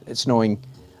than that. It's knowing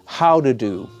how to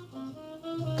do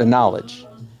the knowledge.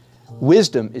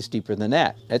 Wisdom is deeper than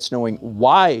that. It's knowing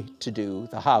why to do,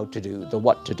 the how to do, the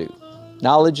what to do.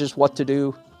 Knowledge is what to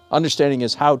do. Understanding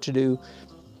is how to do.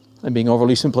 I'm being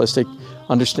overly simplistic.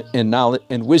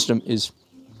 And wisdom is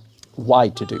why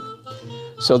to do.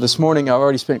 So this morning I've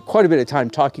already spent quite a bit of time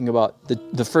talking about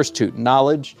the first 2,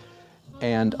 knowledge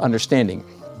and understanding.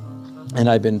 And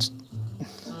I've been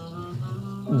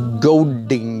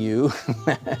goading you,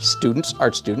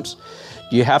 art students,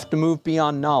 you have to move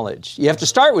beyond knowledge. You have to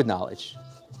start with knowledge.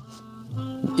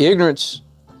 Ignorance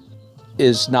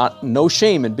is no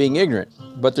shame in being ignorant,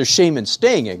 but there's shame in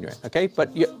staying ignorant, okay?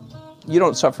 But you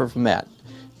don't suffer from that.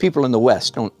 People in the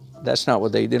West that's not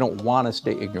what they don't want to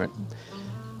stay ignorant.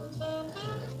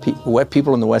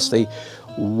 People in the West, they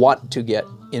want to get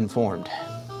informed.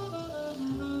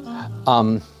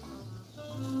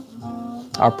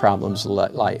 Our problems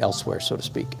lie elsewhere, so to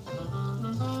speak.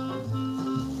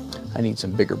 I need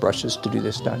some bigger brushes to do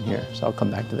this down here, so I'll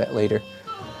come back to that later.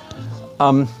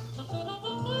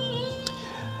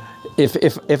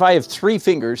 If I have 3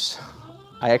 fingers,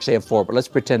 I actually have 4, but let's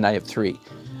pretend I have 3.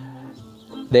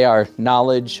 They are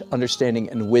knowledge, understanding,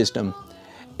 and wisdom.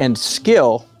 And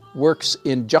skill works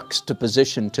in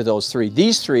juxtaposition to those 3.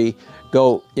 These 3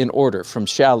 go in order from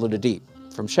shallow to deep.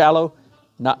 From shallow,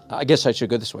 I guess I should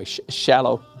go this way.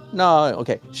 Shallow.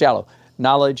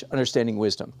 Knowledge, understanding,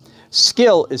 wisdom.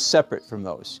 Skill is separate from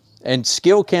those. And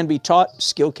skill can be taught,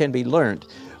 skill can be learned.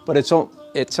 But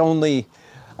it's only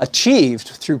achieved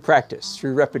through practice,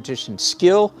 through repetition.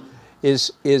 Skill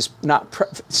is not,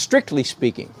 strictly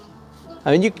speaking.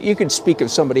 I mean, you can speak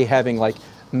of somebody having like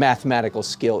mathematical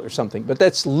skill or something, but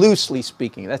that's loosely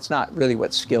speaking. That's not really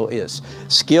what skill is.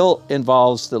 Skill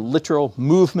involves the literal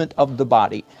movement of the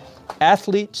body.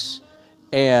 Athletes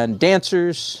and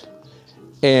dancers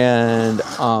and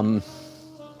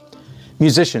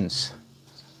musicians.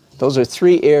 Those are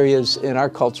 3 areas in our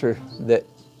culture that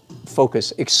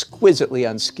focus exquisitely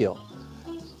on skill.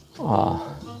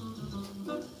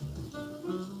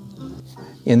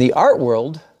 In the art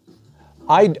world,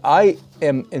 I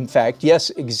am, in fact, yes,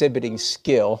 exhibiting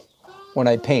skill when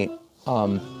I paint,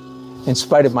 in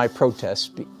spite of my protests,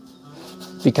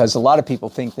 because a lot of people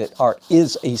think that art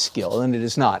is a skill, and it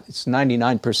is not. It's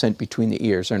 99% between the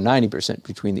ears, or 90%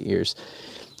 between the ears.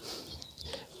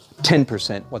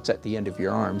 10% what's at the end of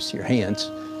your arms, your hands.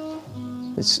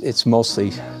 It's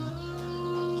mostly,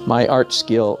 my art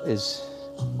skill is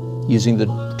using the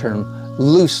term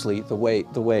loosely, the way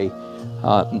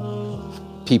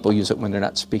people use it when they're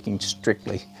not speaking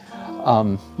strictly.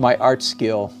 My art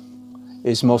skill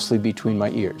is mostly between my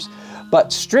ears.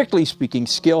 But strictly speaking,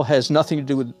 skill has nothing to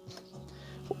do with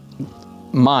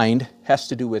mind, has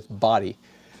to do with body.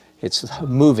 It's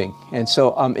moving. And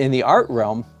so in the art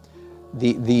realm,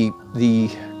 the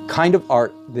kind of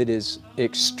art that is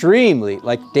extremely,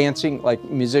 like dancing, like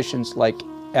musicians, like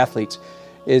athletes,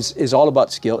 is all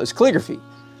about skill, is calligraphy.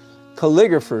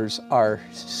 Calligraphers are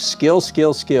skill,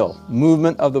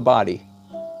 movement of the body.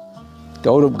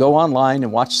 Go online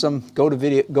and watch some, go to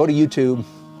YouTube,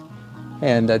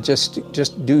 and just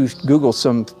Google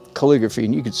some calligraphy,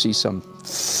 and you can see some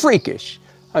freakish,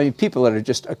 I mean, people that are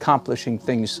just accomplishing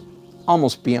things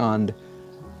almost beyond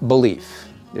belief.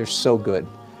 They're so good.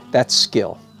 That's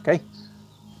skill, okay?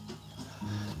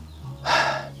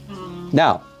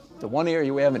 Now, the one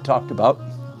area we haven't talked about,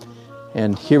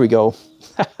 and here we go.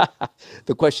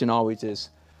 The question always is,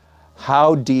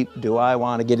 how deep do I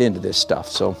want to get into this stuff?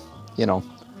 So, you know,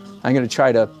 I'm going to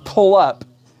try to pull up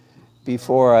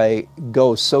before I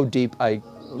go so deep I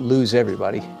lose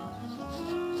everybody.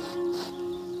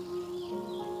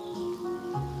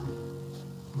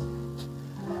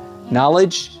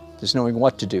 Knowledge is knowing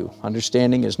what to do.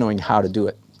 Understanding is knowing how to do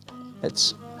it.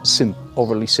 It's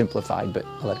overly simplified, but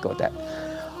I'll let go at that.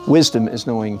 Wisdom is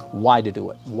knowing why to do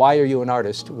it. Why are you an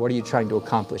artist? What are you trying to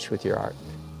accomplish with your art?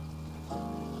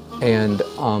 And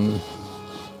I'm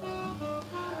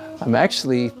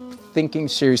actually thinking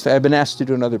seriously. I've been asked to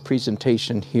do another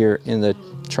presentation here in the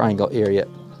Triangle area.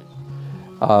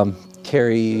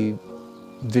 Carry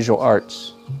Visual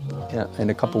Arts in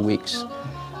a couple weeks.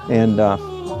 And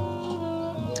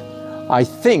I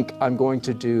think I'm going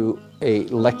to do a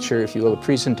lecture, if you will, a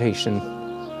presentation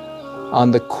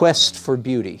on the quest for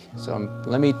beauty. So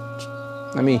let me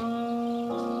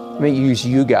use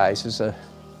you guys as a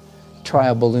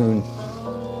trial balloon.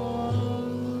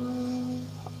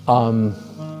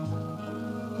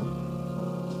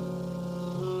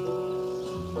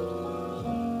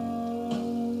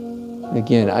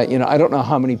 Again, I don't know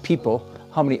how many people,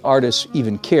 how many artists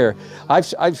even care.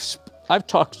 I've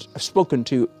spoken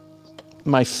to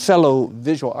my fellow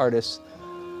visual artists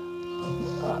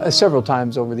several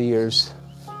times over the years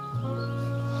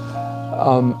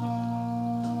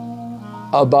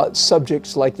about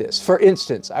subjects like this. For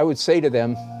instance, I would say to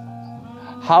them,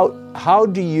 how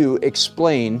do you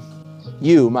explain,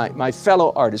 my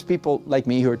fellow artists, people like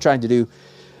me who are trying to do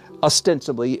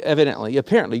ostensibly, evidently,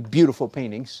 apparently beautiful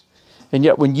paintings, and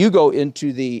yet when you go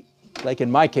into the, like in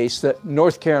my case, the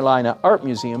North Carolina Art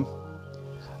Museum,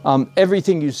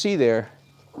 everything you see there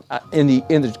in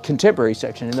the contemporary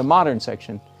section, in the modern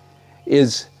section,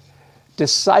 is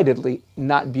decidedly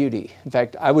not beauty. In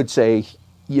fact, I would say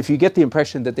if you get the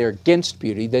impression that they're against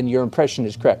beauty, then your impression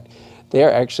is correct. They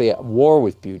are actually at war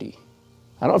with beauty.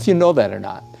 I don't know if you know that or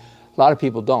not. A lot of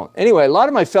people don't. Anyway, a lot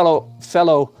of my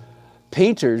fellow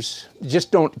painters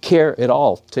just don't care at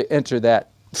all to enter that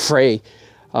fray,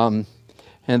 and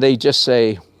they just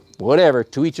say, whatever,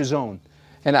 to each his own.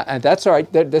 And that's all right.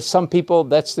 There's some people,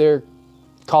 that's their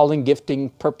calling, gifting,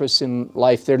 purpose in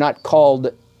life. They're not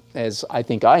called, as I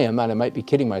think I am, and I might be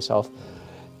kidding myself,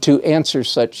 to answer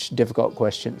such difficult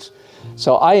questions.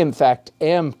 So I, in fact,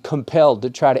 am compelled to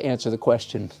try to answer the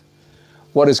question,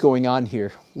 what is going on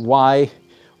here? Why,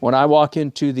 when I walk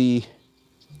into the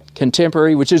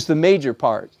contemporary, which is the major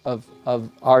part of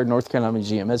our North Carolina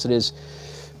Museum, as it is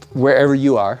wherever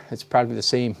you are, it's probably the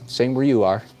same where you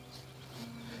are.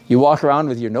 You walk around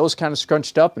with your nose kind of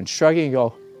scrunched up and shrugging and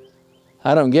go,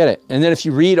 I don't get it. And then if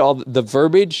you read all the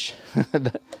verbiage,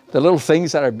 the little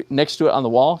things that are next to it on the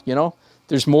wall, you know,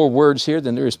 there's more words here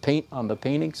than there is paint on the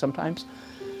painting sometimes.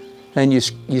 And you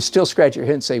still scratch your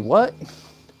head and say, what?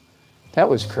 That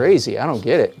was crazy. I don't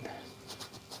get it.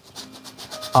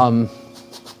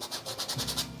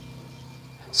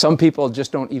 Some people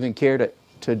just don't even care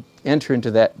to enter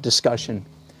into that discussion.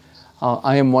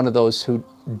 I am one of those who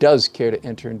does care to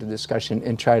enter into discussion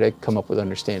and try to come up with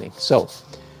understanding. So,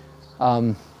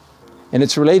 and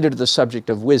it's related to the subject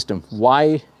of wisdom.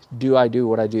 Why do I do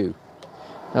what I do?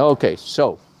 Okay,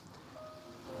 so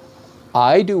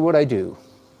I do what I do.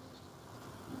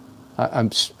 I'm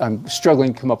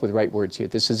struggling to come up with the right words here.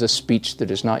 This is a speech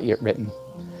that is not yet written.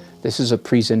 This is a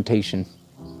presentation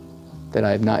that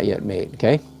I have not yet made,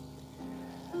 okay?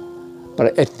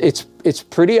 But it's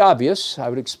pretty obvious, I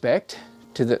would expect,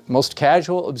 to the most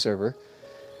casual observer,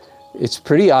 it's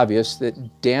pretty obvious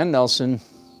that Dan Nelson,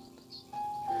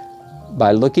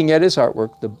 by looking at his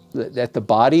artwork, at the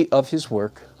body of his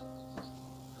work,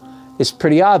 it's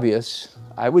pretty obvious,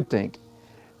 I would think,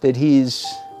 that he's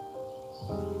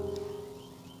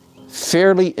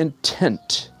fairly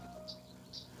intent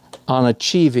on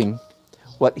achieving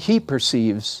what he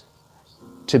perceives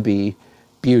to be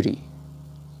beauty.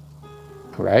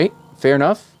 All right? Fair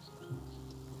enough?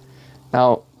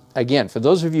 Now, again, for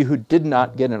those of you who did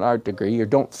not get an art degree or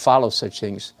don't follow such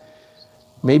things,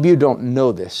 maybe you don't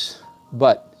know this,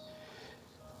 but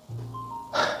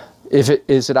is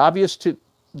it obvious to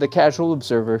the casual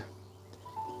observer?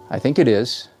 I think it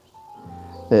is,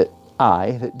 that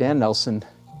Dan Nelson,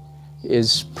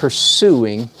 is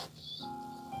pursuing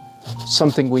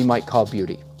something we might call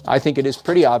beauty. I think it is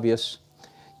pretty obvious.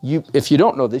 If you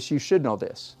don't know this, you should know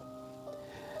this.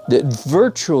 That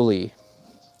virtually,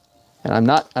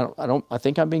 and I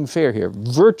think I'm being fair here,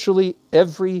 virtually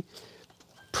every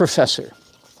professor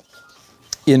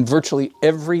in virtually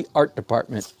every art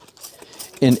department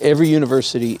in every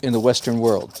university in the Western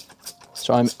world.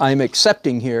 So I'm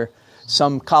accepting here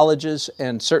some colleges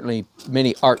and certainly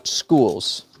many art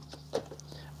schools,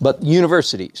 but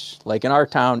universities, like in our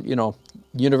town, you know,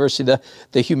 university,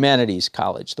 the Humanities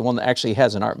College, the one that actually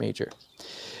has an art major.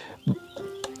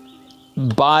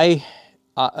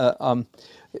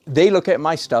 They look at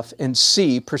my stuff and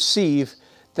perceive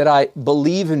that I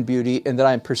believe in beauty and that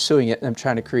I'm pursuing it and I'm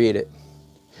trying to create it.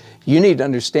 You need to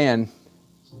understand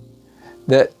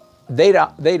that they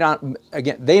not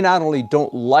only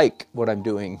don't like what I'm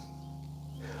doing,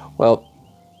 well,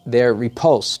 they're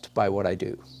repulsed by what I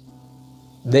do.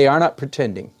 They are not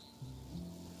pretending.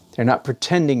 They're not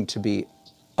pretending to be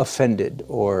offended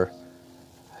or...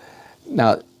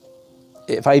 Now,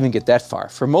 if I even get that far,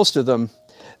 for most of them,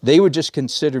 they would just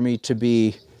consider me to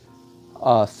be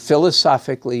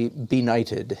philosophically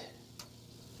benighted,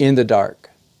 in the dark.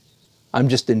 I'm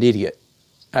just an idiot.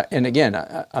 And again,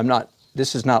 I'm not,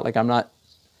 this is not like I'm not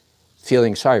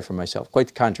feeling sorry for myself. Quite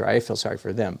the contrary, I feel sorry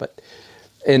for them. But,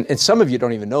 and some of you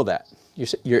don't even know that.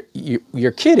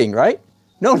 You're kidding, right?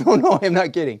 No, I'm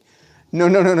not kidding. No.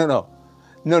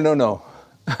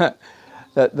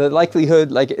 The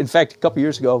likelihood, like in fact, a couple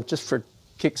years ago, just for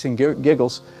kicks and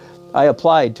giggles, I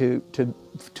applied to an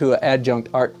adjunct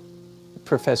art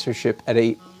professorship at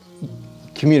a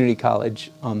community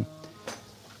college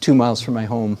 2 miles from my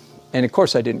home. And of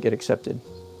course I didn't get accepted.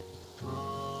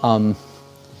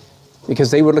 Because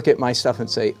they would look at my stuff and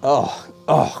say,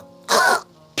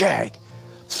 gag,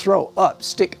 throw up,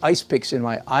 stick ice picks in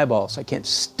my eyeballs. I can't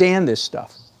stand this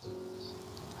stuff.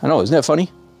 I know, isn't that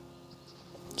funny?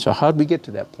 So how'd we get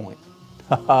to that point?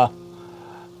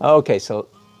 Okay, so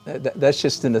that's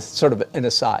just sort of an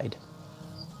aside.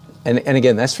 And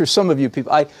again, that's for some of you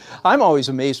people. I'm always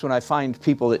amazed when I find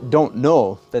people that don't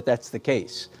know that that's the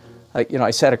case. Like, you know,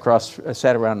 I sat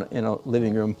around in a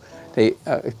living room. They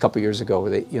a couple years ago,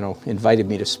 they invited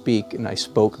me to speak, and I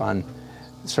spoke on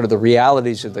sort of the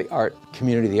realities of the art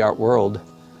community, the art world,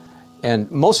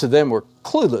 and most of them were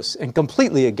clueless and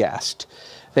completely aghast.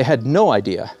 They had no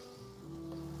idea.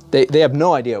 They have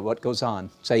no idea what goes on,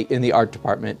 say, in the art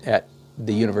department at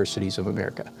the universities of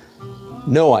America.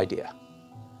 No idea.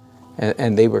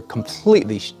 And they were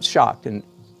completely shocked and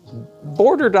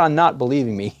bordered on not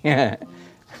believing me,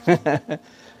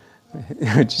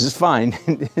 which is fine.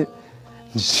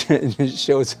 It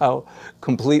shows how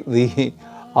completely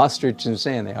ostrich and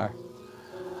sand they are.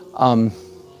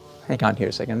 Hang on here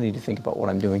a second. I need to think about what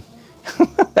I'm doing.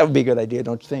 That would be a good idea,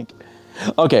 don't you think?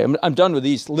 Okay, I'm done with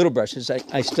these little brushes.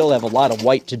 I still have a lot of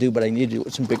white to do, but I need to do it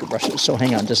with some bigger brushes. So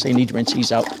hang on, I need to rinse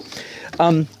these out.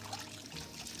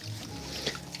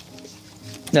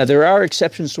 Now, there are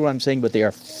exceptions to what I'm saying, but they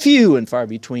are few and far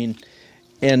between.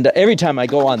 And every time I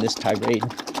go on this tirade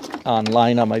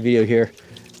online on my video here,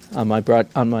 on my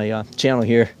channel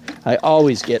here, I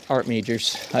always get art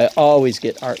majors. I always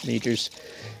get art majors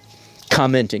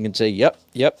commenting and say, yep,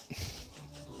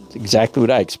 it's exactly what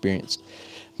I experienced.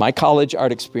 My college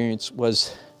art experience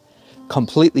was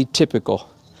completely typical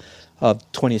of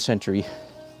 20th century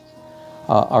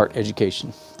art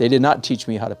education. They did not teach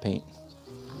me how to paint.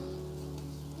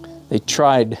 They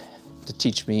tried to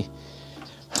teach me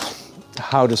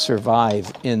how to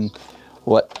survive in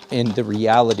the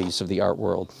realities of the art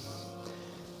world.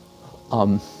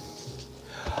 All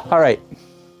right,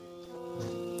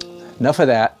 enough of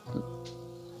that.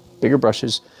 Bigger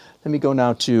brushes. Let me go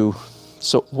now to,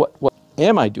 so what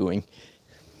am I doing?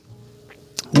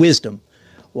 Wisdom.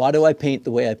 Why do I paint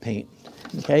the way I paint?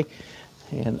 Okay,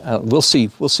 and we'll see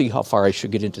how far I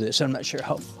should get into this. I'm not sure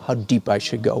how deep I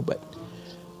should go, but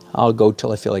I'll go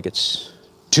till I feel like it's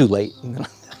too late.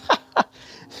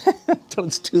 Till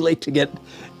it's too late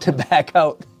to back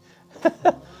out.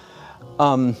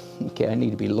 Okay, I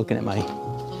need to be looking at my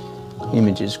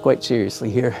images quite seriously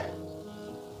here.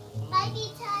 Bye,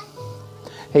 Dita.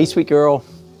 Hey, sweet girl.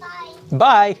 Bye.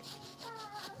 Bye.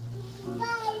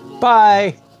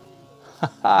 Bye. Bye.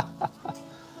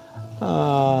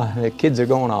 The kids are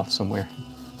going off somewhere.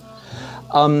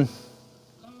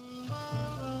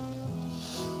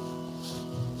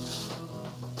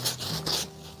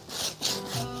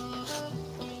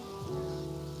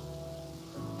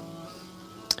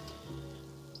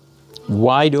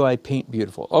 Why do I paint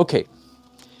beautiful? Okay,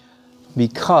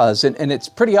 because, and it's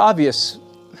pretty obvious,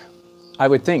 I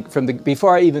would think,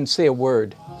 before I even say a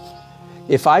word,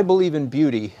 if I believe in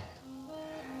beauty,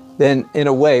 then in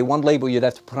a way, one label you'd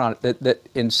have to put on it, that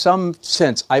in some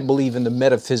sense, I believe in the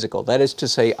metaphysical. That is to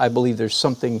say, I believe there's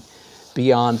something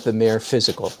beyond the mere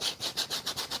physical.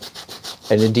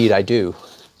 And indeed, I do.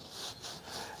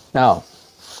 Now,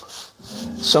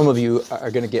 some of you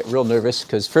are going to get real nervous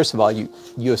because, first of all, you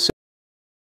assume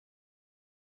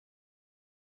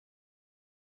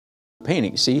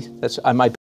painting. See,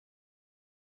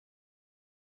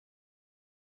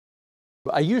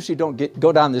 I usually don't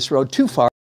go down this road too far.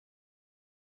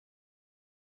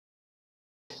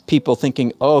 People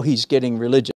thinking, oh, he's getting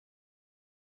religious.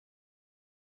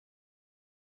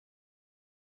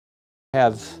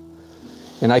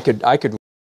 And I could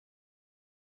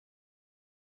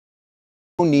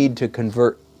no need to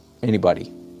convert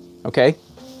anybody, okay?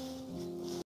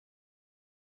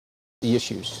 The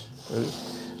issues.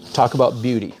 Talk about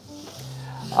beauty.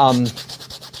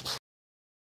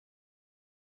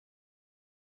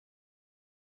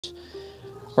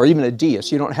 Or even a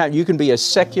deist. You can be a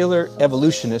secular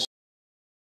evolutionist.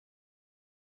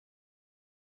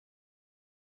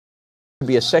 You can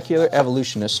be a secular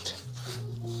evolutionist,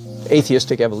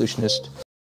 atheistic evolutionist.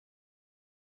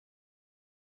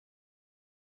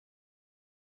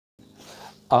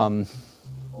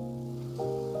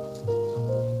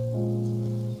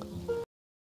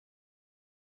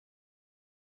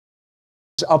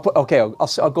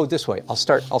 I'll go this way. I'll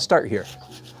start here.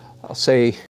 I'll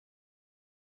say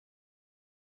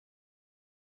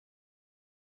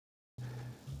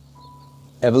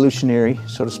evolutionary,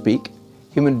 so to speak,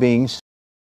 human beings,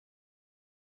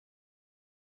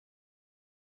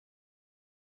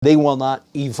 they will not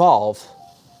evolve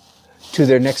to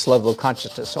their next level of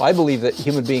consciousness. So I believe that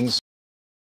human beings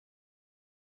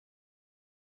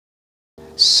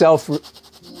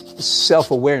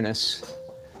self-awareness,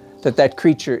 that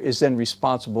creature is then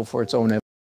responsible for its own evolution.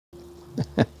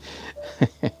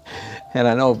 And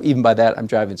I know even by that I'm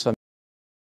driving some.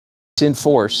 It's in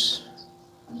force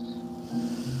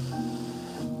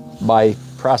by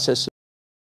process.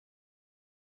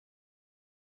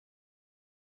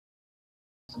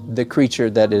 The creature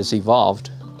that is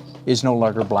evolved is no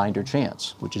longer blind or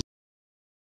chance, which is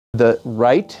the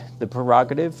right, the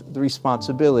prerogative, the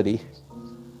responsibility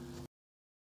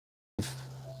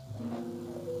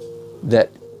that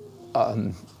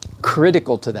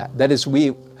critical to that. That is,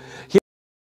 we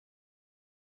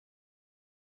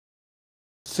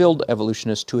filled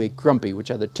evolutionists to a grumpy,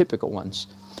 which are the typical ones.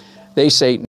 They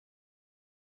say,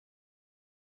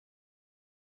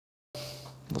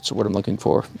 what's the word I'm looking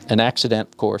for? An accident,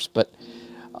 of course, but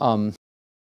are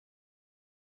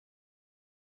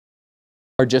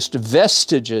just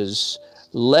vestiges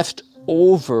left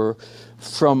over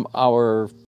from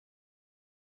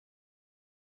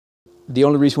the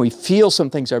only reason we feel some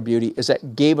things are beauty is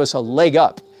that gave us a leg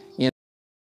up.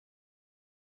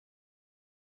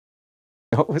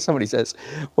 Somebody says,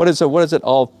 what is it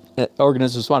all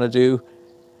organisms want to do?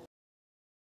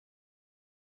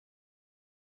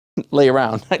 Lay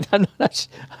around. I'm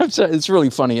sorry, it's really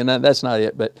funny, and that's not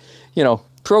it, but,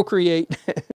 procreate.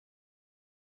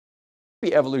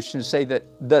 Evolutionists say that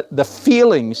the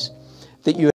feelings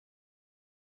that you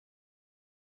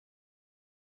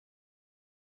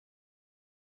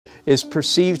is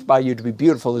perceived by you to be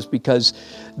beautiful is because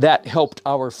that helped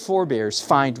our forebears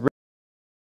find.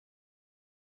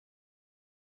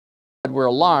 We're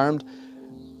alarmed,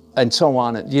 and so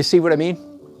on. Do you see what I mean?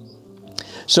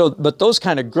 So, but those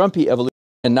kind of grumpy evolution,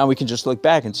 and now we can just look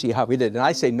back and see how we did. And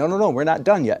I say, no, we're not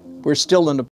done yet. We're still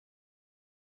in the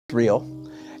real,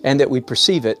 and that we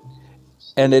perceive it,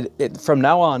 and it from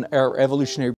now on, our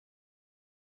evolutionary.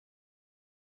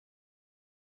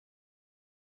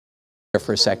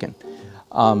 For a second.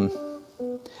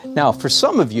 Now, for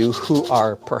some of you who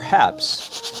are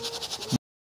perhaps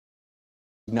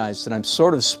recognize that I'm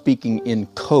sort of speaking in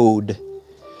code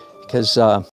because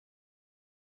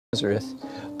Nazareth,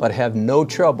 but have no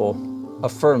trouble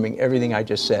affirming everything I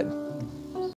just said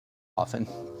often,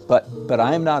 but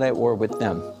I am not at war with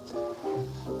them.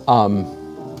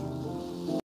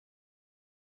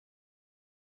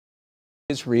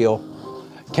 Is real,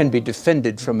 can be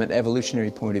defended from an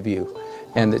evolutionary point of view,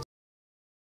 and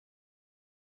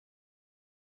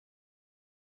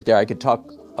there I could talk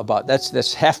about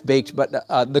that's half baked, but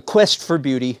the quest for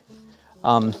beauty,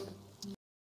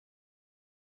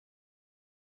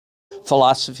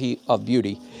 philosophy of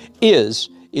beauty is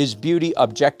beauty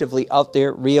objectively out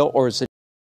there, real, or is it?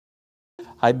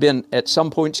 I've been at some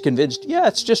points convinced, yeah,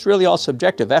 it's just really all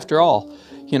subjective. After all,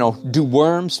 you know, do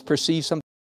worms perceive something?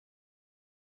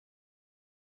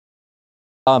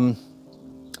 I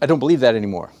don't believe that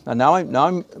anymore. And now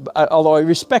I'm although I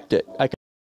respect it, I can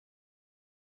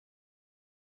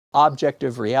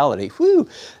objective reality. Whew,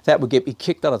 that would get me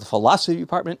kicked out of the philosophy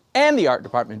department and the art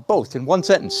department, both in one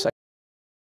sentence.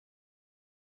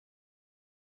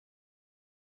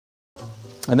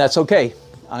 And that's okay.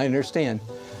 I understand.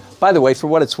 By the way, for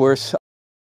what it's worth,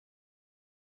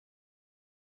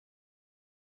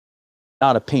 I'm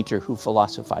not a painter who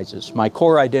philosophizes. My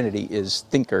core identity is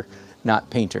thinker, not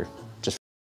painter. Just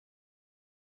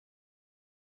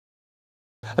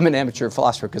I'm an amateur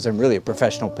philosopher because I'm really a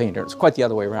professional painter. It's quite the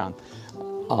other way around.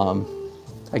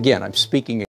 Again, I'm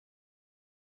speaking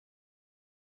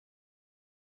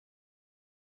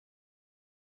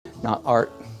not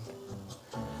art,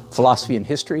 philosophy and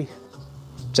history.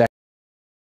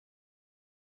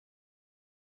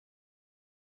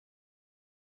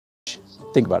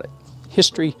 Think about it,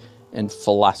 history and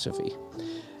philosophy.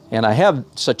 And I have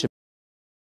such a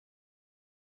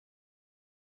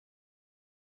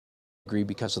degree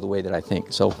because of the way that I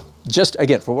think. So just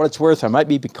again, for what it's worth, I might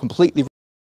be completely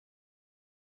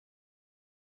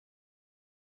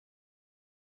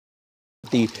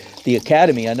the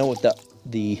academy. I know what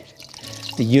the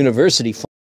university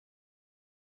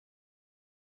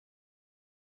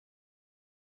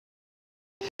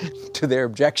to their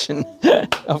objection.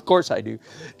 Of course I do.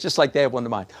 Just like they have one to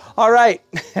mine. All right.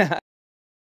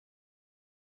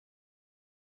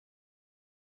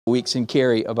 Weeks in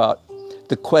Cary about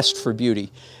the quest for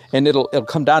beauty. And it'll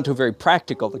come down to a very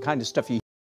practical, the kind of stuff you...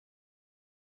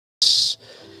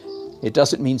 It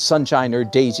doesn't mean sunshine or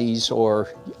daisies or,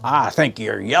 I think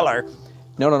you're yeller.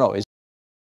 No.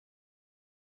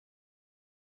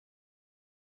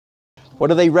 What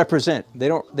do they represent?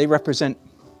 They represent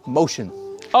motion.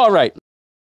 All right.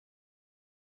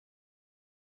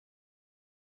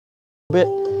 Bit. I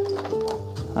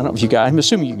don't know if you guys, I'm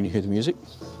assuming you can hear the music.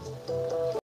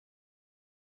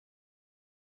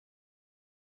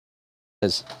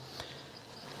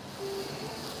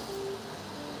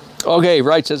 Okay,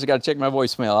 right says I got to check my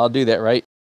voicemail. I'll do that, right?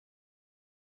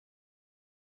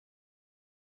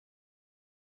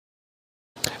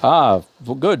 Ah,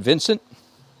 well, good, Vincent,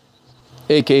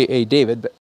 aka David.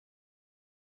 But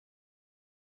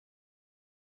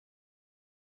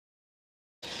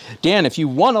Dan, if you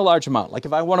won a large amount, like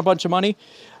if I won a bunch of money,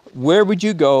 where would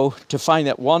you go to find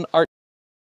that one art?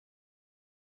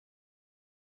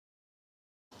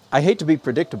 I hate to be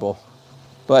predictable,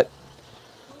 but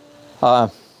I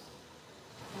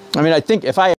mean, I think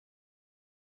if I,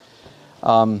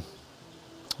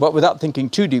 but without thinking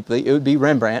too deeply, it would be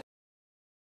Rembrandt.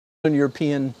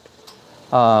 European,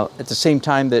 at the same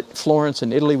time that Florence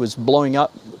and Italy was blowing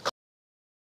up.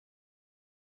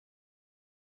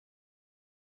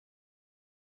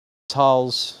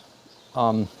 Halls,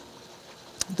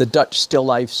 the Dutch still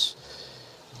lifes,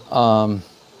 you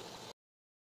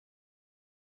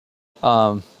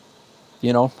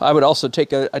know, I would also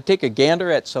take a gander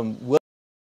at some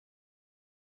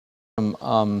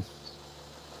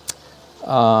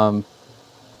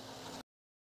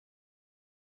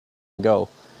go.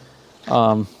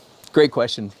 Great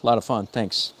question, a lot of fun,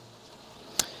 thanks.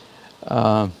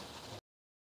 Wrong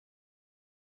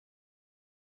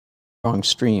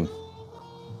stream.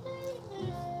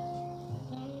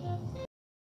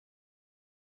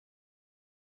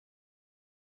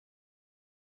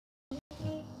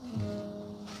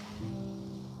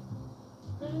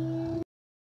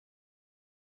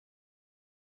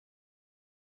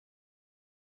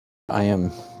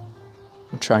 I'm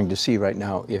trying to see right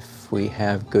now if we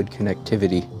have good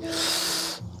connectivity.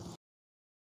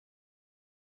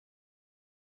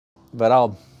 But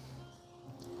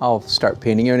I'll start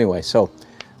painting anyway. So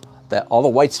that all the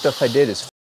white stuff I did is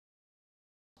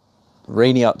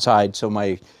rainy outside, so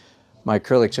my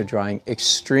acrylics are drying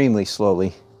extremely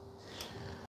slowly.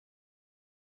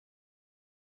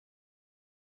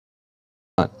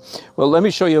 Well, let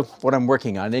me show you what I'm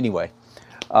working on anyway.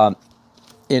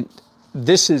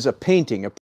 This is a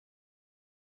painting,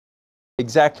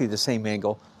 exactly the same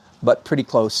angle, but pretty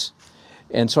close.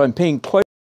 And so I'm painting quite...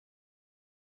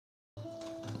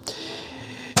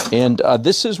 And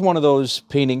this is one of those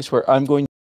paintings where I'm going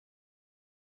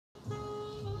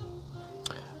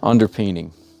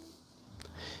underpainting.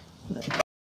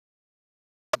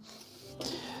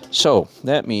 So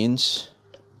that means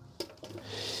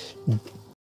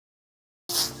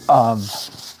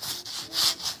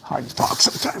Hard to talk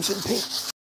sometimes in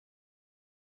paint.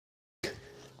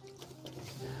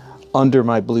 Under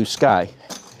my blue sky.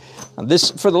 Now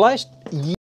this, for the last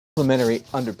year, complementary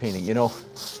underpainting, you know,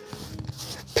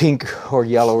 pink or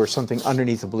yellow or something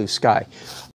underneath the blue sky.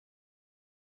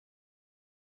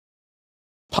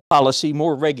 Policy,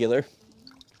 more regular,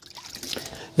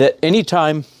 that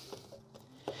anytime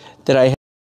that I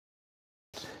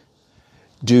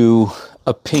do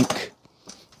a pink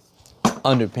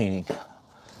underpainting,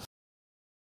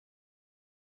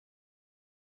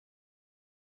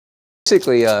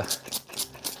 basically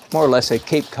more or less a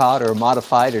Cape Cod or a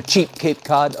modified or cheap Cape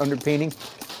Cod underpainting.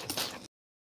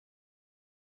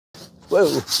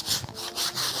 Whoa!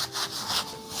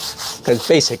 Because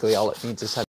basically all it needs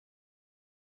is have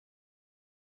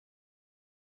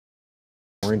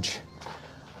orange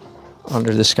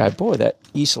under the sky. Boy, that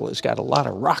easel has got a lot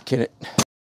of rock in it.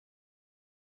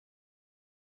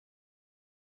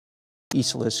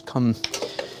 Easel has come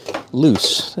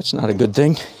loose. That's not a good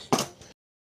thing.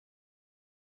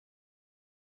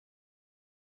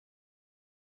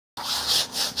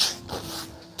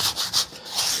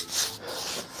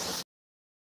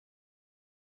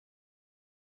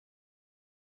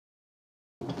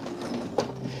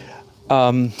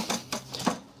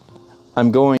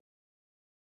 I'm going.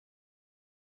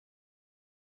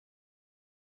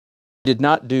 Did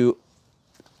not do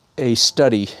a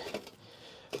study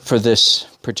for this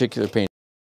particular painting.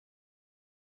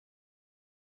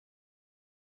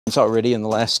 It's already in the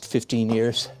last 15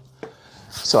 years.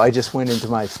 So I just went into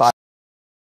my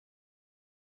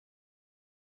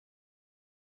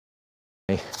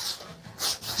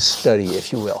study,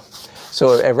 if you will.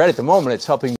 So right at the moment, it's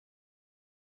helping.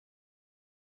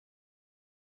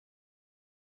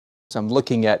 So I'm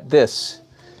looking at this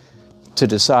to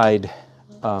decide.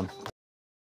 All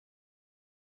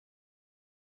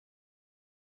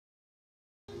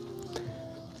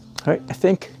right, I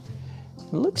think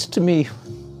it looks to me,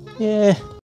 yeah.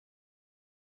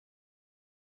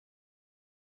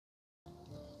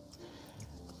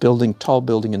 Building, tall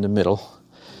building in the middle,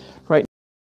 right?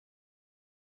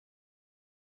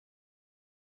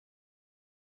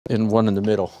 And one in the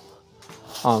middle.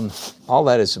 All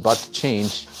that is about to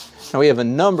change. Now we have a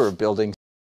number of buildings.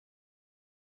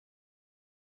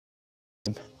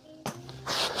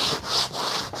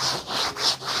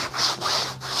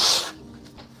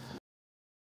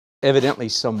 Evidently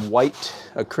some white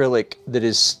acrylic that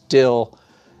is still,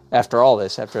 after all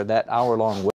this, after that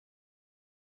hour-long wait.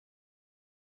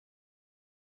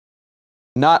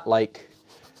 Not like,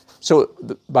 so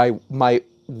by my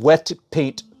wet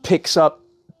paint picks up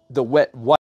the wet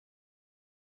white.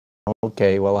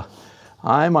 Okay, well,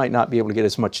 I might not be able to get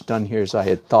as much done here as I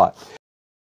had thought.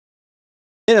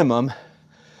 Minimum,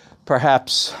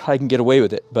 perhaps I can get away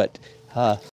with it, but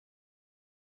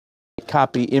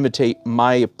copy, imitate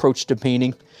my approach to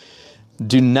painting.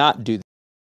 Do not do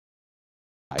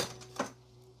that.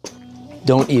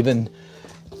 Don't even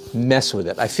mess with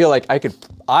it. I feel like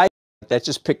that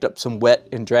just picked up some wet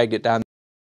and dragged it down.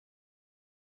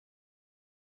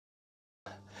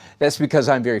 That's because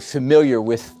I'm very familiar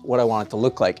with what I want it to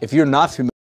look like. If you're not familiar,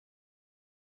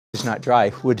 it's not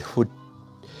dry,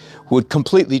 would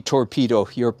completely torpedo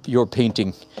your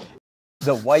painting.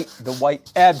 The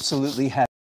white absolutely has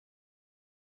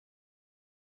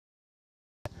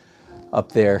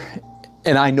up there,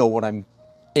 and I know what I'm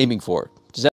aiming for.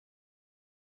 Does that,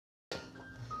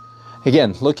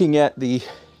 again, looking at the,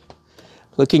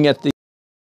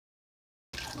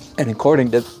 and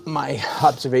according to my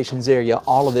observations there, yeah,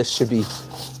 all of this should be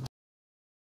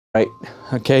right.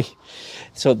 Okay,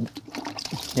 so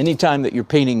anytime that you're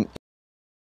painting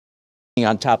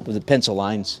on top of the pencil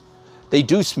lines, they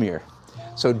do smear.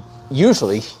 So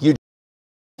usually you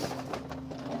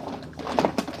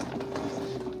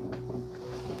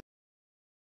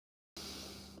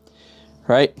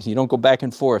right? You don't go back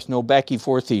and forth, no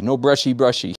backy-forthy, no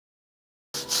brushy.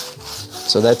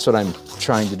 So that's what I'm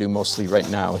trying to do mostly right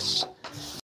now. It's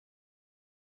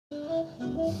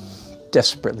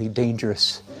desperately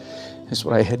dangerous is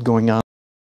what I had going on.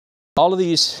 All of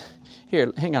these,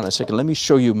 here, hang on a second, let me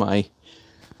show you my,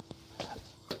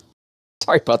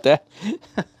 sorry about that.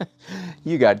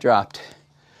 You got dropped.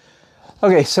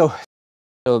 Okay, so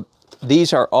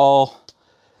these are all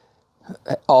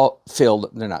filled.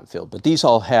 They're not filled, but these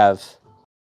all have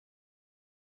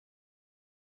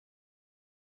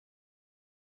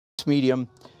medium,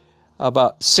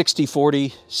 about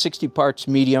 60-40, 60 parts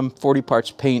medium, 40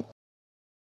 parts paint.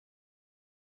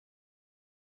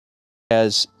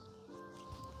 Has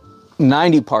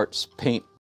 90 parts paint.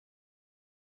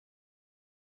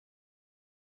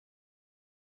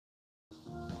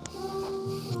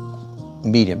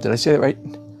 medium. Did I say that right?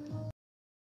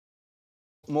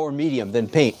 More medium than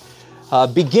paint.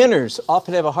 Beginners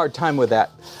often have a hard time with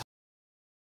that.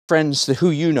 Friends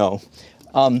who you know,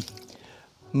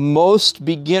 most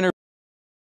beginners,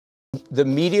 the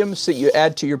mediums that you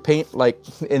add to your paint, like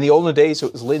in the olden days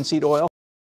it was linseed oil,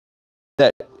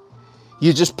 that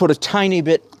you just put a tiny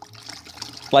bit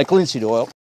like linseed oil.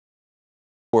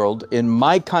 World, in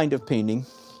my kind of painting,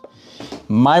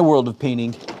 my world of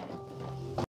painting,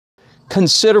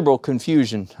 considerable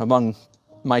confusion among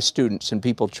my students and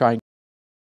people trying.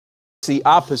 It's the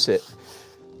opposite.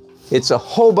 It's a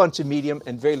whole bunch of medium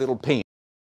and very little paint.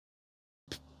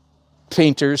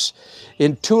 Painters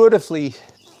intuitively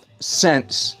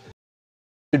sense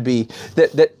should be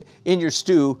that in your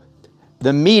stew,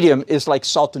 the medium is like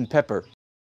salt and pepper.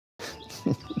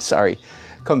 Sorry,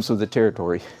 comes with the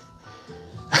territory.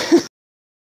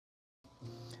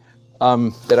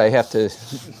 That I have to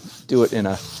do it in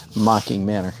a mocking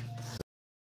manner.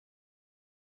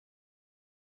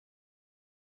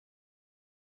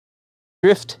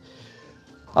 Drift,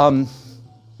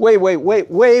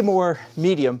 way more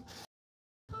medium.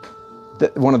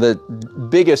 One of the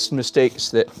biggest mistakes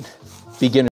that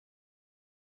beginners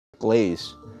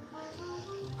glaze.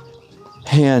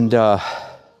 And not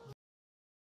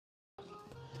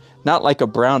like a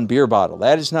brown beer bottle.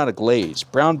 That is not a glaze.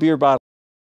 Brown beer bottle,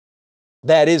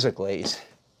 that is a glaze.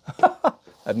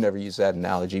 I've never used that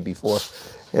analogy before,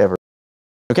 ever.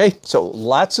 Okay, so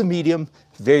lots of medium,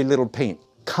 very little paint.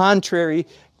 Contrary,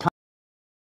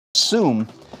 assume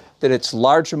that it's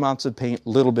large amounts of paint,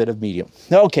 little bit of medium.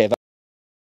 Okay,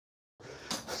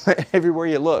 everywhere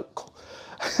you look.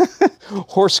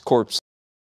 Horse corpses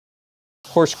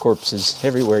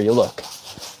everywhere you look.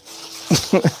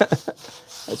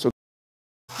 That's what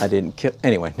I didn't kill.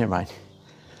 Anyway, never mind.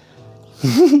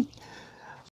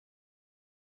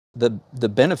 The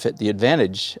benefit, the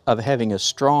advantage of having a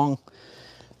strong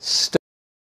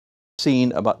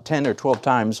seen about 10 or 12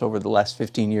 times over the last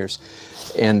 15 years.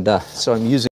 And so I'm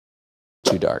using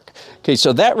too dark. Okay,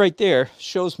 so that right there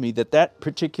shows me that that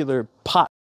particular pot,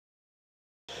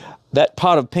 that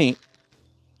pot of paint,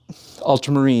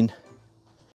 ultramarine,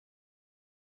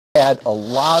 had a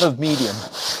lot of medium.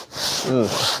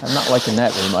 Ugh, I'm not liking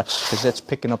that very much because that's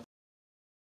picking up.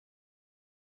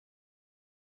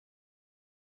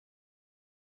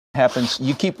 Happens,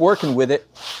 you keep working with it,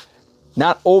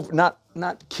 not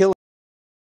killing.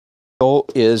 Goal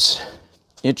is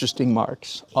interesting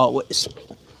marks always.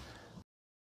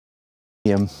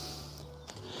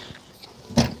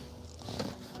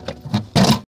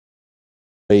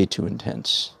 Way too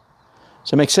intense.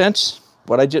 Does that make sense?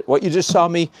 What you just saw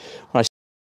me when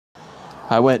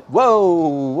I went,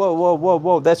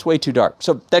 whoa, that's way too dark.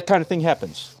 So that kind of thing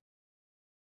happens.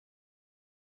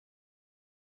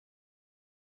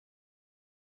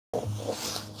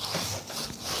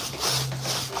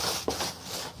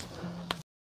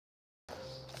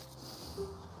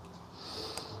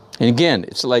 And again,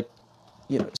 it's like,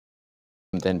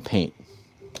 then paint.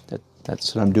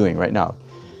 That's what I'm doing right now.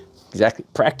 Exactly.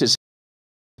 Practice.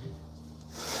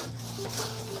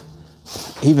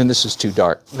 Even this is too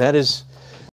dark. That is.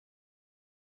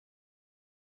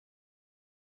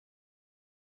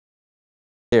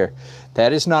 There.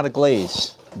 That is not a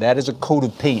glaze. That is a coat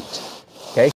of paint.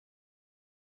 Okay?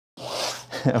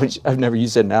 I've never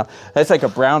used that now. That's like a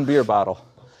brown beer bottle.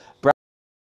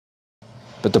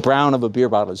 But the brown of a beer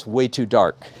bottle is way too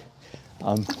dark.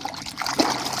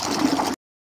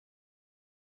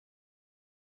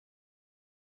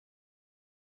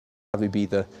 Probably be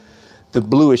the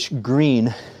bluish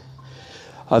green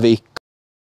of a.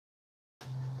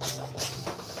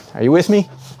 Are you with me?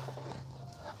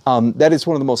 That is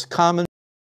one of the most common.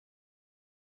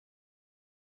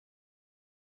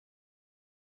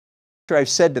 I've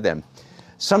said to them,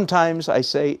 sometimes I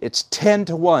say it's 10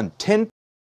 to 1. 10.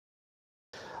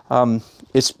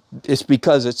 It's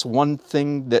because it's one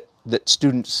thing that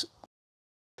students,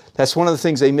 that's one of the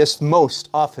things they miss most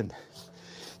often,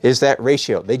 is that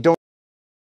ratio. They don't,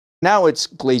 now it's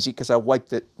glazy because I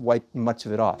wiped much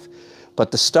of it off.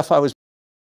 But the stuff I was,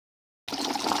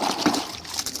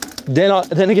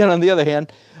 then again, on the other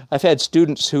hand, I've had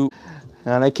students who,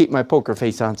 and I keep my poker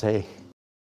face on, say,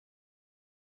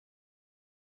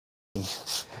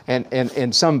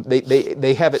 and some,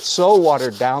 they have it so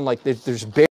watered down, like there's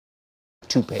barely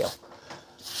too pale,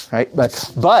 right?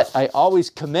 But I always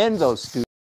commend those students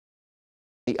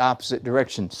in the opposite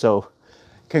direction. So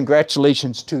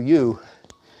congratulations to you.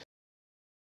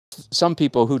 Some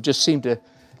people who just seem to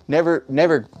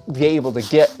never be able to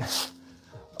get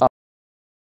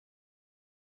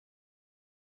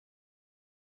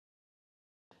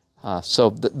So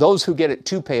those who get it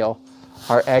too pale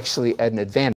are actually at an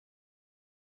advantage.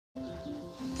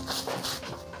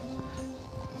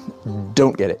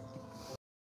 Don't get it.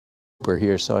 We're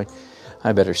here, so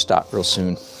I better stop real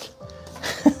soon.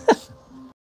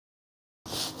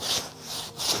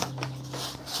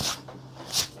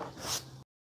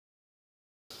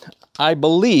 I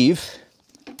believe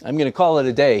I'm going to call it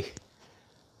a day.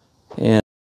 And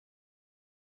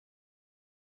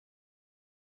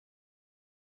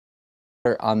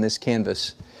on this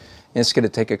canvas, and it's going to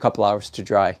take a couple hours to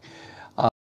dry.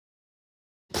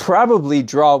 Probably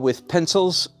draw with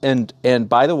pencils, and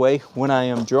by the way, when I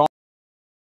am drawing,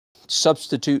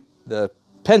 substitute the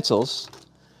pencils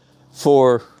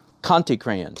for Conte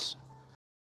crayons.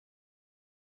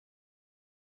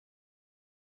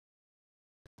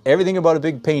 Everything about a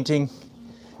big painting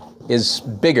is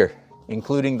bigger,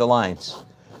 including the lines.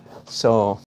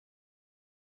 So,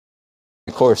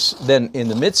 of course, then in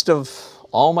the midst of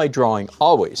all my drawing,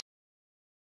 always,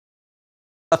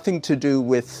 nothing to do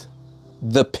with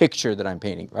the picture that I'm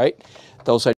painting, right?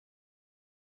 Those are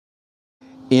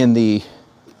in the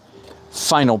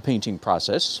final painting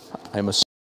process.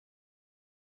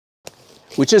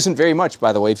 Which isn't very much,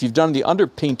 by the way. If you've done the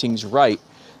underpaintings right,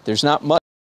 there's not much.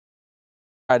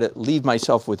 I try to leave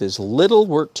myself with as little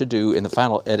work to do in the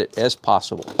final edit as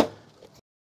possible.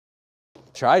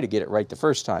 Try to get it right the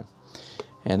first time.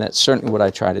 And that's certainly what I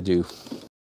try to do.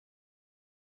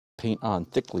 Paint on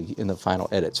thickly in the final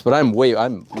edits. But I'm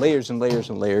layers and layers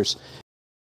and layers.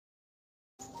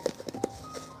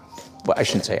 Well, I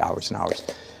shouldn't say hours and hours.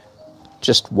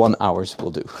 Just 1 hour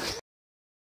will do.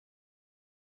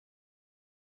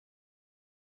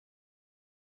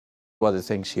 Other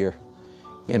things here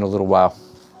in a little while.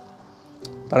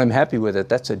 But I'm happy with it.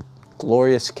 That's a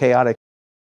glorious, chaotic.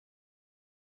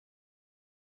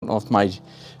 Off my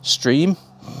stream.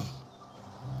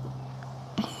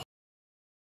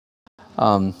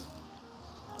 I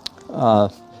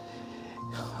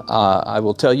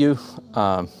will tell you,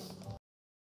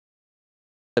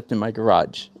 in my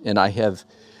garage, and I have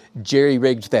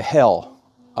jerry-rigged the hell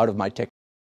out of my tech.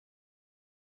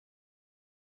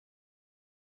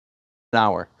 An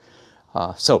hour.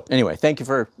 So anyway, thank you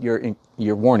for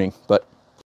your warning, but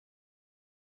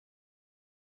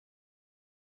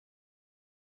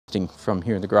from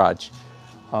here in the garage.